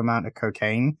massive amount of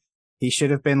cocaine. He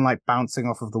should have been like bouncing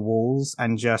off of the walls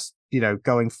and just,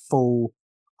 going full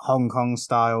Hong Kong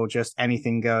style, just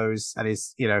anything goes. And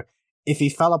if he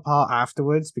fell apart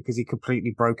afterwards because he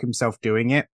completely broke himself doing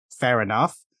it, fair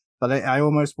enough. But I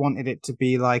almost wanted it to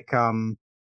be like,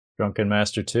 Drunken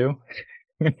Master 2?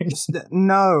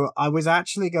 No, I was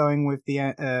actually going with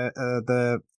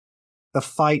the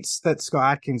fights that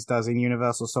Scott Adkins does in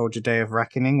Universal Soldier Day of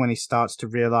Reckoning when he starts to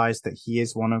realize that he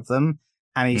is one of them.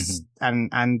 And he's,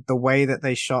 and the way that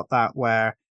they shot that,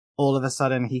 where all of a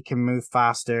sudden he can move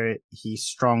faster, he's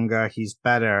stronger, he's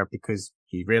better because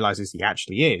he realizes he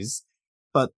actually is.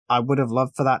 But I would have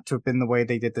loved for that to have been the way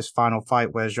they did this final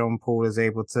fight, where Jean-Paul is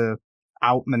able to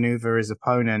outmaneuver his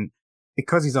opponent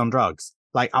because he's on drugs.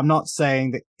 Like, I'm not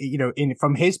saying that,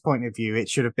 from his point of view, it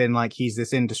should have been like he's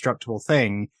this indestructible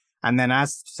thing. And then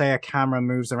as, say, a camera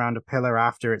moves around a pillar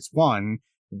after it's won,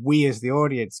 we as the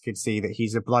audience could see that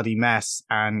he's a bloody mess.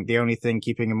 And the only thing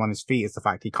keeping him on his feet is the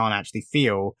fact he can't actually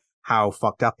feel how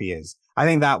fucked up he is. I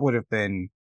think that would have been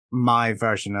my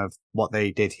version of what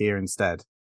they did here instead.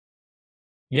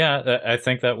 Yeah, I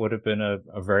think that would have been a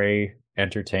very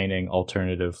entertaining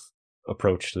alternative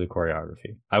approach to the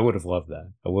choreography. I would have loved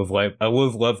that. I would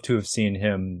have loved to have seen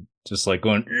him just like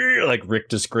going like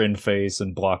rictus grin face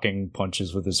and blocking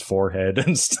punches with his forehead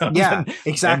and stuff. Yeah,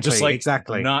 exactly. And just like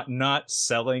exactly. Not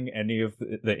selling any of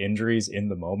the injuries in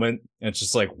the moment. It's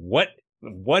just like, what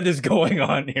is going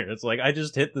on here? It's like, I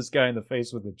just hit this guy in the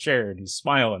face with a chair and he's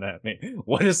smiling at me.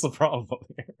 What is the problem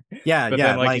here? Yeah, but yeah.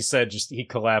 then, like you said, just he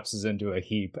collapses into a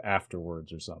heap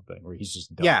afterwards or something, where he's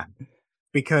just done. Yeah,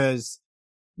 because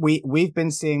we've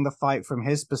been seeing the fight from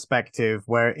his perspective,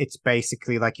 where it's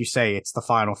basically, like you say, it's the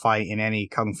final fight in any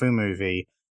kung fu movie.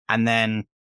 And then,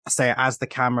 say, as the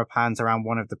camera pans around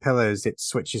one of the pillars, it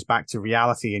switches back to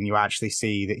reality, and you actually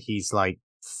see that he's like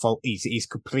he's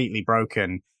completely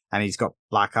broken, and he's got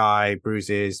black eye,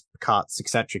 bruises, cuts,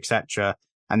 etc., etc.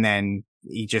 And then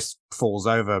he just falls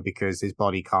over because his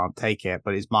body can't take it,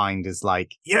 but his mind is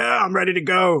like, yeah, I'm ready to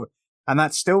go. And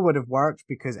that still would have worked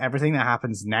because everything that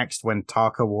happens next when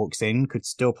Taka walks in could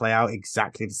still play out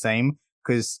exactly the same,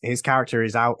 because his character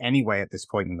is out anyway at this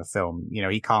point in the film.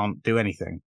 He can't do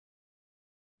anything.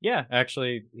 Yeah,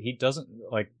 actually, he doesn't,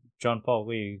 like John Paul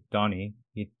Lee, Donnie,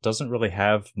 he doesn't really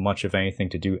have much of anything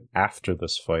to do after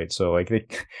this fight. So, like,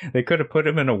 they could have put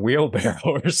him in a wheelbarrow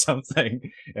or something.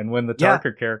 And when the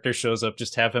Tarker character shows up,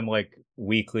 just have him, like,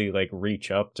 weakly, like,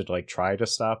 reach up to, like, try to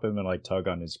stop him and, like, tug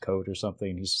on his coat or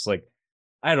something. He's just like,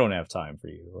 I don't have time for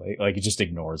you. Like he just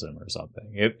ignores him or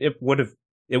something. It would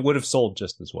have sold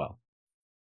just as well.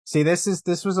 See, this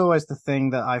was always the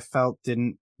thing that I felt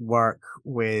didn't work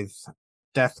with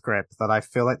Death Grip, that I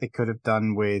feel like they could have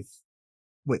done with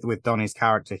Donnie's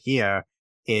character here,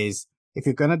 is if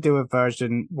you're going to do a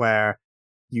version where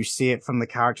you see it from the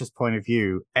character's point of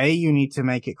view, you need to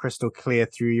make it crystal clear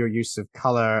through your use of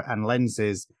color and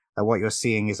lenses that what you're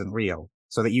seeing isn't real.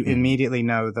 So that you immediately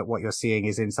know that what you're seeing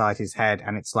is inside his head,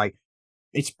 and it's like,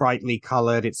 it's brightly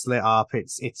colored, it's lit up,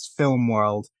 it's film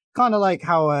world. Kind of like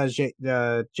how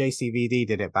JCVD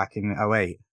did it back in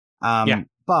 08.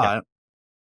 But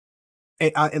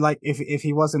like if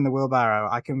he was in the wheelbarrow,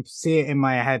 I can see it in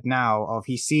my head now of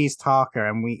he sees Tarka,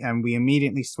 and we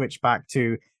immediately switch back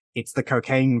to it's the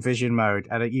cocaine vision mode,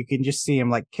 and you can just see him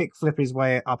like kickflip his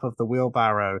way up of the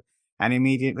wheelbarrow and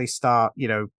immediately start,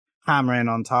 hammering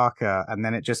on Tarka, and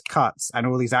then it just cuts, and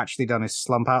all he's actually done is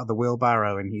slump out of the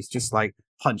wheelbarrow, and he's just like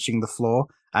punching the floor.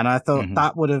 And I thought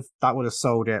that would have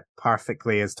sold it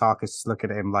perfectly, as Tarka's just looking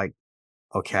at him like,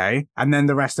 okay, and then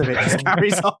the rest of it just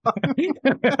carries on.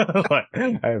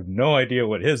 I have no idea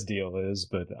what his deal is,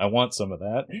 but I want some of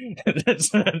that.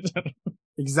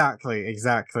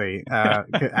 Exactly.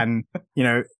 And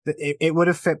it would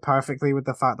have fit perfectly with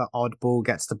the fact that Oddball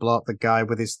gets to blow up the guy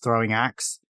with his throwing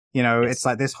axe. It's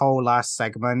like this whole last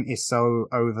segment is so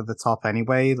over the top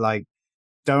anyway. Like,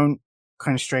 don't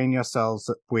constrain yourselves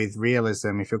with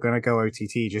realism. If you're going to go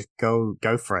OTT, just go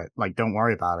for it. Like, don't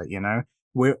worry about it,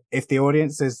 if the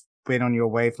audience has been on your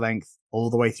wavelength all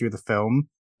the way through the film,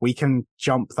 we can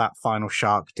jump that final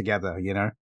shark together,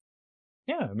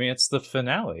 Yeah, I mean, it's the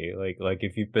finale. Like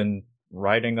if you've been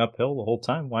riding uphill the whole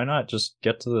time, why not just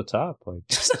get to the top? Like,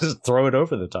 just throw it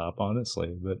over the top,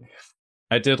 honestly. But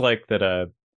I did like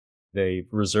that they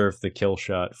reserved the kill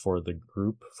shot for the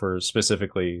group, for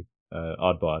specifically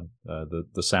Oddbod,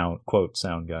 the sound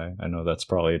guy. I know that's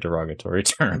probably a derogatory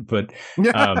term, but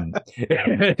um,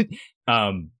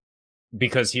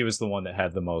 because he was the one that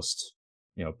had the most,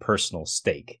 personal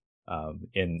stake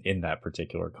in that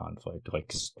particular conflict. Like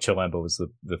Chilemba was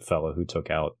the fellow who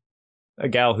took out a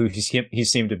gal who he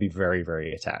seemed to be very,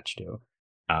 very attached to.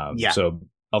 Yeah. So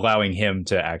allowing him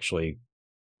to actually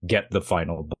get the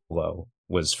final blow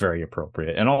was very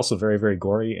appropriate, and also very, very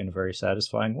gory in a very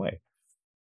satisfying way.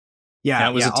 Yeah, and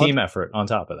it was a team effort on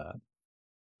top of that.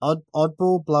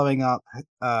 Oddball blowing up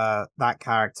that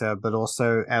character, but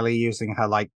also Ellie using her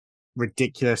like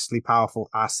ridiculously powerful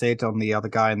acid on the other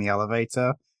guy in the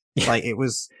elevator. Like it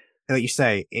was, like you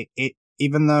say, it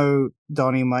even though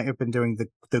Donnie might have been doing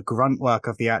the grunt work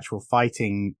of the actual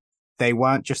fighting, they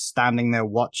weren't just standing there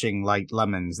watching like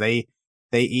lemons. They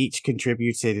each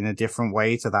contributed in a different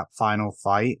way to that final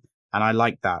fight. And I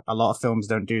like that. A lot of films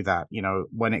don't do that.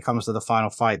 When it comes to the final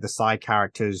fight, the side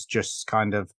characters just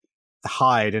kind of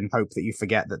hide and hope that you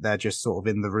forget that they're just sort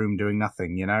of in the room doing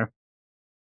nothing, Yeah,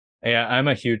 I'm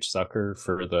a huge sucker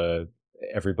for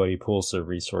everybody pools their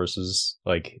resources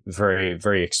like very,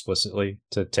 very explicitly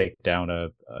to take down a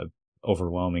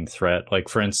overwhelming threat. Like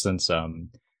for instance, a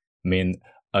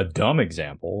dumb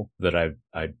example that I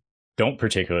don't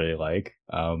particularly like,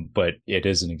 but it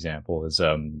is an example, is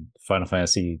Final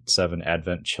Fantasy VII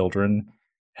Advent Children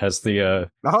has the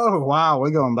oh wow, we're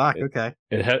going back. Okay,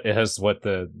 it has what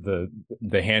the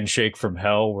handshake from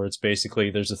hell, where it's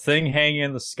basically there's a thing hanging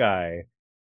in the sky,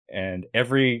 and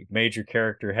every major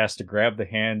character has to grab the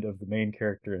hand of the main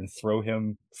character and throw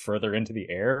him further into the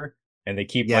air, and they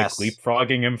keep like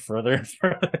leapfrogging him further and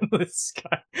further into the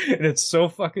sky, and it's so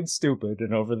fucking stupid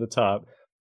and over the top.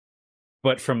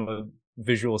 But from a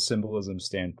visual symbolism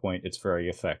standpoint, it's very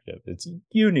effective. It's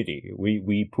unity.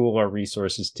 We pool our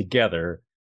resources together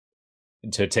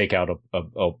to take out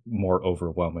a more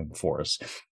overwhelming force.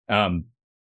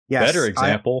 Better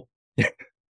example.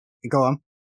 Go on.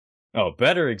 Oh,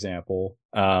 better example.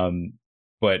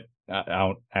 But I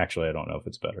don't know if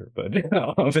it's better, but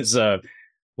if it's I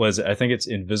think it's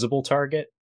Invisible Target.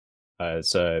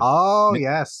 It's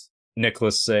yes,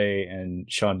 Nicholas Say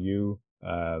and Sean Yu,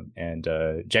 and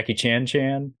Jackie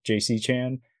JC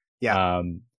Chan,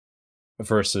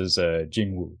 versus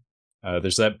Jingwu.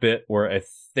 There's that bit where I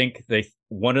think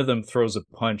one of them throws a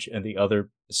punch and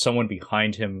someone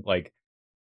behind him like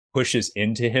pushes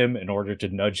into him in order to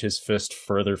nudge his fist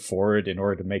further forward in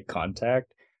order to make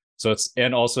contact.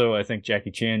 And also I think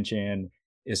Jackie Chan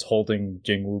is holding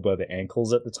Jingwu by the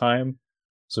ankles at the time.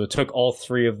 So it took all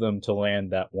three of them to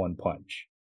land that one punch.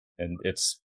 And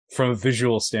it's, from a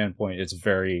visual standpoint, it's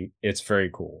very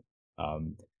cool.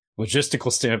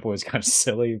 Logistical standpoint is kind of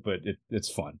silly, but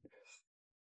it's fun.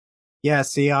 Yeah,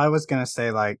 see, I was going to say,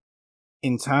 like,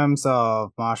 in terms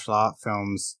of martial art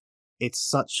films, it's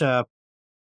such an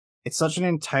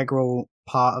integral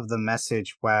part of the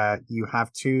message where you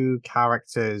have two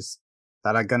characters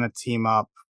that are going to team up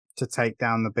to take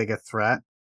down the bigger threat.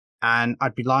 And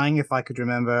I'd be lying if I could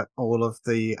remember all of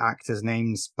the actors'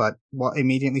 names, but what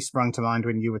immediately sprung to mind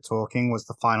when you were talking was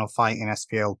the final fight in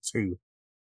SPL 2.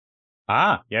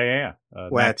 Yeah.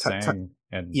 Where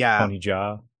and Tony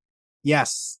Jaa.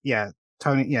 Yes, yeah.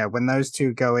 Tony, yeah, when those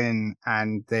two go in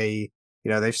and they've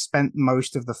spent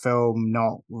most of the film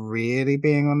not really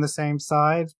being on the same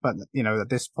side, but, at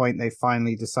this point they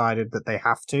finally decided that they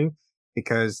have to,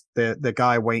 because the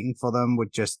guy waiting for them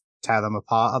would just tear them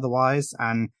apart otherwise.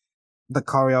 And the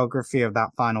choreography of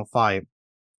that final fight,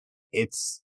 it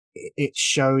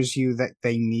shows you that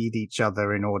they need each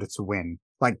other in order to win.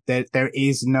 Like there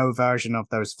is no version of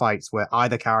those fights where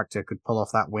either character could pull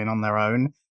off that win on their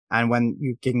own. And when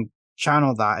you can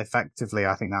channel that effectively,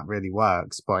 I think that really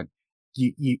works. But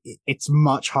it's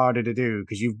much harder to do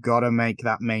because you've got to make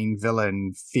that main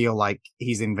villain feel like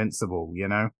he's invincible,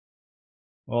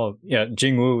 Well, yeah,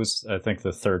 Jingwu was, I think,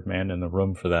 the third man in the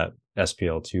room for that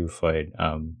SPL2 fight.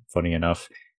 Funny enough.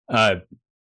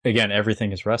 Again,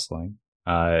 everything is wrestling.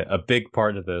 A big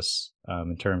part of this,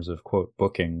 in terms of, quote,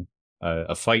 booking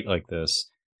a fight like this,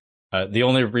 the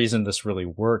only reason this really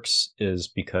works is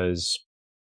because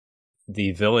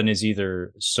the villain is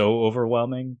either so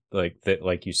overwhelming,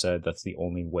 like you said, that's the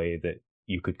only way that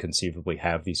you could conceivably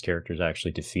have these characters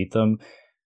actually defeat them,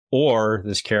 or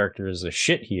this character is a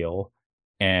shit heel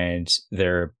and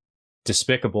they're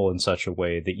despicable in such a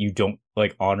way that you don't,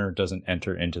 like, honor doesn't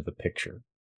enter into the picture.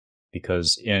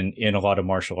 Because in a lot of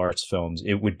martial arts films,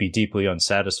 it would be deeply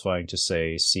unsatisfying to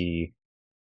see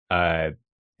like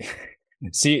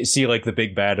the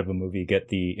big bad of a movie get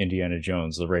the Indiana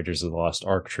Jones, the Raiders of the Lost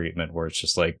Ark treatment, where it's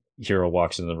just like, hero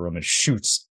walks into the room and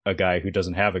shoots a guy who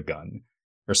doesn't have a gun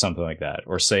or something like that.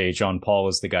 Or say John Paul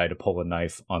is the guy to pull a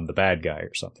knife on the bad guy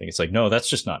or something. It's like, no, that's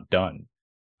just not done.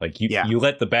 Like you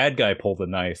let the bad guy pull the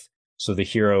knife, so the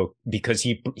hero, because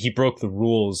he broke the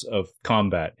rules of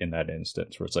combat in that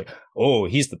instance, where it's like, oh,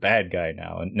 he's the bad guy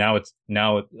now, and now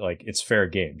it's fair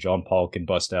game. John Paul can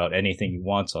bust out anything he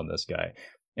wants on this guy.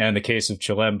 And in the case of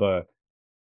Chilemba,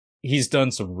 he's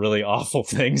done some really awful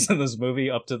things in this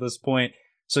movie up to this point.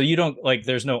 So you don't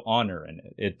there's no honor in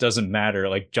it. It doesn't matter.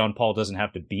 Like John Paul doesn't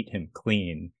have to beat him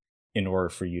clean in order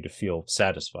for you to feel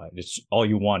satisfied. It's all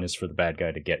you want is for the bad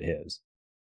guy to get his.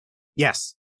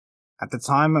 Yes. At the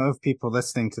time of people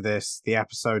listening to this, the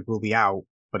episode will be out,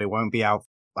 but it won't be out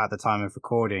at the time of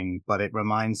recording. But it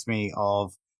reminds me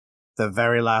of the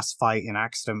very last fight in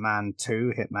Accident Man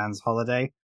 2, Hitman's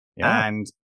Holiday. Yeah. And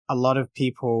a lot of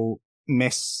people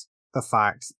miss the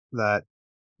fact that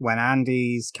when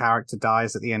Andy's character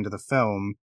dies at the end of the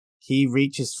film, he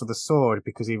reaches for the sword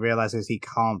because he realizes he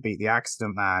can't beat the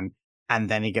Accident Man, and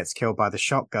then he gets killed by the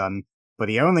shotgun. But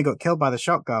he only got killed by the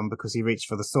shotgun because he reached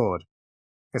for the sword.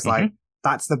 It's like,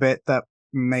 that's the bit that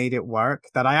made it work,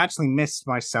 that I actually missed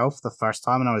myself the first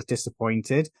time and I was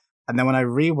disappointed. And then when I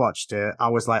rewatched it, I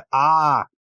was like,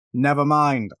 never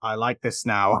mind. I like this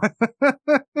now.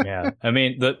 Yeah. I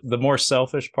mean, the more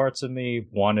selfish parts of me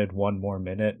wanted one more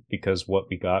minute because what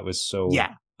we got was so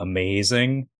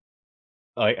amazing.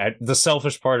 The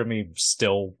selfish part of me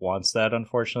still wants that,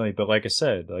 unfortunately. But like I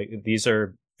said, these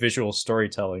are visual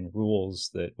storytelling rules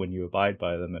that when you abide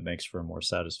by them, it makes for a more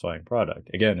satisfying product.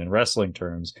 Again, in wrestling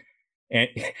terms, and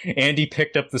Andy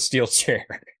picked up the steel chair.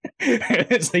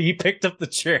 It's like he picked up the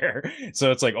chair, so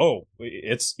it's like, oh,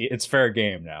 it's fair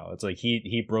game now. It's like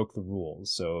he broke the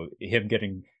rules, so him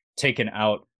getting taken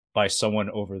out by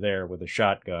someone over there with a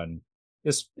shotgun,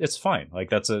 it's fine. Like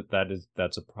that's a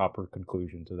proper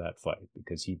conclusion to that fight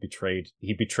because he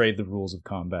betrayed the rules of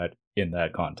combat in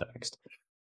that context.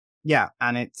 Yeah,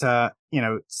 and it,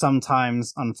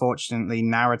 sometimes, unfortunately,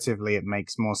 narratively, it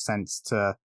makes more sense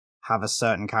to have a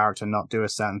certain character not do a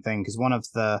certain thing. Because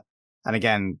and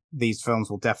again, these films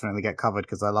will definitely get covered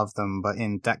because I love them, but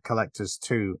in Debt Collectors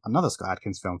 2, another Scott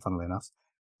Adkins film, funnily enough,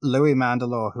 Louis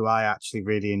Mandylor, who I actually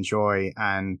really enjoy,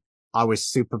 and I was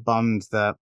super bummed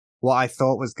that what I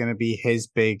thought was going to be his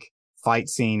big fight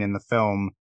scene in the film,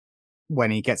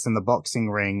 when he gets in the boxing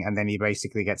ring and then he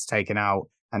basically gets taken out,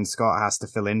 and Scott has to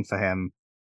fill in for him,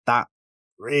 that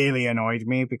really annoyed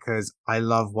me because I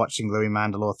love watching Louis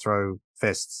Mandylor throw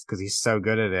fists because he's so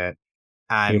good at it.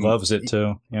 And he loves it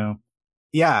too. Yeah.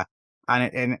 Yeah.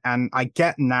 And I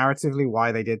get narratively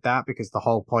why they did that, because the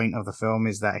whole point of the film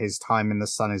is that his time in the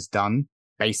sun is done.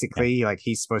 Basically, like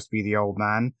he's supposed to be the old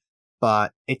man,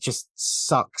 but it just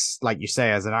sucks, like you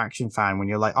say, as an action fan, when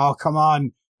you're like, oh, come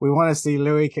on, we want to see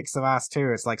Louis kick some ass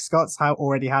too. It's like Scott's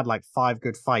already had like 5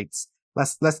 good fights.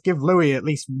 Let's give Louis at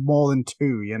least more than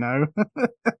 2, you know?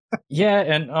 Yeah,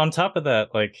 and on top of that,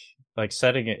 like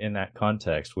setting it in that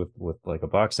context with like a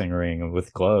boxing ring and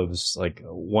with gloves, like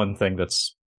one thing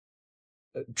that's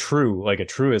true, like a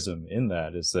truism in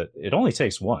that, is that it only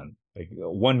takes one. Like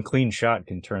one clean shot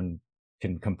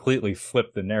can completely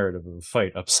flip the narrative of a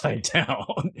fight upside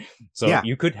down. So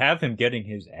you could have him getting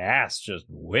his ass just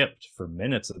whipped for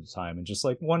minutes at a time, and just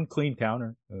like one clean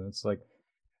counter. And it's like,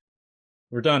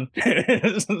 we're done.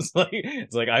 It's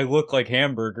like I look like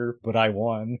Hamburger, but I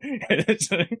won.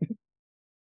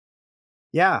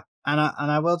 Yeah, and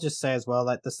I will just say as well,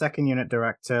 like the second unit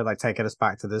director, like taking us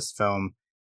back to this film,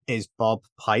 is Bob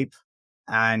Pipe,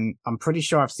 and I'm pretty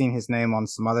sure I've seen his name on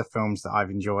some other films that I've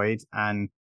enjoyed, and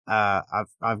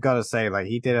I've got to say, like,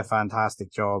 he did a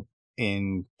fantastic job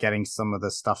in getting some of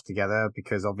the stuff together,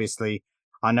 because obviously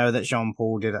I know that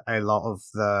Jean-Paul did a lot of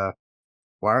the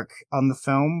work on the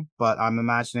film, but I'm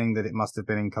imagining that it must have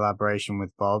been in collaboration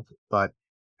with Bob. But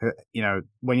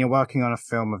when you're working on a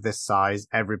film of this size,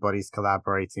 everybody's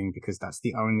collaborating, because that's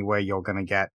the only way you're going to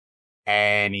get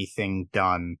anything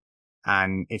done.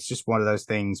 And it's just one of those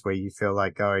things where you feel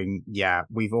like going, yeah,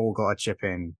 we've all got to chip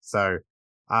in. So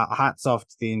hats off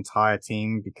to the entire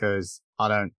team, because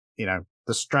the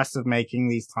stress of making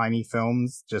these tiny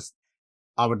films,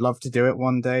 I would love to do it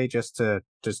one day just to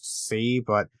see,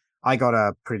 but I got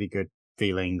a pretty good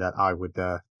feeling that I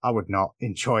would not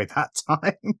enjoy that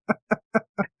time.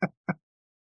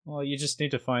 Well, you just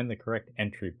need to find the correct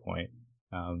entry point,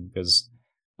 because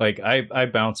like I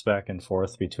bounce back and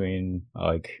forth between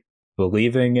like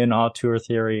believing in auteur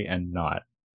theory and not,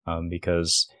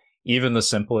 because even the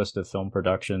simplest of film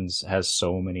productions has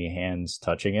so many hands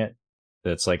touching it.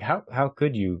 That's like, how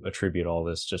could you attribute all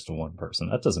this just to one person?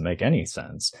 That doesn't make any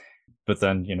sense. But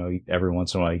then, every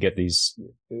once in a while you get these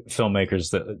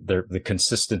filmmakers that the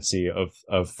consistency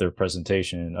of their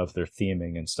presentation, of their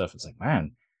theming and stuff. It's like,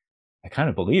 man, I kind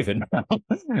of believe it now.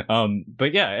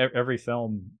 But yeah, every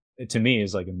film to me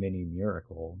is like a mini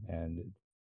miracle, and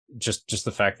just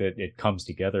the fact that it comes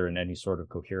together in any sort of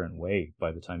coherent way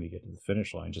by the time you get to the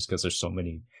finish line, just because there's so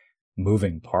many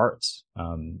moving parts.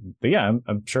 But yeah,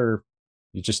 I'm sure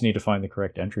you just need to find the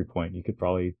correct entry point. You could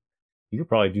probably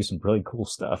do some really cool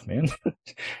stuff, man.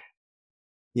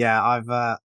 Yeah,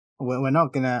 we're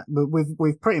not gonna.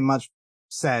 We've pretty much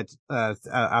said a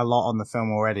lot on the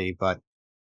film already, but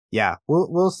yeah,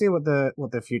 we'll see what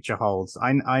the future holds.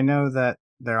 I know that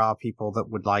there are people that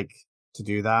would like to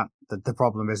do that. The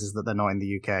problem is that they're not in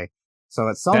the UK. So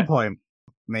at some point,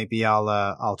 maybe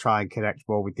I'll try and connect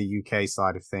more with the UK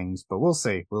side of things, but we'll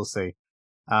see. We'll see.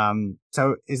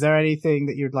 So is there anything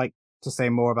that you'd like to say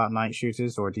more about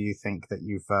Nightshooters, or do you think that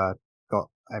you've got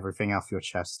everything off your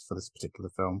chest for this particular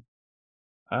film?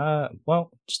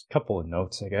 Well, just a couple of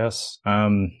notes, I guess.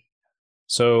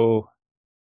 So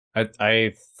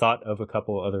I thought of a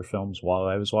couple of other films while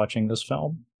I was watching this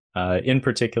film. In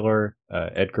particular,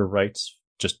 Edgar Wright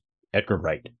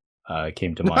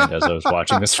came to mind as I was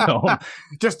watching this film.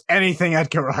 Just anything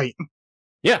Edgar Wright.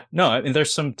 Yeah, no, I mean,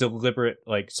 there's some deliberate,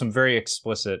 like some very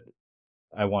explicit,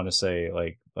 I want to say,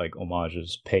 like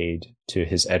homages paid to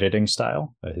his editing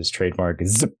style. His trademark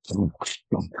is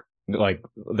like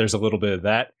there's a little bit of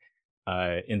that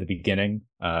in the beginning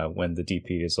when the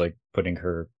DP is like putting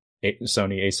her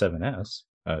Sony A7S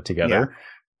together.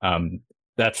 Yeah.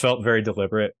 That felt very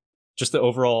deliberate. Just the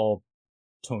overall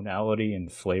tonality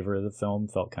and flavor of the film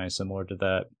felt kind of similar to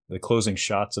that. The closing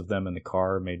shots of them in the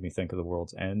car made me think of The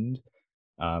World's End.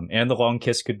 And The Long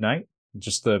Kiss Goodnight.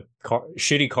 Just the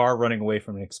shitty car running away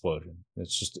from an explosion.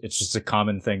 It's just a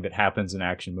common thing that happens in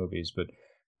action movies. But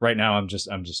right now I'm just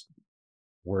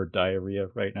word diarrhea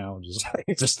right now.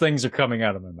 Just things are coming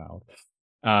out of my mouth.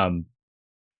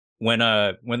 When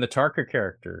the Tarka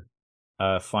character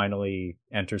finally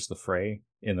enters the fray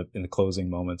in the closing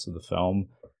moments of the film,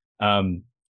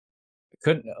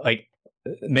 couldn't like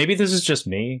maybe this is just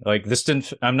me. Like this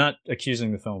didn't. I'm not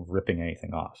accusing the film of ripping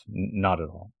anything off. Not at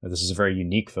all. This is a very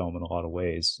unique film in a lot of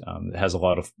ways. It has a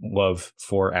lot of love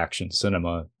for action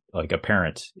cinema, like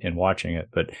apparent in watching it.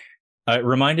 But it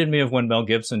reminded me of when Mel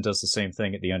Gibson does the same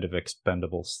thing at the end of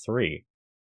Expendables 3,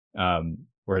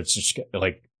 where it's just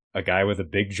like a guy with a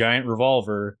big giant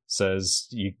revolver says,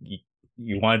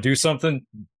 "You want to do something?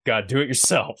 God, do it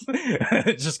yourself."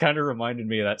 It just kind of reminded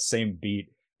me of that same beat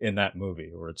in that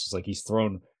movie, where it's just like he's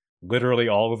thrown literally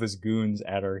all of his goons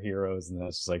at our heroes, and then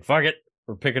it's just like, fuck it,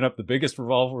 we're picking up the biggest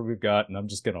revolver we've got, and I'm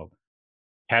just gonna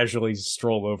casually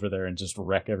stroll over there and just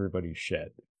wreck everybody's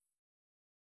shit.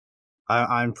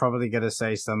 I'm probably gonna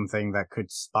say something that could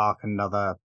spark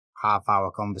another half-hour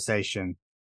conversation,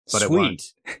 but Sweet.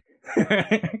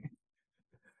 It won't.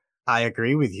 I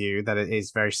agree with you that it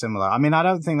is very similar. I mean, I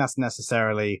don't think that's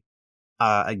necessarily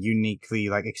a uniquely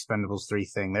like Expendables 3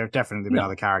 thing. There have definitely been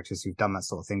other characters who've done that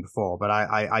sort of thing before, but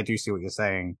I do see what you're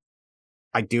saying.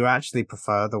 I do actually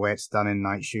prefer the way it's done in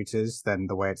Nightshooters than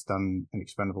the way it's done in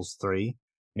Expendables 3.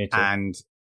 Me too. And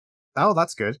oh,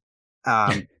 that's good.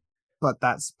 But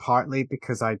that's partly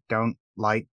because I don't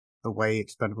like the way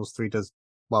Expendables 3 does,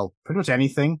 well, pretty much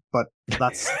anything, but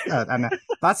that's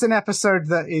that's an episode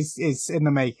that is in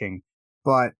the making.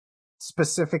 But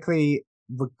specifically,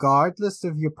 regardless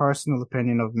of your personal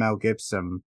opinion of Mel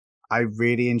Gibson, I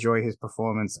really enjoy his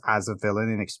performance as a villain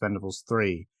in Expendables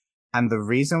 3. And the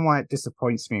reason why it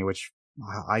disappoints me, which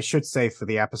I should say for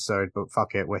the episode, but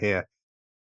fuck it, we're here.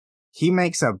 He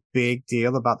makes a big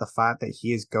deal about the fact that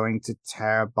he is going to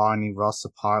tear Barney Ross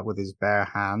apart with his bare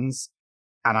hands.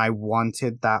 And I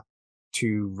wanted that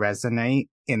to resonate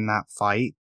in that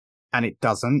fight. And it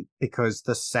doesn't, because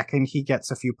the second he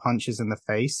gets a few punches in the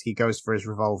face, he goes for his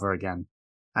revolver again.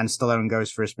 And Stallone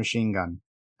goes for his machine gun.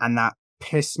 And that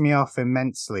pissed me off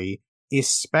immensely,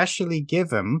 especially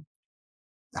given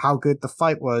how good the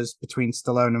fight was between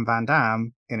Stallone and Van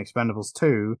Damme in Expendables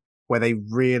 2, where they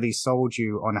really sold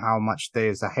you on how much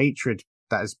there's a hatred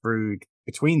that is brewed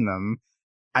between them.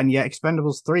 And yet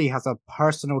Expendables 3 has a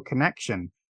personal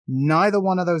connection. Neither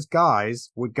one of those guys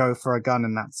would go for a gun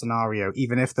in that scenario,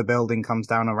 even if the building comes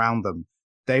down around them.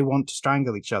 They want to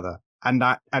strangle each other. And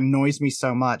that annoys me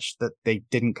so much that they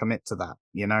didn't commit to that,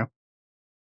 you know?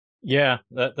 Yeah,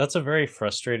 that's a very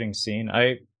frustrating scene.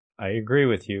 I agree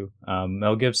with you.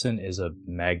 Mel Gibson is a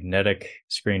magnetic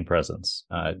screen presence.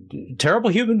 Terrible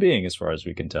human being, as far as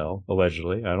we can tell,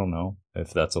 allegedly. I don't know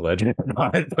if that's alleged or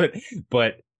not,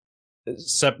 but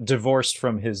divorced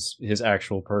from his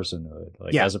actual personhood.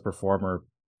 Like as a performer,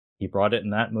 He brought it in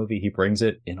that movie. He brings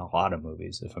it in a lot of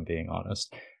movies, if I'm being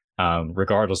honest,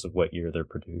 regardless of what year they're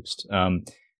produced.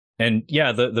 And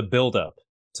yeah, the build up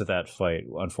to that fight,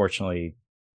 unfortunately,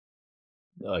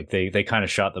 like they kind of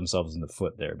shot themselves in the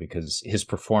foot there, because his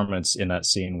performance in that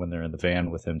scene when they're in the van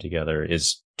with him together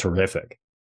is terrific.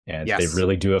 And they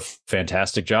really do a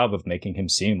fantastic job of making him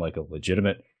seem like a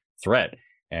legitimate threat.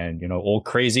 And, old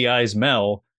crazy eyes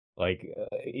Mel, like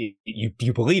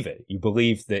you believe it. You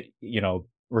believe that,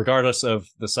 regardless of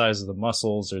the size of the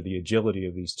muscles or the agility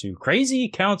of these two, crazy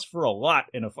counts for a lot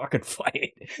in a fucking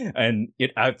fight. And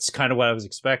it's kind of what I was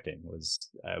expecting.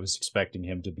 I was expecting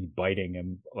him to be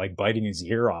biting his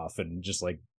ear off and just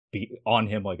like be on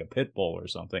him like a pit bull or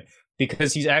something,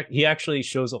 because he actually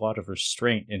shows a lot of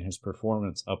restraint in his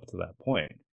performance up to that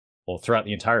point. Well, throughout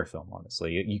the entire film,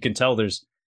 honestly, you can tell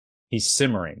he's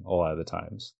simmering a lot of the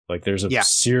times. Like there's a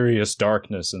serious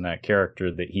darkness in that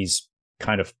character that he's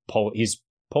kind of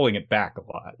pulling it back a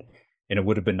lot. And it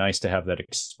would have been nice to have that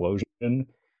explosion,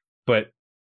 but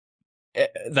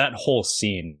that whole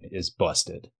scene is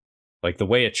busted. Like the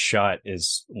way it's shot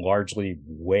is largely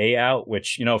way out,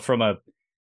 which, from a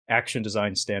action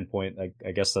design standpoint,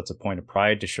 I guess that's a point of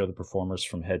pride to show the performers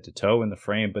from head to toe in the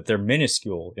frame, but they're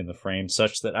minuscule in the frame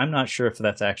such that I'm not sure if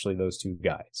that's actually those two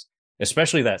guys,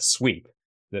 especially that sweep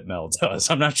that Mel does.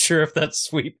 I'm not sure if that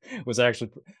sweep was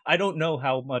actually, I don't know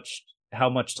how much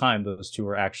time those two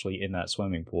were actually in that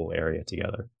swimming pool area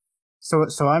together. So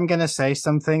I'm going to say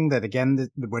something that, again,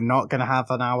 we're not going to have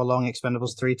an hour-long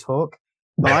Expendables 3 talk,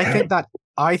 but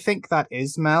I think that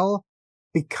is Mel,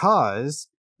 because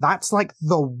that's like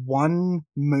the one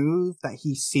move that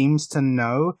he seems to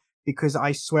know, because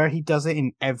I swear he does it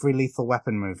in every Lethal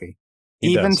Weapon movie.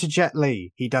 Even to Jet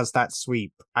Li, he does that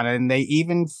sweep. And then they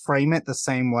even frame it the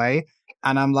same way.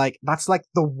 And I'm like, that's like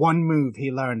the one move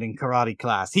he learned in karate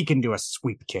class. He can do a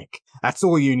sweep kick. That's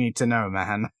all you need to know,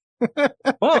 man.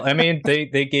 Well, I mean, they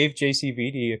gave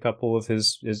JCVD a couple of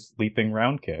his leaping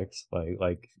round kicks.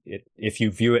 If you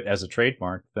view it as a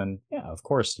trademark, then yeah, of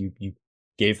course you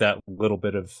gave that little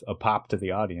bit of a pop to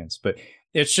the audience. But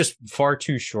it's just far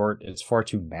too short. It's far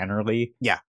too mannerly.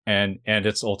 Yeah, and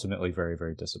it's ultimately very,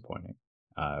 very disappointing,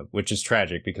 which is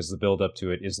tragic because the build up to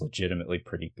it is legitimately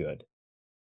pretty good.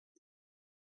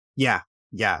 Yeah.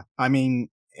 I mean,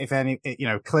 if any,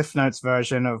 Cliff Notes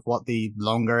version of what the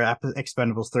longer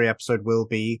Expendables 3 episode will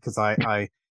be, because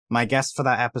my guest for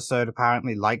that episode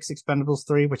apparently likes Expendables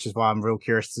 3, which is why I'm real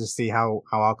curious to see how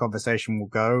our conversation will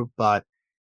go. But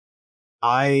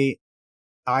I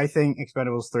think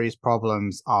Expendables 3's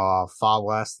problems are far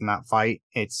worse than that fight.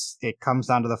 It comes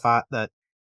down to the fact that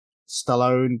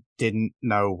Stallone didn't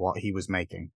know what he was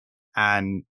making,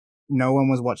 and no one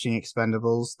was watching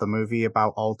Expendables, the movie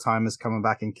about old timers coming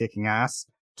back and kicking ass,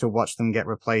 to watch them get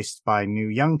replaced by new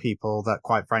young people that,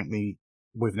 quite frankly,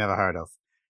 we've never heard of.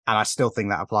 And I still think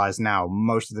that applies now.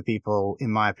 Most of the people,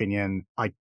 in my opinion,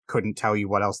 I couldn't tell you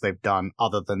what else they've done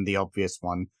other than the obvious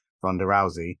one, Ronda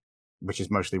Rousey, which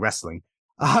is mostly wrestling.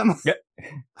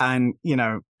 And,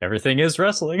 everything is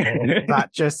wrestling.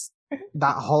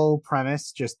 that whole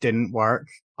premise just didn't work.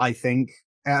 I think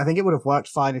it would have worked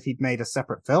fine if he'd made a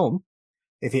separate film.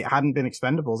 If it hadn't been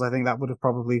Expendables, I think that would have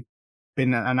probably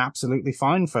been an absolutely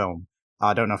fine film.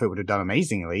 I don't know if it would have done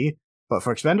amazingly, but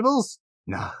for Expendables,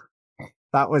 no.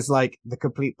 That was like the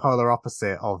complete polar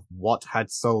opposite of what had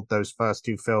sold those first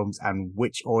two films and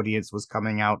which audience was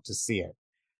coming out to see it.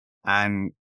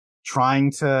 And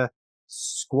trying to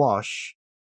squash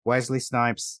Wesley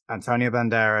Snipes, Antonio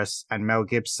Banderas, and Mel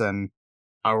Gibson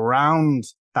around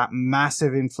that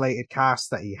massive inflated cast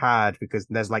that he had, because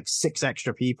there's like 6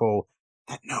 extra people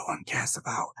that no one cares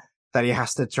about that he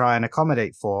has to try and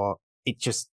accommodate for. It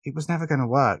was never going to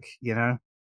work,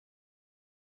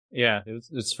 Yeah,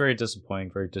 it's very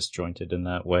disappointing, very disjointed in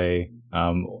that way.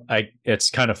 It's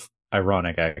kind of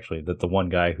ironic, actually, that the one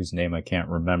guy whose name I can't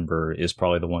remember is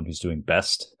probably the one who's doing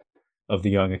best of the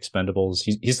young Expendables.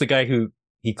 He's the guy who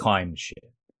he climbed shit.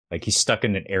 Like, he's stuck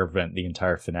in an air vent the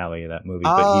entire finale of that movie,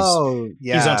 but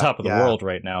he's on top of the world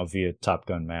right now via Top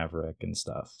Gun Maverick and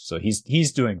stuff. So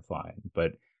he's doing fine.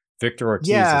 But Victor Ortiz,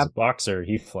 as a boxer,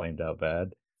 he flamed out bad.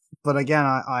 But again,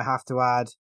 I have to add,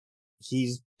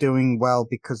 he's doing well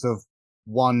because of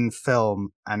one film,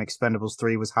 and Expendables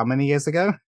 3 was how many years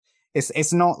ago?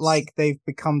 It's not like they've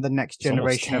become the next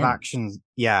generation of action.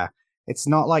 Yeah. It's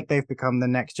not like they've become the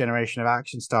next generation of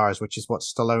action stars, which is what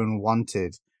Stallone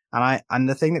wanted. And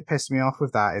the thing that pissed me off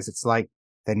with that is, it's like,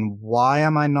 then why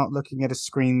am I not looking at a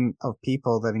screen of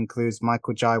people that includes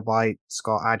Michael Jai White,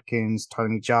 Scott Adkins,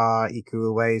 Tony Jaa, Iko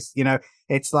Uwais?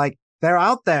 It's like, they're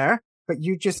out there. but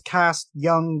you just cast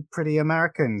young, pretty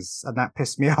Americans, and that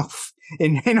pissed me off,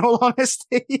 in all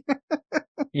honesty.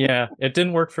 Yeah, it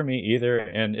didn't work for me either.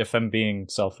 And if I'm being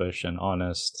selfish and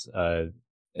honest,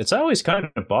 it's always kind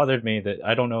of bothered me that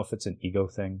I don't know if it's an ego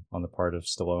thing on the part of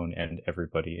Stallone and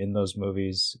everybody in those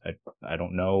movies. I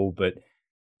don't know, but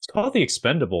it's called The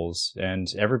Expendables, and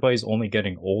everybody's only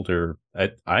getting older.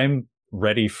 I'm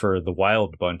ready for the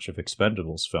Wild Bunch of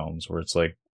Expendables films, where it's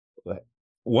like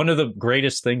one of the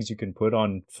greatest things you can put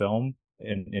on film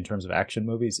in terms of action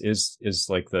movies is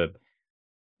like the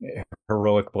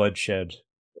heroic bloodshed,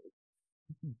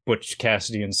 Butch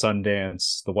Cassidy and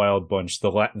Sundance, the Wild Bunch, the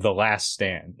Last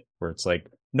Stand, where it's like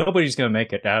nobody's going to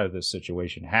make it out of this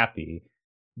situation happy,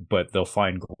 but they'll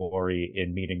find glory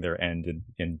in meeting their end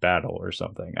in battle or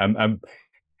something. I'm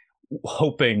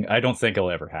hoping. I don't think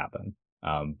it'll ever happen.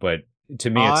 But to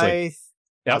me, it's like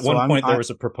at one point there was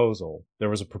a proposal. There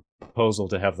was a proposal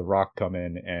to have The Rock come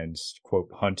in and quote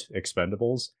hunt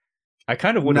Expendables. I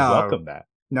kind of would have welcomed that.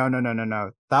 No.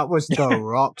 That was The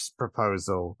Rock's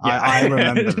proposal. Yeah. I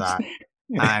remember that.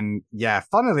 And yeah,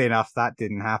 funnily enough, that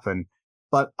didn't happen.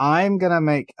 But I'm going to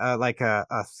make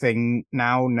a thing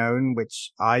now known,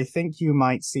 which I think you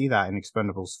might see that in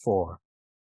Expendables 4.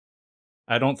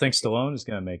 I don't think Stallone is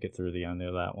going to make it through the end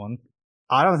of that one.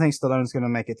 I don't think Stallone's going to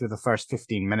make it through the first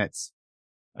 15 minutes.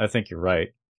 I think you're right.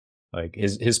 Like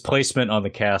his placement on the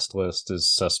cast list is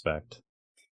suspect.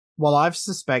 Well, I've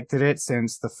suspected it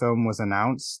since the film was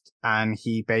announced, and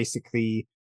he basically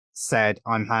said,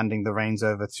 I'm handing the reins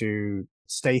over to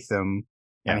Statham,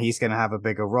 and he's going to have a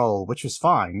bigger role, which was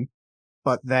fine.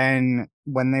 But then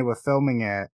when they were filming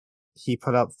it, he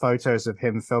put up photos of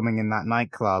him filming in that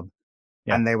nightclub,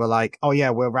 and they were like, oh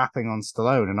yeah, we're rapping on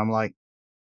Stallone. And I'm like,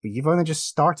 but you've only just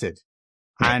started.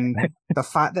 And the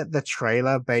fact that the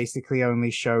trailer basically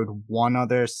only showed one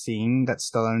other scene that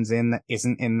Stallone's in that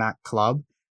isn't in that club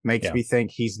makes me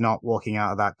think he's not walking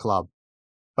out of that club.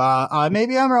 But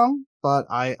maybe I'm wrong, but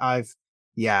I've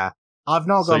not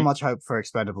got much hope for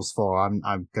Expendables 4.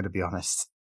 I'm going to be honest.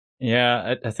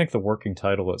 Yeah, I think the working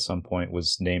title at some point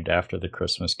was named after the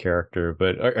Christmas character.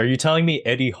 But are you telling me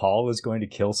Eddie Hall is going to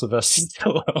kill Sylvester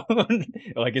Stallone?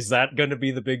 Like, is that going to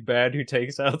be the big bad who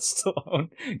takes out Stallone?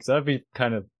 Because that'd be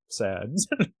kind of sad.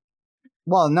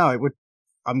 Well, no, it would.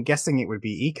 I'm guessing it would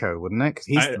be Eco, wouldn't it? Because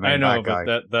he's the main bad guy.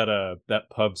 But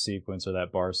that pub sequence or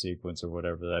that bar sequence or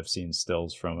whatever that I've seen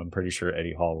stills from, I'm pretty sure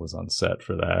Eddie Hall was on set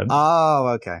for that.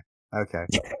 Oh, okay.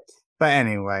 But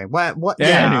anyway, what?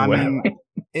 Yeah, anyway. I mean,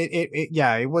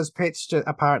 it was pitched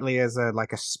apparently as a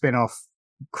spin-off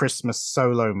Christmas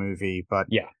solo movie, but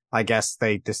I guess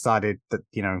they decided that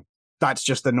that's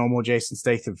just a normal Jason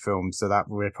Statham film, so that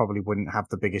we probably wouldn't have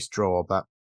the biggest draw. But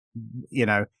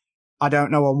I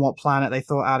don't know on what planet they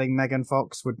thought adding Megan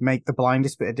Fox would make the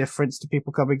blindest bit of difference to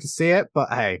people coming to see it, but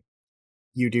hey,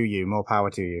 you do you. More power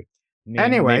to you.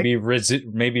 Anyway,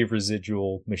 maybe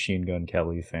residual Machine Gun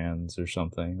Kelly fans or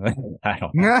something. I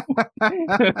don't know.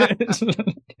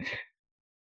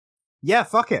 Yeah,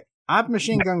 fuck it. Add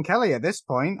Machine Gun Kelly at this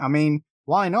point. I mean,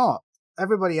 why not?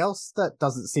 Everybody else that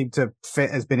doesn't seem to fit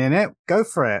has been in it. Go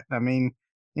for it. I mean,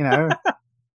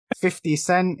 50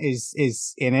 Cent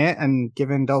is in it and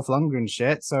giving Dolph Lundgren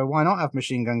shit, so why not have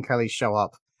Machine Gun Kelly show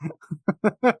up?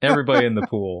 Everybody in the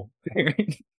pool.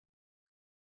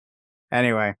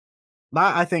 Anyway,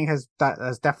 that I think has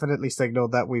definitely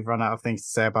signaled that we've run out of things to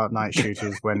say about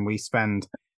Nightshooters when we spend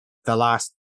the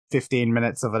last 15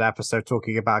 minutes of an episode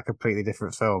talking about a completely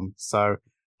different film. So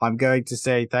I'm going to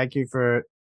say thank you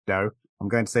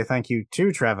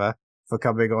to Trevor for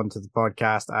coming on to the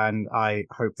podcast, and I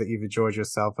hope that you've enjoyed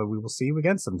yourself, and we will see you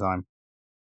again sometime.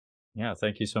 Yeah,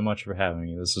 thank you so much for having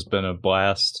me. This has been a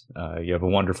blast. You have a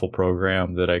wonderful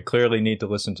program that I clearly need to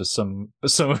listen to some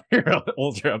of your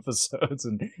older episodes,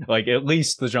 and at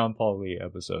least the Jean Paul Lee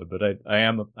episode. But I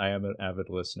am an avid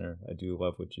listener. I do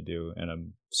love what you do, and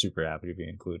I'm super happy to be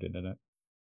included in it.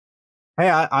 Hey,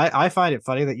 I find it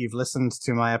funny that you've listened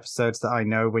to my episodes that I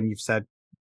know when you've said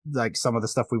some of the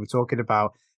stuff we were talking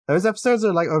about. Those episodes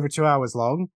are over 2 hours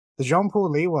long. The Jean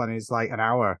Paul Lee one is an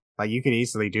hour. You could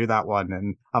easily do that one.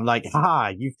 And I'm like,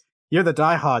 you're the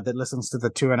diehard that listens to the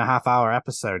 2.5 hour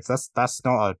episodes. That's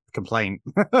not a complaint.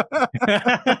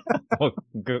 Well,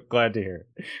 glad to hear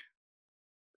it.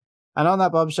 And on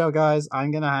that bombshell, guys,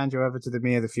 I'm going to hand you over to the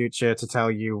me of the future to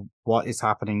tell you what is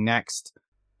happening next.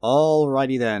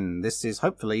 Alrighty then. This is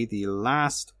hopefully the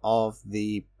last of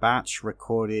the batch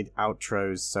recorded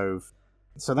outros.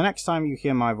 So the next time you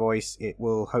hear my voice, it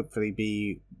will hopefully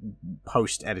be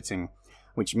post-editing,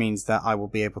 which means that I will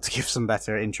be able to give some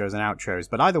better intros and outros.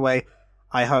 But either way,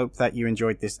 I hope that you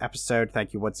enjoyed this episode.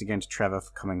 Thank you once again to Trevor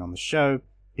for coming on the show.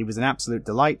 He was an absolute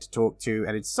delight to talk to,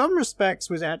 and in some respects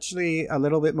was actually a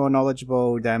little bit more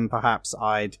knowledgeable than perhaps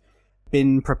I'd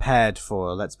been prepared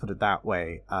for, let's put it that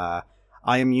way.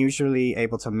 I am usually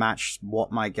able to match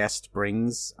what my guest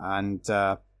brings, and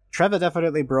Trevor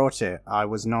definitely brought it. I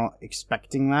was not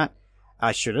expecting that.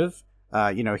 I should have.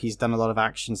 He's done a lot of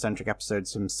action-centric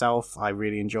episodes himself. I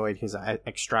really enjoyed his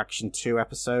Extraction 2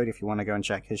 episode. If you want to go and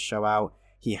check his show out,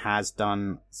 he has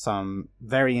done some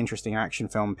very interesting action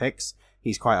film picks.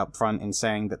 He's quite upfront in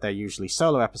saying that they're usually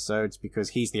solo episodes because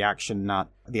he's the action nut,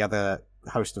 the other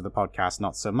host of the podcast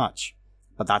not so much.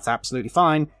 But that's absolutely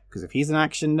fine, because if he's an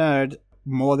action nerd,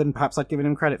 more than perhaps I'd given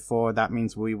him credit for, that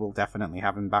means we will definitely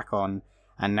have him back on,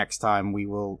 and next time we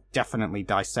will definitely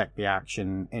dissect the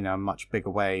action in a much bigger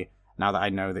way, now that I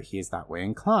know that he is that way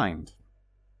inclined.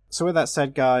 So with that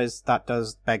said, guys, that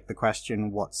does beg the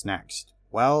question, what's next?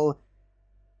 Well,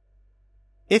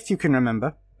 if you can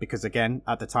remember, because again,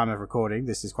 at the time of recording,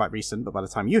 this is quite recent, but by the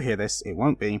time you hear this, it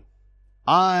won't be,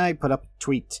 I put up a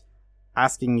tweet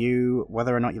asking you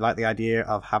whether or not you like the idea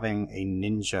of having a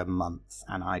ninja month,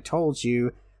 and I told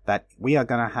you that we are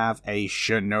going to have a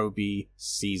shinobi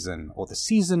season, or the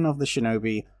season of the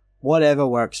shinobi, whatever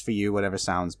works for you, whatever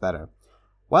sounds better.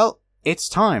 Well, it's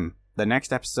time. The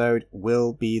next episode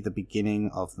will be the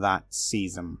beginning of that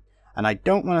season. And I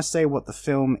don't want to say what the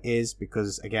film is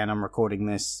because, again, I'm recording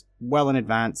this well in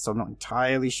advance, so I'm not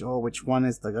entirely sure which one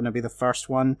is going to be the first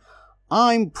one.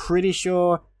 I'm pretty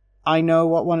sure I know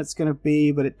what one it's going to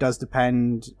be, but it does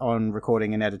depend on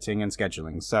recording and editing and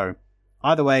scheduling. So,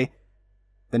 either way,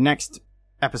 the next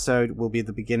episode will be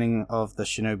the beginning of the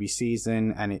Shinobi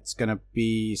season, and it's going to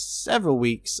be several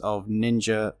weeks of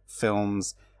ninja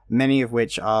films, many of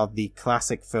which are the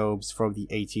classic films from the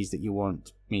 80s that you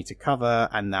want me to cover,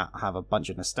 and that have a bunch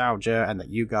of nostalgia, and that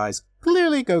you guys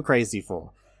clearly go crazy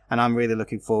for. And I'm really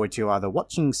looking forward to either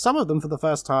watching some of them for the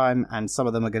first time, and some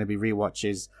of them are going to be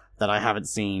rewatches that I haven't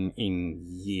seen in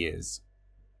years.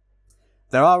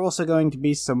 There are also going to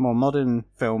be some more modern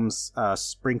films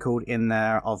sprinkled in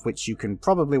there, of which you can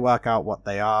probably work out what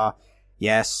they are.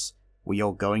 Yes,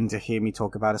 you're going to hear me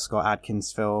talk about a Scott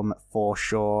Adkins film, for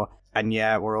sure. And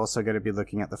yeah, we're also going to be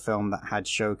looking at the film that had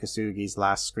Sho Kosugi's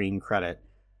last screen credit.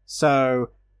 So,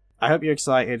 I hope you're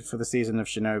excited for the season of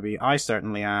Shinobi. I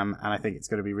certainly am, and I think it's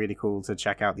going to be really cool to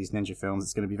check out these ninja films.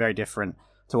 It's going to be very different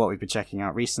to what we've been checking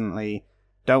out recently.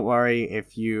 Don't worry,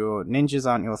 if ninjas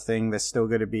aren't your thing, there's still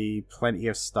going to be plenty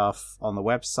of stuff on the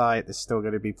website. There's still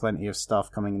going to be plenty of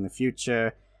stuff coming in the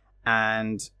future.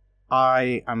 And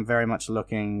I am very much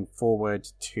looking forward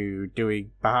to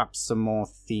doing perhaps some more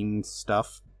themed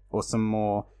stuff, or some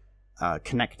more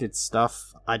connected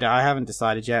stuff. I haven't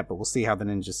decided yet, but we'll see how the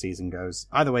ninja season goes.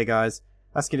 Either way, guys,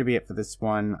 that's going to be it for this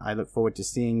one. I look forward to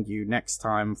seeing you next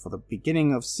time for the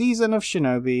beginning of Season of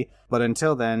Shinobi. But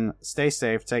until then, stay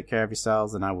safe, take care of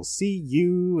yourselves, and I will see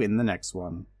you in the next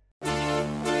one.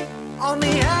 On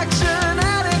the